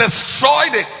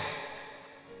destroyed it.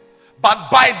 But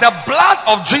by the blood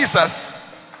of Jesus,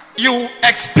 you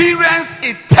experience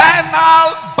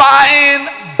eternal buying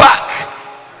back.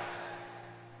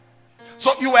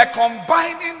 So you were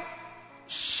combining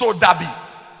sodabi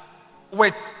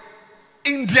with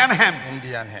Indian hemp.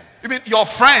 Indian hemp. You mean your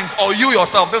friends or you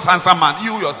yourself, this handsome man,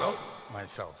 you yourself?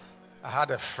 Myself. I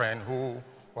had a friend who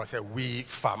was a wee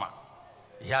farmer.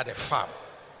 He had a farm.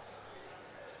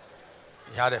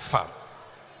 He had a farm.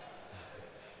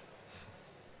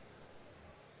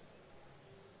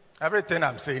 Everything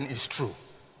I'm saying is true.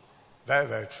 Very,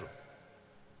 very true.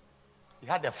 He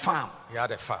had a farm. He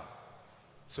had a farm.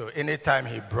 So anytime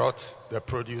he brought the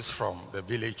produce from the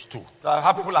village too.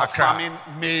 How people are Accra. farming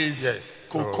maize, Yes.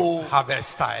 cocoa. So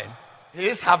harvest time.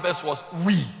 His harvest was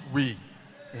wheat. We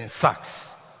in sacks.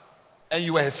 And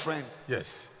you were his friend.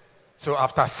 Yes. So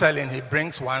after selling, he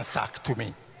brings one sack to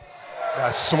me.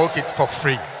 I smoke it for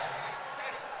free.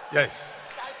 Yes.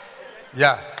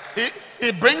 Yeah.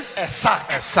 He brings a sack.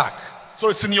 A sack. So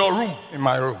it's in your room. In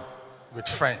my room. With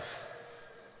friends.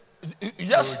 You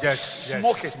just, So just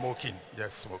smoke it. Smoking.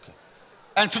 Just smoking.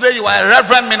 And today you are a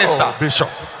reverend minister. Oh, bishop.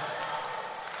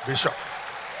 Bishop.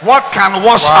 What can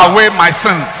wash Wow. away my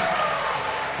sins?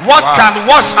 What Wow. can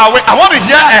wash away? I want to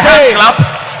hear a hand clap.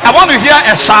 I want to hear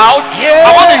a shout. Yeah.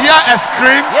 I want to hear a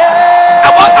scream. Yeah. I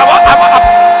want.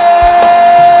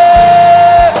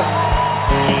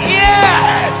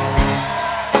 Yes.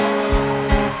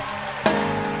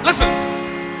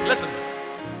 Listen.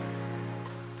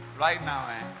 Right now,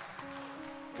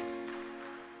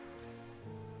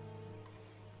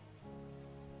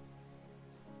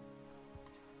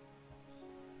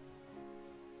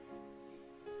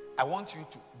 I want you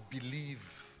to believe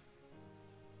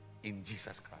in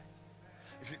Jesus Christ.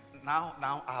 You see,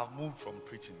 now I have moved from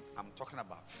preaching. I'm talking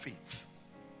about faith.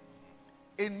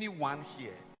 Anyone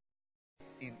here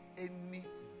in any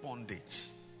bondage,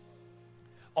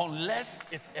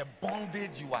 unless it's a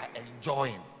bondage you are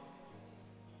enjoying.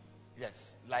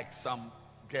 Yes, like some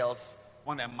girls,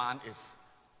 when a man is,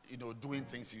 doing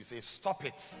things, you say, "Stop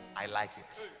it, I like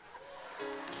it."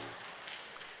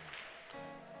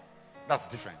 That's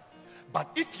different. But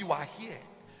if you are here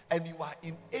and you are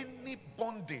in any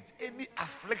bondage, any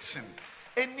affliction,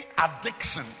 any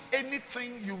addiction,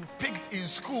 anything you picked in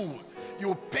school,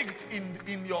 you picked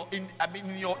in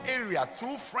your area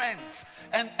through friends,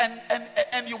 and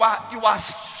you are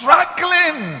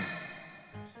struggling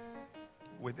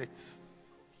with it.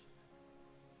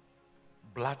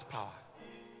 Blood power.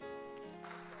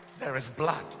 There is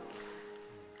blood.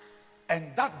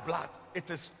 And that blood, it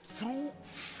is through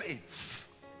faith,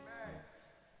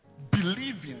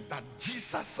 believing that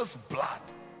Jesus' blood.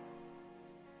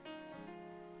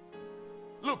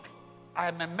 Look, I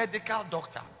am a medical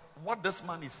doctor. What this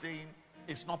man is saying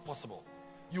is not possible.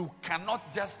 You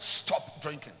cannot just stop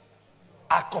drinking.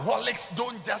 Alcoholics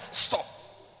don't just stop.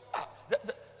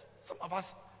 Some of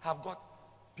us have got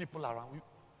people around.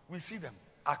 We see them.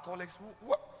 Alcoholics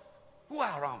who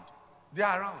are around. They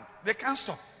are around. They can't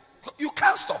stop. You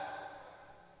can't stop.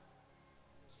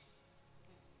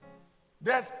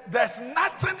 There's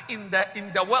nothing in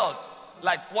the world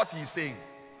like what he's saying.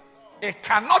 It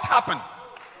cannot happen.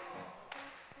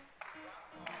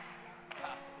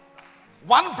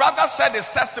 One brother shared his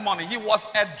testimony. He was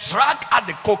a drug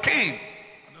addict, cocaine.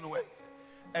 I don't know where.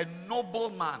 A noble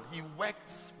man. He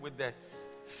works with the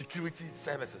security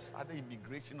services, either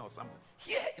immigration or something.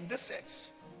 Here in this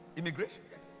church, immigration,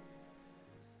 yes.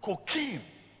 Cocaine,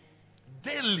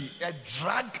 daily, a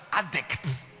drug addict.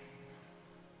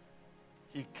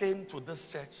 He came to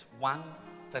this church one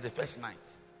 31st night.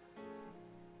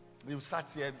 We sat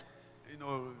here,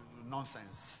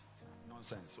 nonsense.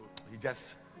 So he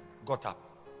just got up.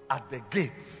 At the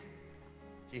gate,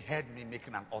 he heard me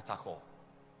making an altar call.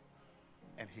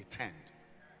 And he turned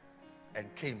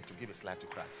and came to give his life to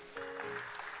Christ.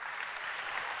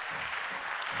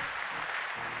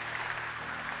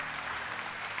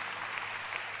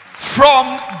 From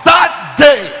that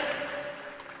day,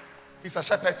 he's a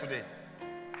shepherd today.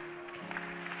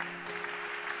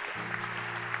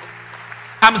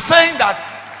 I'm saying that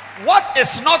what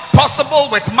is not possible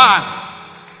with man,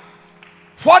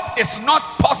 what is not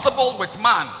possible with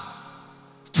man,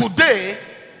 today,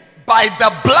 by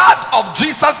the blood of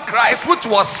Jesus Christ, which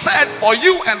was shed for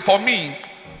you and for me,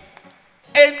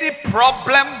 any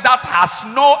problem that has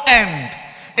no end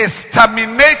is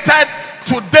terminated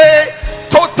today,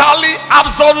 totally,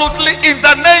 absolutely, in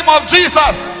the name of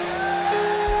Jesus.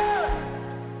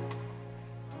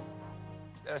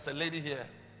 There's a lady here.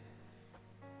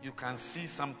 You can see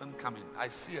something coming. I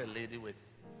see a lady with,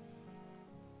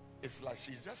 it's like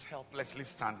she's just helplessly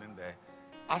standing there.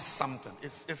 Ask something.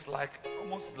 It's like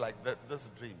almost like this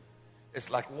dream.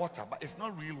 It's like water, but it's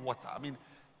not real water. I mean,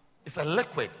 it's a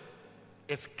liquid.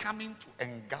 It's coming to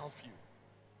engulf you.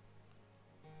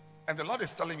 And the Lord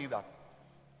is telling me that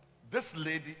this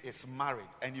lady is married,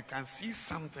 and you can see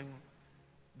something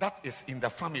that is in the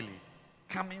family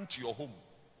coming to your home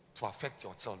to affect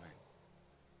your children.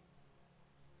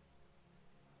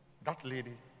 That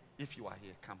lady, if you are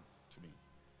here, come to me.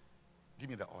 Give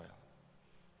me the oil.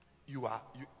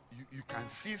 You can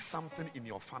see something in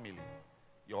your family,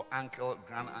 your uncle,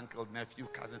 grand-uncle, nephew,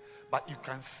 cousin, but you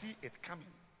can see it coming.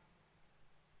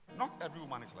 Not every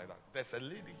woman is like that. There's a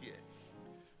lady here.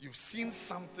 You've seen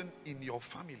something in your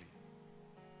family,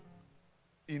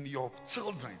 in your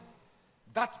children,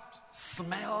 that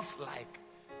smells like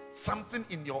something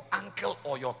in your uncle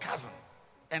or your cousin.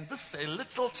 And this is a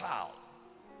little child.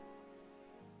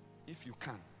 If you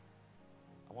can,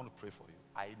 I want to pray for you.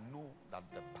 I know that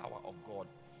the power of God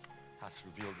has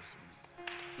revealed this to me.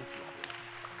 If you are here.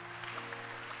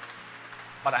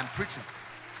 But I'm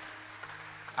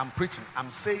preaching.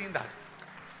 I'm saying that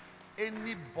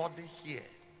anybody here,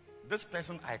 this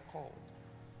person I called,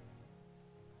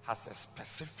 has a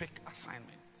specific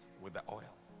assignment with the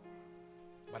oil.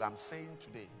 But I'm saying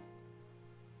today,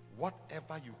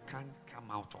 whatever you can't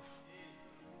come out of,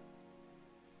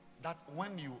 that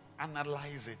when you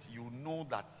analyze it, you know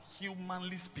that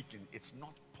humanly speaking, it's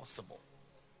not possible.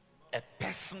 A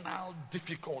personal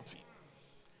difficulty,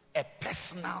 a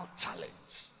personal challenge.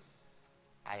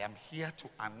 I am here to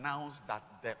announce that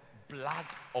the blood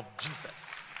of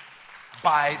Jesus,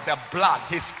 by the blood,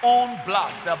 his own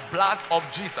blood, the blood of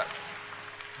Jesus,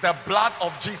 the blood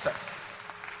of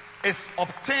Jesus is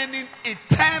obtaining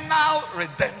eternal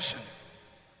redemption.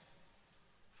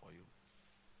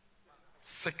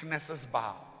 Sicknesses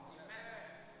bow.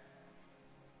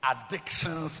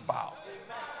 Addictions bow.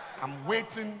 I'm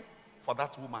waiting for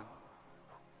that woman.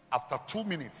 After 2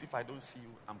 minutes, if I don't see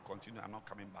you, I'm continuing. I'm not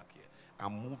coming back here.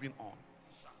 I'm moving on.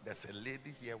 There's a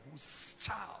lady here whose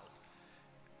child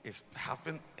is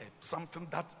having something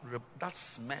that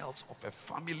smells of a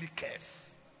family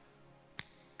curse.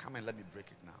 Come and let me break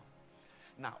it now.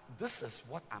 Now, this is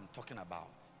what I'm talking about.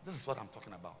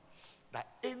 That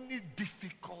any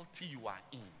difficulty you are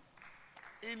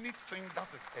in, anything that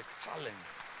is a challenge.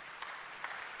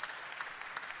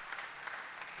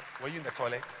 Were you in the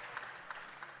toilet?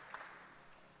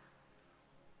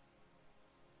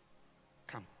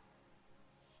 Come.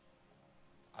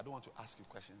 I don't want to ask you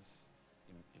questions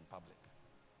in public.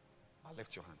 I'll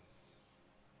lift your hands.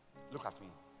 Look at me.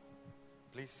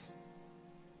 Please,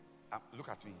 look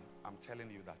at me. I'm telling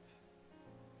you that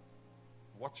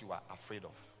what you are afraid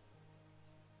of,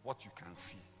 what you can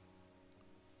see,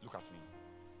 look at me.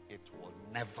 It will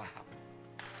never happen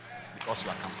because you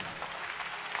are comfortable.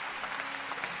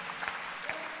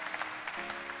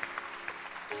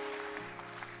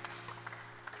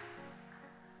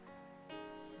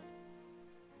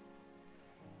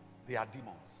 They are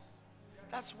demons.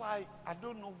 That's why I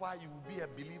don't know why you will be a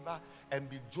believer and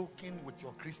be joking with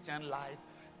your Christian life.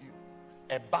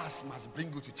 A bus must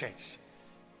bring you to church.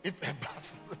 If a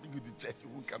bus doesn't bring you to church, you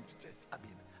won't come to church. I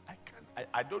mean, I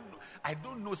can't. I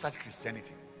don't know such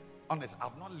Christianity. Honest,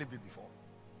 I've not lived it before.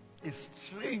 It's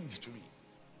strange to me.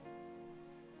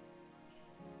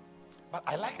 But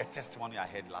I like a testimony I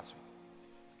heard last week.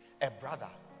 A brother,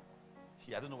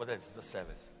 I don't know whether it's the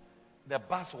service. The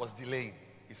bus was delaying.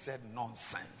 He said,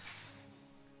 nonsense.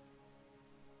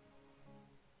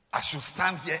 I should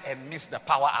stand here and miss the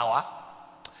power hour.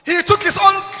 He took his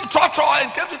own trotro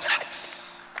and came to church.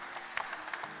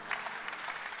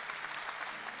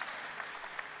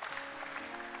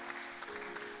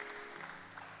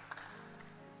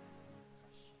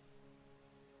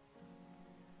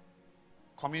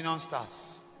 Communion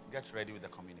starts. Get ready with the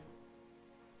communion.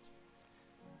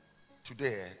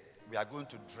 Today, we are going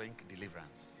to drink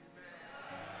deliverance.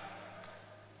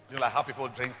 You know, like how people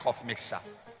drink cough mixture.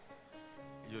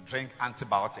 You drink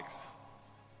antibiotics.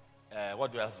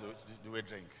 What else do we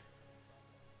drink?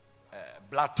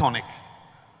 Blood tonic.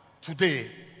 Today,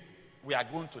 we are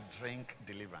going to drink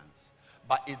deliverance.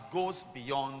 But it goes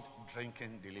beyond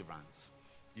drinking deliverance.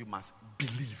 You must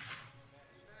believe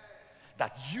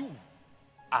that you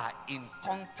are in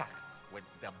contact with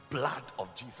the blood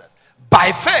of Jesus.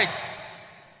 By faith.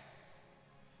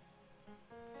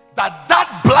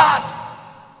 That blood.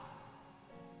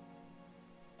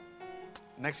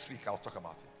 Next week I'll talk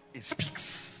about it. It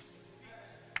speaks.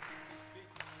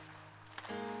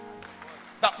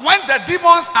 That when the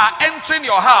demons are entering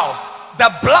your house,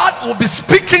 the blood will be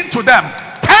speaking to them.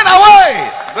 Turn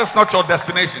away. That's not your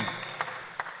destination.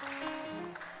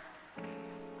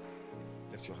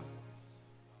 Lift your hands.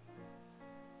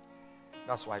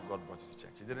 That's why God brought you to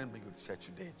church. He didn't bring you to church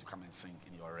today to come and sing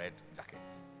in your red jacket.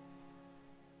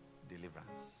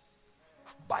 Deliverance.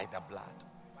 By the blood.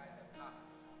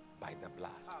 By the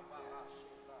blood.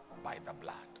 By the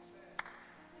blood.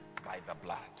 By the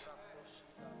blood.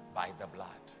 By the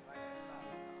blood.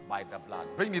 By the blood.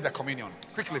 Bring me the communion.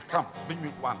 Quickly, come. Bring me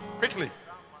one. Quickly.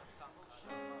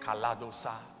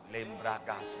 Kaladosa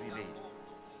lembraga zide.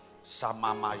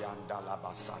 Samamayanda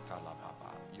labasata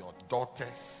lababa. Your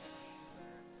daughters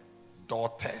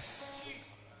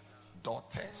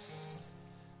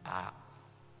are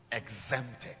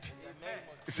exempted.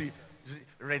 You see,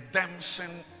 redemption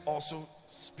also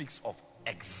speaks of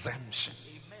exemption.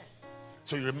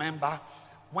 So you remember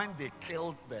when they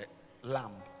killed the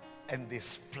lamb and they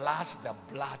splashed the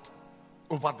blood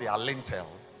over their lintel,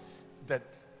 the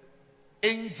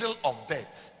angel of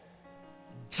death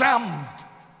jammed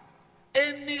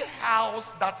any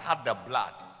house that had the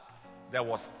blood. There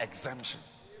was exemption.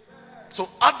 So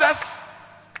others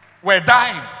were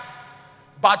dying,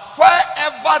 but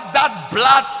wherever that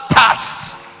blood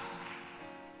touched,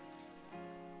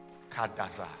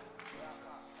 Kadaza,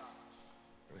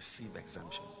 receive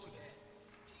exemption today.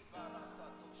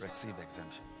 Receive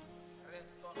exemption.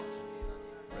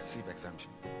 Receive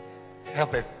exemption.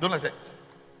 Help it. Don't let it.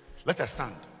 Let us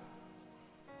stand.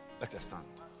 Let us stand.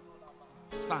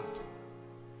 Stand.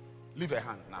 Leave your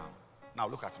hand now. Now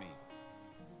look at me.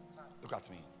 Look at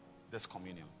me. This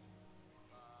communion.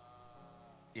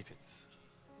 Eat it.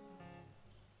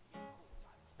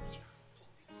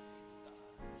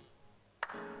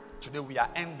 Today we are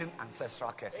ending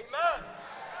ancestral curses. Amen.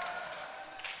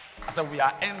 I said we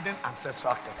are ending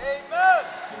ancestral curses. Amen.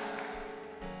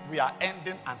 We are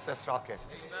ending ancestral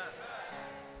curses. Amen.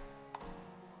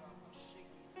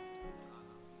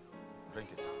 Drink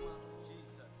it.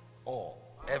 All.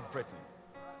 Everything.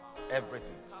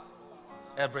 Everything.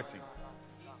 Everything.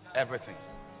 Everything.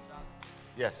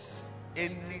 Yes.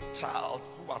 Any child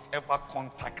who has ever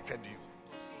contacted you,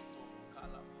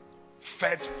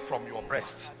 fed from your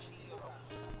breast,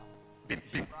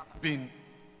 been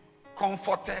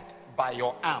comforted by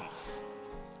your arms,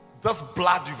 this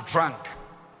blood you've drank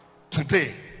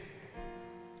today,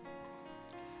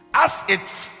 as it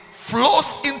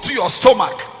flows into your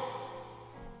stomach,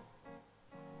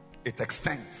 it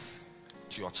extends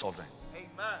to your children.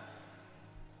 Amen.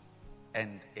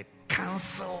 And it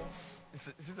cancels,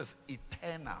 this is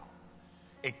eternal.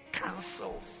 It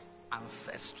cancels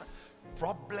ancestral.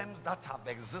 Problems that have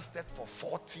existed for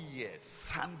 40 years,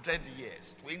 100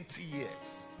 years, 20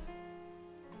 years.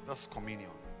 This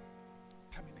communion,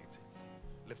 terminate it.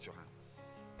 Lift your hands.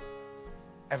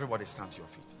 Everybody stand to your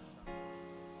feet.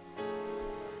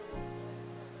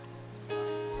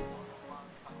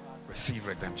 Receive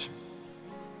redemption.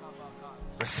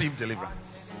 Receive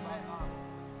deliverance.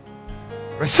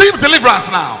 Receive deliverance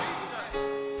now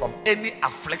from any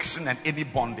affliction and any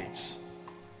bondage.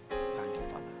 Thank you,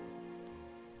 Father.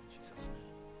 In Jesus' name.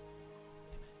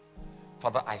 Amen.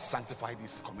 Father, I sanctify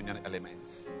these communion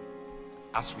elements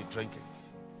as we drink it,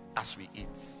 as we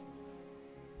eat.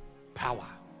 Power,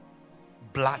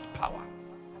 blood power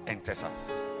enters us.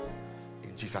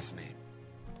 In Jesus' name.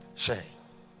 Share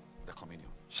the communion.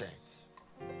 Share it.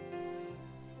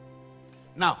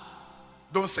 Now,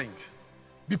 don't sing.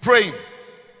 Be praying.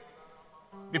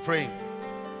 Be praying.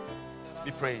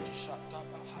 Be praying.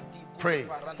 Pray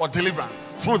for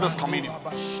deliverance through this communion.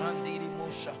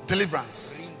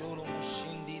 Deliverance.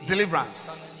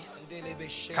 Deliverance.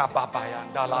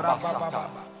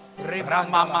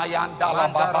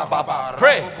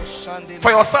 Pray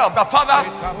for yourself that, Father,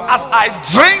 as I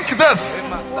drink this,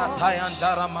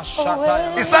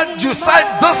 he said, you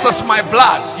said this is my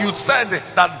blood. You said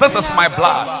it, that this is my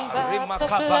blood.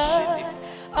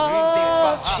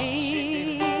 Oh,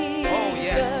 Jesus.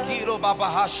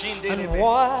 And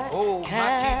what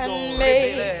can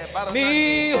make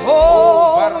me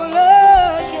whole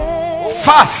again?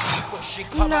 Fast.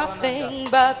 Nothing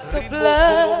but the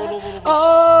blood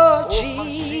of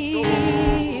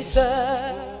Jesus.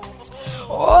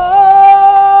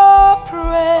 Oh,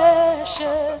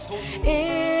 precious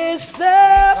is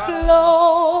the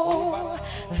flow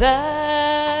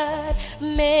that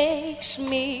makes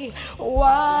me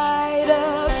white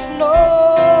as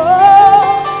snow.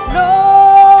 No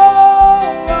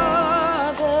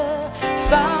other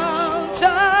fount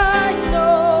I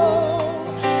know.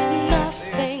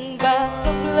 Nothing but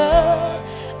the blood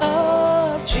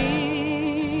of Jesus.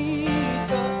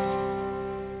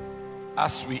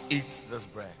 As we eat this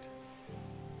bread,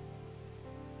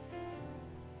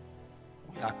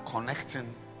 we are connecting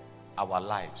our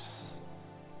lives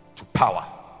to power.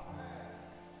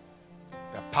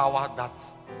 The power that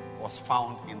was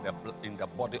found in the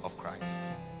body of Christ.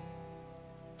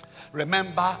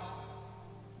 Remember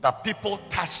that people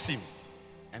touched him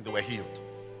and they were healed.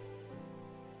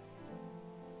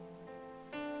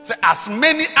 So as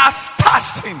many as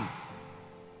touched him.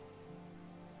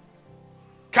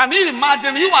 Can you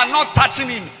imagine? You are not touching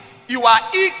him. You are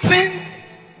eating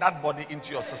that body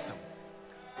into your system.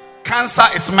 Cancer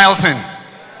is melting.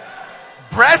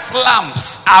 Breast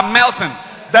lumps are melting.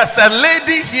 There's a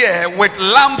lady here with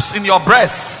lumps in your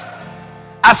breast.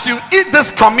 As you eat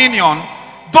this communion,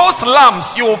 those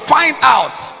lumps you will find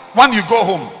out when you go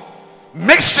home.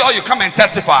 Make sure you come and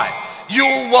testify. You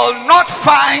will not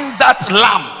find that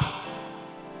lump.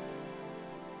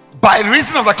 By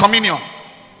reason of the communion,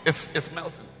 it's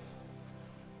melting.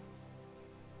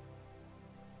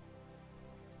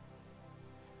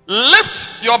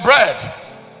 Lift your bread.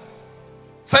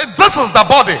 Say, this is the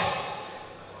body.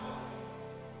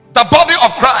 The body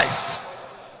of Christ.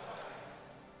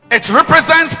 It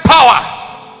represents power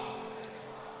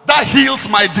that heals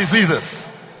my diseases,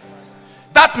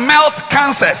 that melts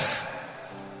cancers,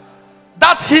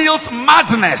 that heals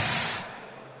madness,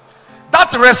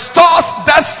 that restores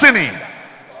destiny,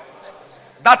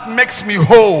 that makes me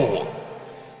whole.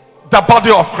 The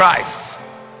body of Christ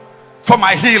for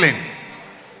my healing,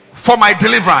 for my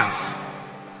deliverance,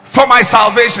 for my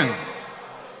salvation.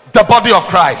 The body of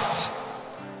Christ.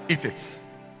 Eat it.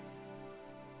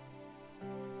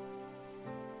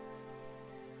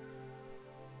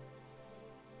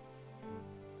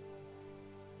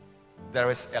 There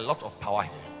is a lot of power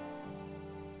here.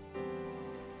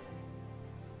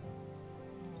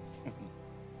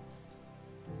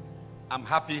 I'm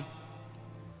happy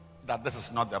that this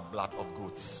is not the blood of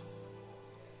goats.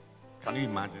 Can you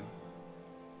imagine?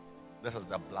 This is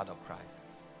the blood of Christ.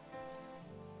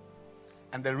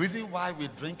 And the reason why we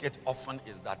drink it often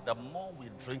is that the more we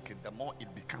drink it, the more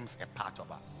it becomes a part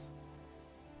of us.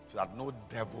 So that no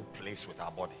devil plays with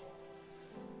our body.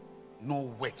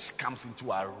 No witch comes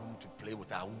into our room to play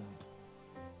with our womb.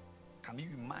 Can you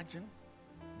imagine?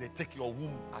 They take your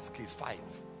womb as case 5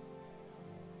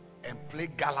 and play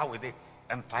gala with it,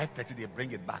 and 5:30 they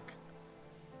bring it back.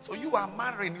 So you are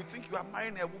marrying, you think you are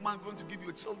marrying a woman going to give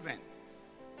you children.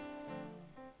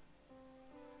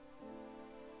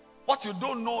 What you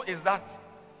don't know is that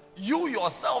you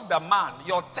yourself, the man,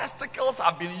 your testicles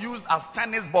have been used as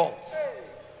tennis balls.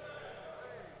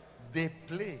 They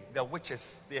play, the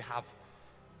witches, they have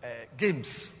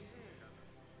games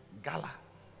Gala.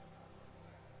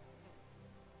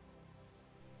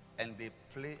 And they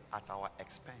play at our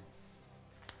expense.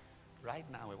 Right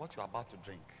now, what you're about to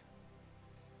drink.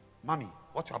 Mommy,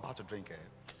 what you're about to drink.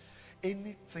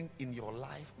 Anything in your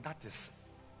life that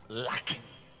is lacking,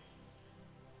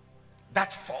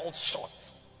 that falls short,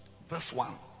 this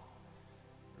one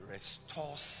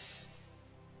restores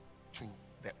to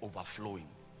the overflowing.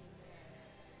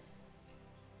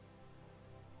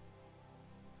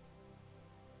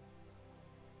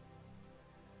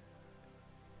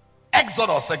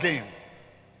 Exodus again,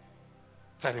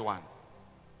 31.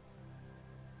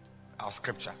 Our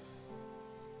scripture.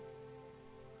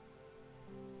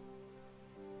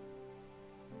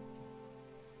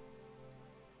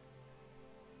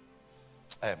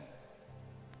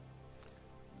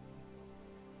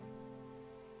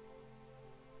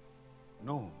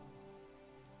 No,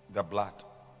 the blood.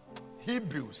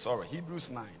 Hebrews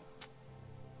 9.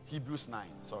 Hebrews 9,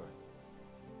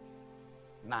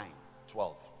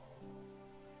 9:12.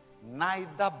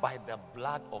 Neither by the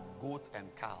blood of goats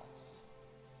and cows,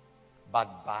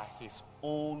 but by his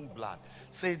own blood.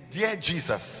 Say, dear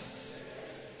Jesus,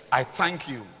 I thank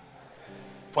you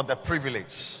for the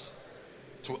privilege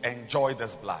to enjoy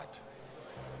this blood.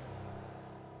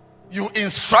 You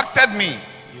instructed me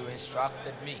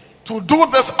to do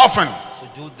this often.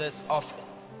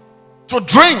 To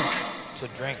drink.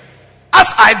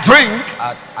 As I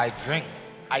drink,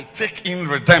 I take in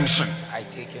redemption.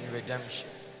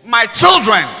 My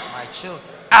children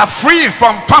are free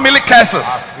from family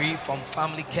curses.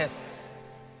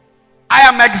 I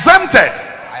am exempted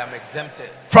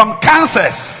from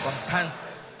cancers,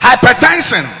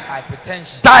 hypertension,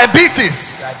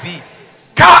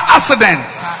 diabetes, car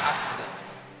accidents.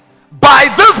 By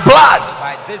this blood,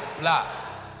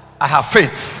 I have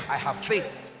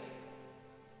faith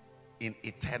in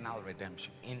eternal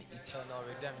redemption.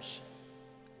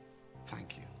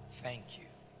 Thank you.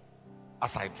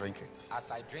 As I drink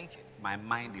it, my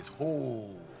mind is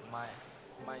whole,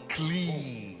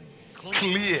 clean,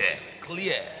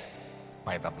 clear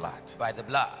by the blood.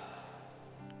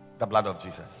 The blood of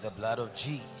Jesus.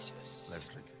 Let's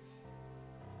drink it.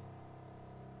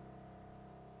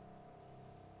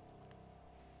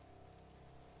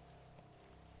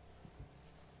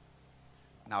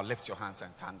 Now lift your hands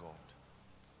and thank God.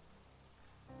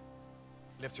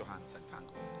 Lift your hands and thank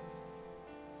God.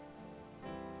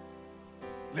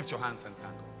 Lift your hands and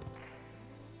thank God.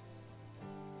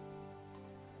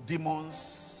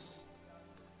 Demons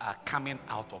are coming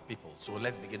out of people. So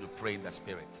let's begin to pray in the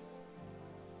spirit.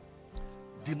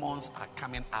 Demons are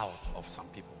coming out of some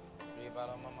people.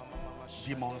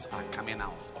 Demons are coming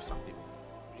out of some people.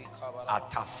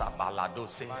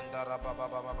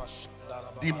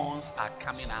 Demons are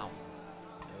coming out.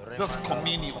 This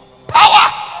communion. Power!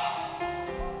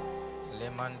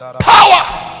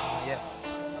 Yes.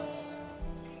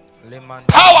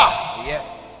 Power!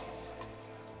 Yes.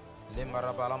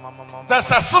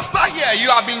 There's a sister here. You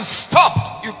have been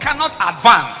stopped. You cannot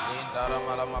advance.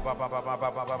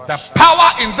 The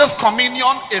power in this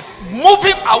communion is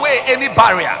moving away any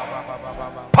barrier.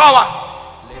 Power.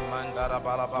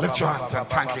 Lift your hands and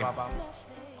thank him.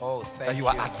 Oh, thank that you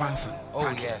are advancing.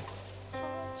 Thank yes.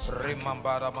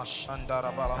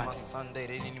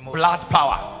 Blood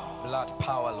power. Blood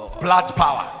power, Lord. Blood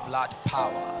power. Blood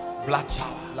power. Blood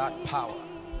power. Blood power.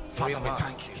 Father, we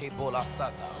thank you.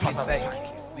 Father, we thank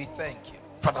you. We thank you.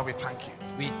 Father, we thank you.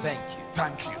 We thank you.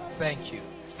 Thank you. Thank you.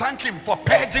 Thank him for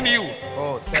purging you.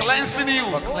 Oh, cleansing you.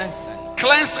 For cleansing.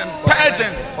 Cleansing.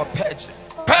 Purging. For purging.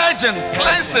 Purging.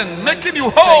 Cleansing. Making you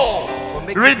whole.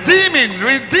 Redeeming.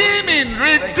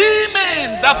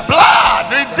 The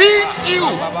blood redeems you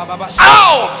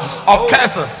out of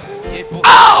curses.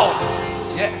 Out.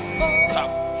 Yes.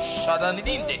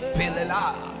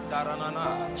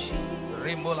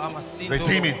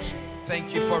 Redeeming.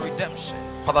 Thank you for redemption.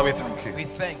 Father, we thank you. We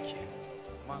thank you.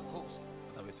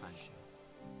 Father, we thank you.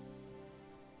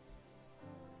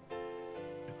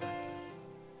 We thank you.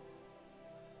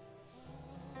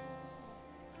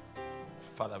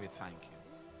 Father, we thank you.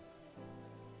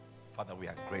 Father, we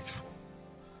are grateful.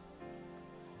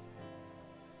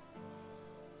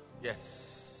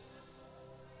 Yes.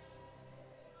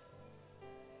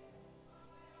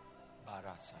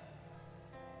 Barasa.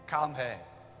 Calm her.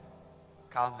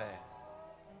 Calm her.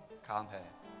 Calm her.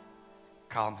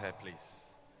 Calm her,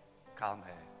 please. Calm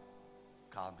her.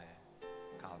 Calm her.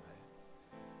 Calm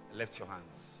her. Lift your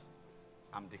hands.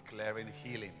 I'm declaring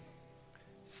healing.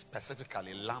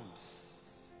 Specifically, lumps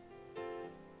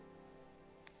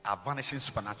are vanishing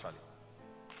supernaturally.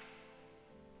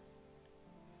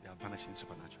 They are vanishing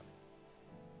supernaturally.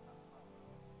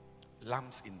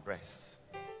 lumps in breast.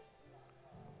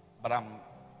 But I'm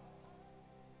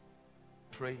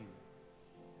praying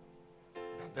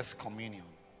that this communion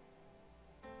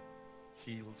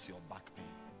heals your back pain.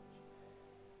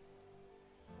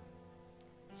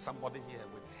 Somebody here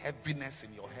with heaviness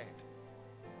in your head,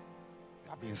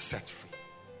 you are being set free.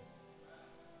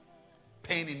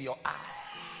 Pain in your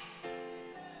eye.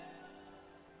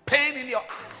 Pain in your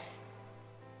eye.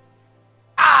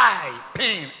 Eye.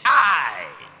 Pain. Eye.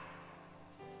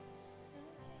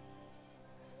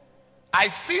 I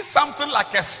see something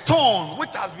like a stone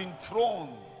which has been thrown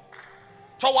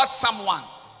towards someone.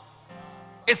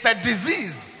 It's a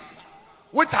disease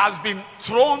which has been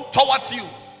thrown towards you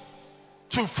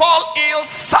to fall ill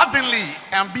suddenly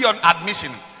and be on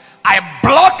admission. I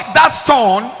block that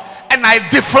stone and I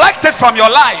deflect it from your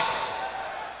life.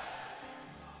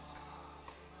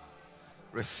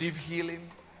 Receive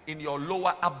healing in your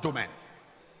lower abdomen.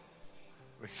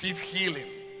 Receive healing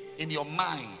in your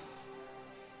mind.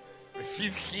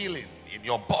 Receive healing in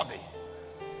your body.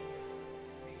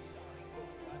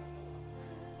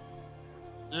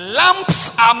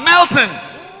 Lamps are melting.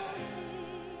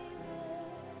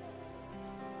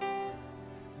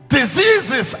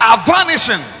 Diseases are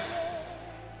vanishing.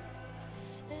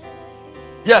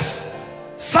 Yes.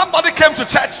 Somebody came to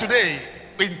church today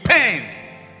in pain.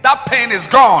 That pain is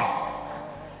gone.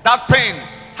 That pain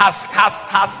has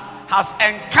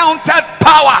encountered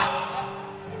power.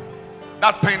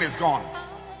 That pain is gone.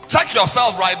 Check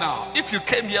yourself right now. If you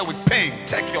came here with pain,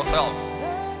 check yourself.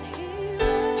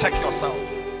 Check yourself.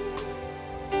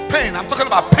 Pain, I'm talking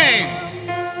about pain.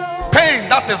 Pain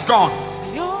that is gone.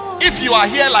 If you are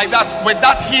here like that with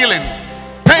that healing,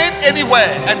 pain anywhere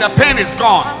and the pain is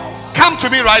gone, come to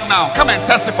me right now. Come and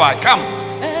testify. Come.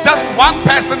 Just one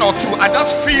person or two. I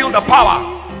just feel the power.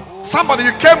 Somebody,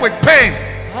 you came with pain.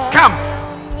 Come.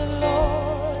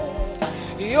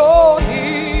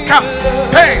 Come.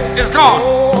 Pain is gone.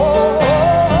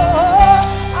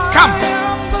 Come.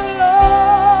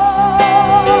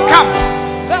 Come.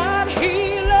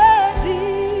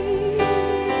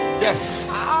 Yes.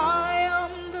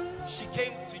 She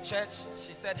came to church.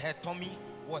 She said her tummy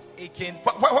was aching.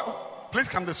 Please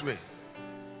come this way.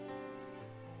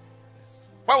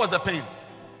 Where was the pain?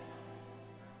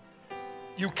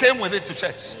 You came with it to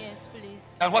church. Yes,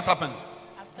 please. And what happened?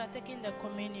 After taking the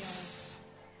communion.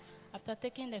 After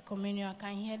taking the communion, I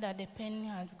can hear that the pain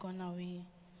has gone away.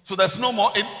 So there's no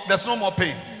more pain.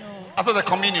 No. After the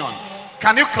communion. Yes.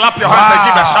 Can you clap your hands and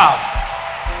give a shout?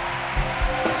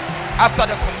 After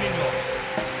the communion.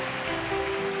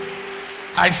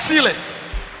 I seal it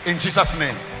in Jesus'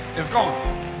 name. It's gone.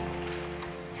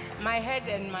 My head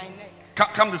and my neck.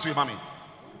 Come this way, mommy.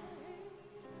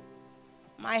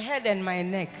 My head and my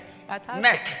neck.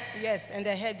 Neck? Yes, and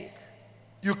the headache.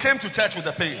 You came to church with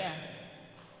the pain? Yeah.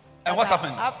 And what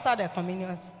happened? After the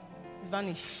communion, it's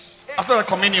vanished. After the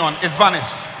communion, it's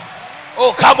vanished.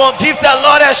 Oh, come on, give the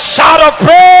Lord a shout of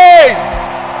praise.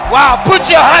 Wow, put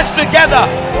your hands together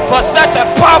for such a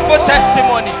powerful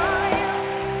testimony.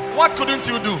 What couldn't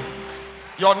you do?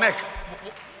 Your neck.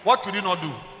 What could you not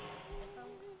do?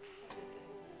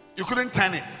 You couldn't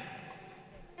turn it.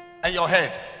 And your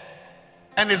head.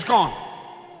 And it's gone.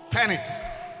 Turn it.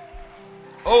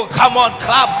 Oh, come on,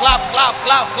 clap, clap, clap,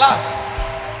 clap, clap.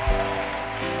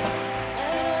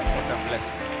 What a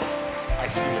blessing. I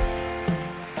see it.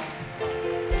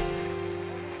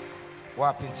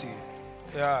 What happened to you?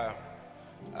 Yeah.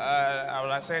 I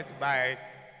would have said by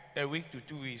a week to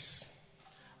 2 weeks,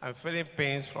 I'm feeling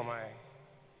pains from my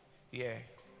ear,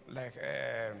 like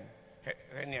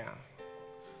hernia.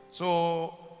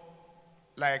 So,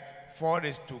 like 4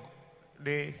 days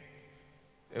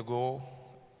ago,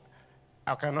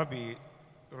 I cannot be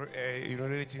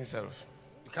urinating myself.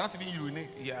 You cannot even urinate?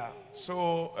 Yeah.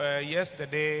 So,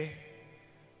 yesterday,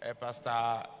 Pastor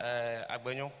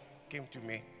Agbenyo came to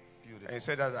me. Beautiful. And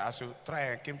said that I should try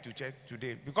and came to church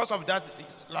today. Because of that,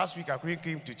 last week I couldn't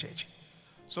come to church.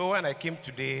 So when I came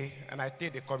today and I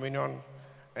take the communion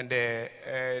and the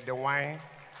wine,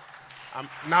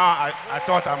 now I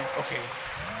thought I'm okay.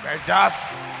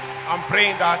 I'm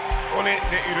praying that only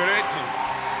the urinating.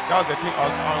 That was the thing I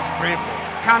was praying for.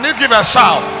 Can you give a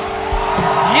shout?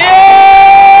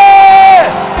 Yeah!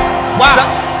 Wow.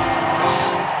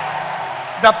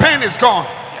 The pain is gone.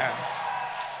 Yeah.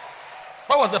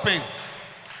 What was the pain?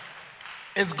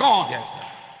 It's gone. Yes, sir.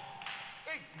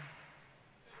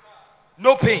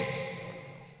 No pain.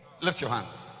 Lift your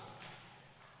hands.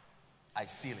 I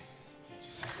seal it.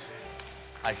 Jesus.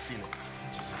 I seal it.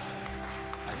 Jesus.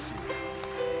 I seal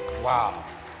it. Wow.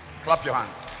 Clap your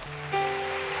hands.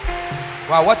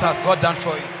 Wow, what has God done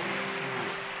for you?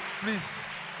 Please.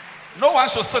 No one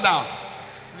should sit down.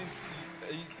 Please,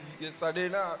 yesterday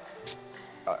now,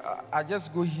 I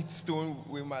just go hit stone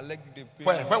with my leg. The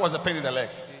pain. Where was the pain in the leg?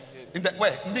 In the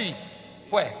where? Knee?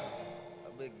 Where? I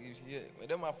beg you here. But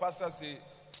then my pastor say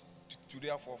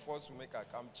today for force to make I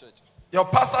come church. Your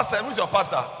pastor said, who's your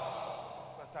pastor?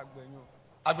 Pastor Agbenyo.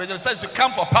 Agbenyo said you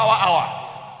come for power hour.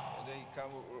 Yes. And then he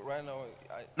come right now.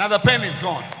 Now the pain is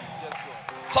gone. Just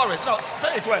gone. Sorry, no,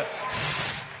 say it well.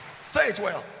 Say it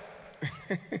well.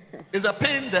 Is the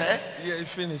pain there? Yeah, it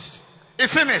finished. It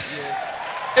finished.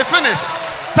 Yes. It finished.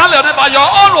 Tell your neighbor, your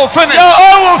own will finish. Your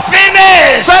own will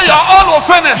finish. Say your own will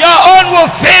finish. Your own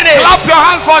will finish. Clap your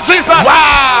hands for Jesus.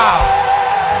 Wow.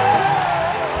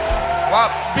 Wow,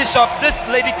 Bishop, this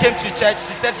lady came to church.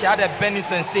 She said she had a burning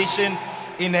sensation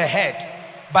in her head.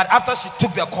 But after she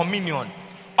took the communion,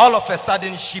 all of a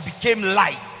sudden she became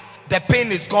light. The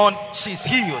pain is gone. She's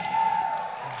healed.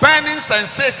 Burning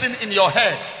sensation in your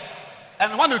head.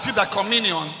 And when you took the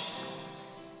communion,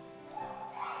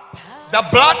 the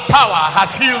blood power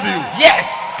has healed you.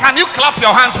 Yes. Can you clap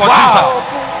your hands for Jesus?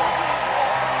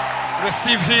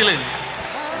 Receive healing.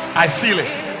 I seal it.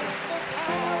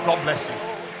 God bless you.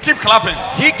 Keep clapping.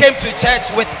 He came to church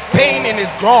with pain in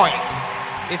his groins.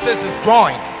 He says his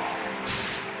groin.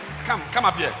 Come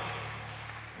up here.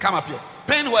 Come up here.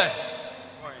 Pain where?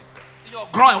 Your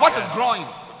groin. What is groin?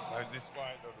 This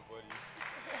part of the body.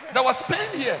 There was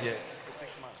pain here. Yeah.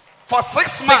 For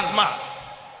 6 months.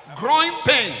 Groin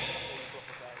pain.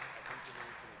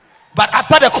 But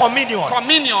after the communion,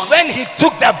 when he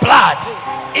took the blood,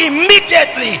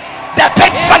 immediately the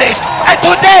pain vanished. And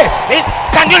today,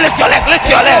 can you lift your leg? Lift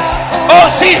your leg. Oh,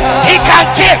 see, he can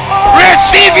give.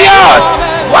 Receive yours.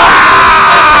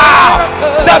 Wow!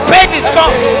 The pain is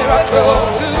gone.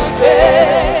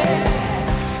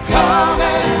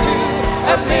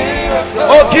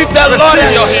 Oh, give the Lord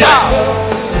a shout.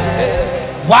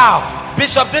 Wow.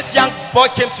 Bishop, this young boy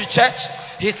came to church.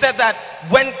 He said that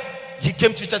when he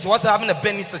came to church, he was having a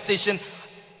burning sensation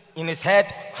in his head,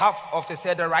 half of his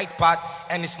head, the right part,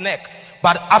 and his neck.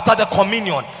 But after the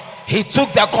communion, he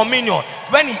took the communion.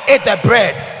 When he ate the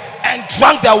bread and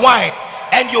drank the wine,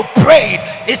 and you prayed,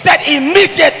 he said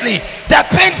immediately the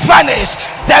pain vanished.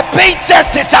 The pain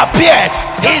just disappeared.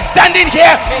 He's standing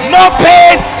here, no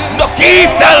pain. No, give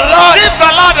the Lord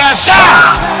a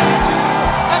shout.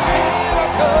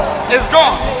 It's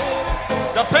gone.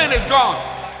 The pain is gone.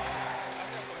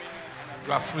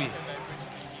 You are free.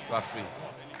 You are free.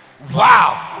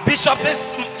 Wow. Bishop,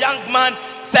 this young man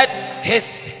said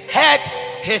his head,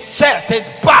 his chest, his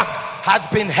back has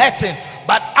been hurting.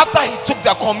 But after he took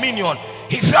the communion,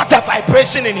 he felt a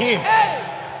vibration in him.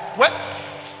 What?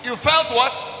 You felt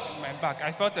what? In my back.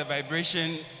 I felt a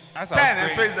vibration as I was praying. praying.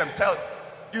 And face them. Tell.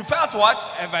 You felt what?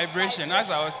 A vibration as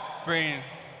I was praying.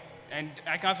 And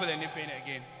I can't feel any pain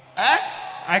again. Eh?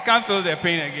 I can't feel the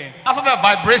pain again. After the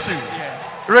vibration. Yeah.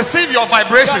 Receive your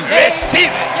vibration.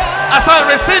 Receive it. I said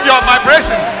receive your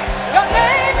vibration.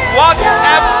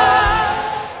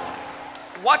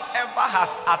 Whatever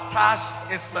has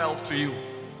attached itself to you,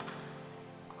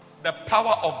 the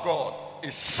power of God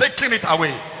is shaking it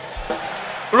away.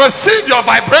 Receive your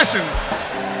vibration.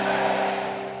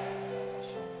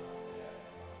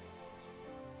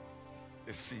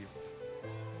 It's sealed.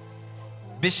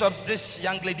 Bishop, this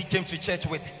young lady came to church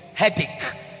with headache.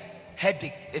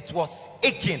 It was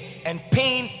aching and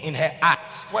pain in her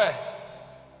eyes. Where?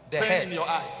 The pain head. in your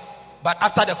eyes. But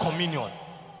after the communion,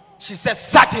 she said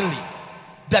suddenly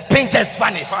the pain just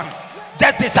vanished.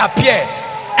 Just disappeared.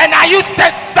 And are you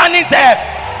standing there?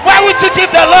 Why would you give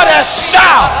the Lord a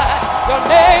shout?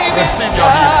 Receive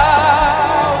your healing.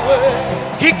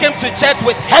 He came to church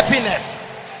with heaviness.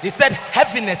 He said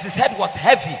heaviness. His head was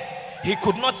heavy. He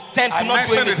could not stand. I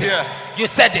mentioned it here. You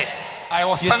said it. I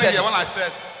was standing here when I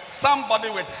said somebody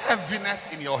with heaviness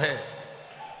in your head.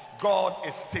 God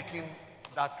is taking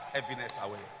that heaviness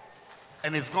away.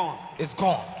 And it's gone. It's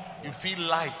gone. You feel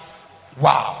light.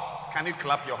 Wow. Can you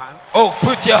clap your hands? Oh,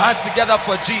 put your hands together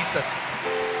for Jesus.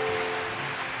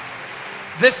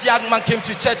 This young man came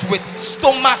to church with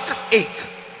stomach ache,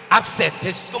 upset.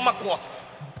 His stomach was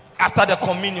after the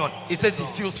communion. He says he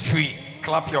feels free.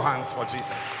 Clap your hands for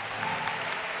Jesus.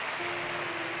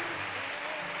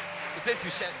 He says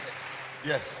you shared it.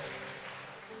 Yes.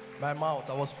 My mouth,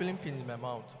 I was feeling pain in my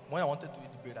mouth. When I wanted to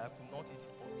eat bread, I could not eat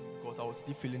it because I was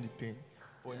still feeling the pain.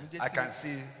 But I can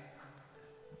see.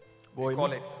 We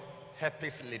call it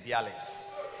herpes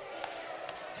labialis.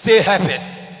 Say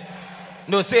herpes.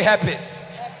 No, say herpes.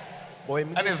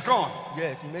 And it's gone.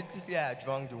 Yes, immediately I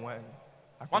drank the wine.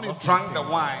 When you drank the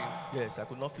wine, yes, I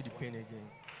could not feel the pain again.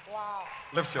 Wow.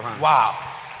 Lift your hand. Wow.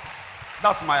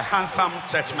 That's my handsome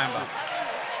church member.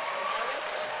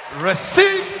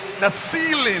 Receive the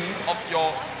sealing of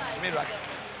your miracle.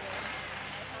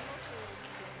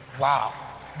 Wow.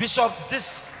 Bishop,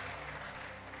 this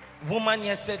woman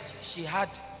here said she had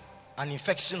an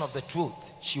infection of the throat.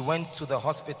 She went to the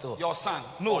hospital. Your son?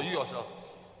 No. Or you yourself?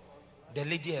 The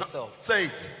lady herself. No. Say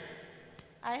it.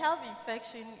 I have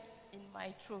infection in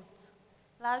my throat.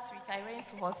 Last week I went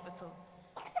to hospital.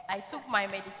 I took my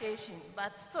medication,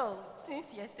 but still,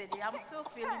 since yesterday, I'm still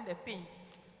feeling the pain.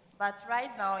 But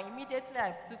right now, immediately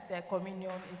I took the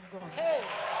communion, it's gone. Hey.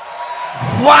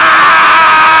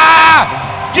 Wow!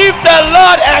 Give the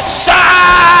Lord a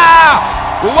shout!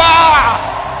 Wow!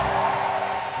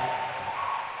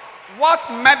 What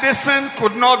medicine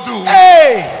could not do,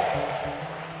 hey,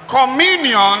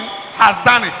 communion has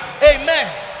done it. Amen.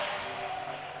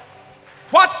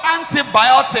 What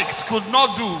antibiotics could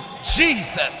not do,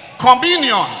 Jesus.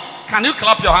 Communion. Can you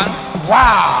clap your hands?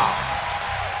 Wow.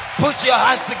 Put your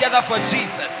hands together for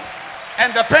Jesus.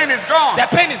 And the pain is gone. The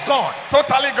pain is gone.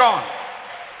 Totally gone.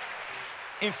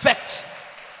 Infection.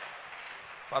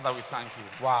 Father, we thank you.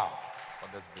 Wow. For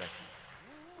this blessing.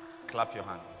 Clap your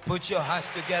hands. Put your hands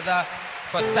together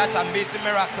for such amazing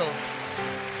miracles.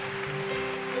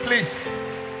 Please.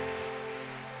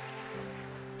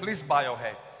 Please bow your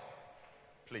heads.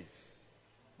 Please.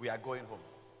 We are going home.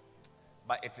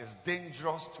 But it is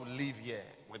dangerous to leave here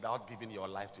without giving your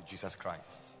life to Jesus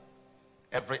Christ.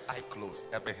 Every eye closed,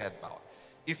 every head bowed.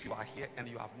 If you are here and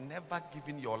you have never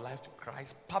given your life to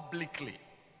Christ publicly,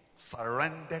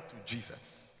 surrender to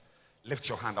Jesus, lift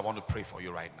your hand. I want to pray for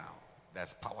you right now.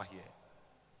 There's power here.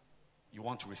 You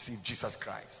want to receive Jesus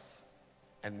Christ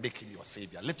and make him your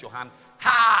Savior. Lift your hand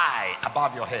high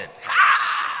above your head.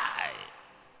 High.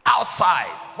 Outside,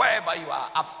 wherever you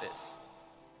are, upstairs.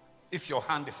 If your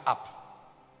hand is up,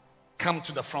 come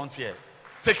to the front here.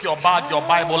 Take your bag, your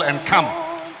Bible, and come.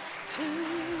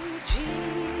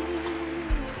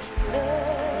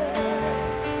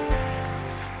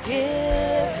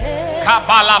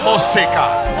 Kabala Moseka.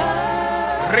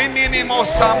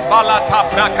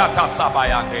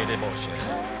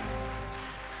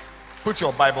 Put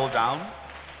your Bible down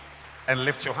and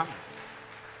lift your hand.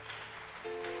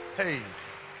 Hey.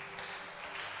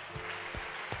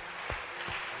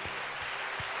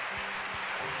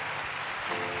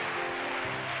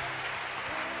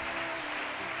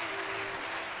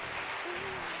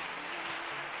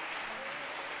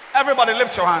 Everybody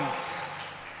lift your hands.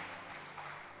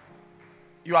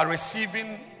 You are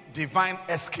receiving divine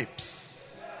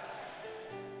escapes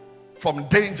from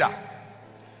danger,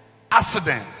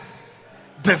 accidents,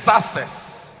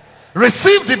 disasters.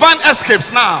 Receive divine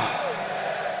escapes now.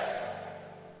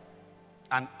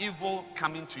 An evil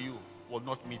coming to you will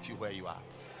not meet you where you are.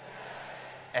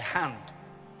 A hand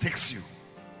takes you,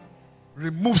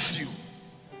 removes you,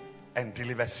 and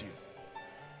delivers you.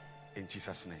 In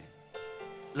Jesus' name.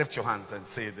 Lift your hands and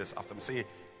say this after me. Say,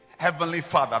 Heavenly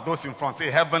Father. Those in front, say,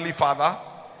 Heavenly Father,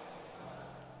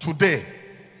 today,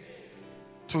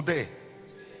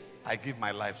 I give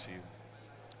my life to you.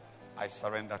 I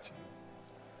surrender to you.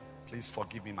 Please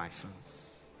forgive me my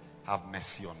sins. Have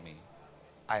mercy on me.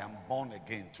 I am born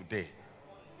again today.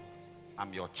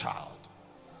 I'm your child.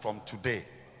 From today,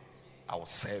 I will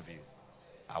serve you.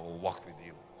 I will walk with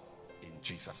you. In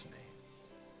Jesus' name.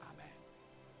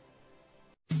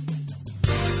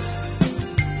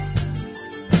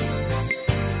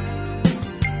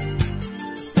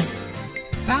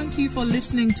 Thank you for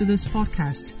listening to this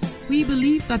podcast. We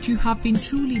believe that you have been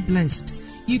truly blessed.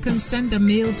 You can send a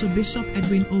mail to Bishop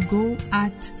Edwin Ogo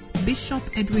at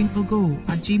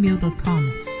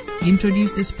bishopedwinogo@gmail.com.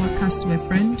 Introduce this podcast to a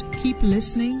friend. Keep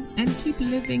listening and keep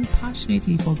living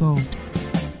passionately for God.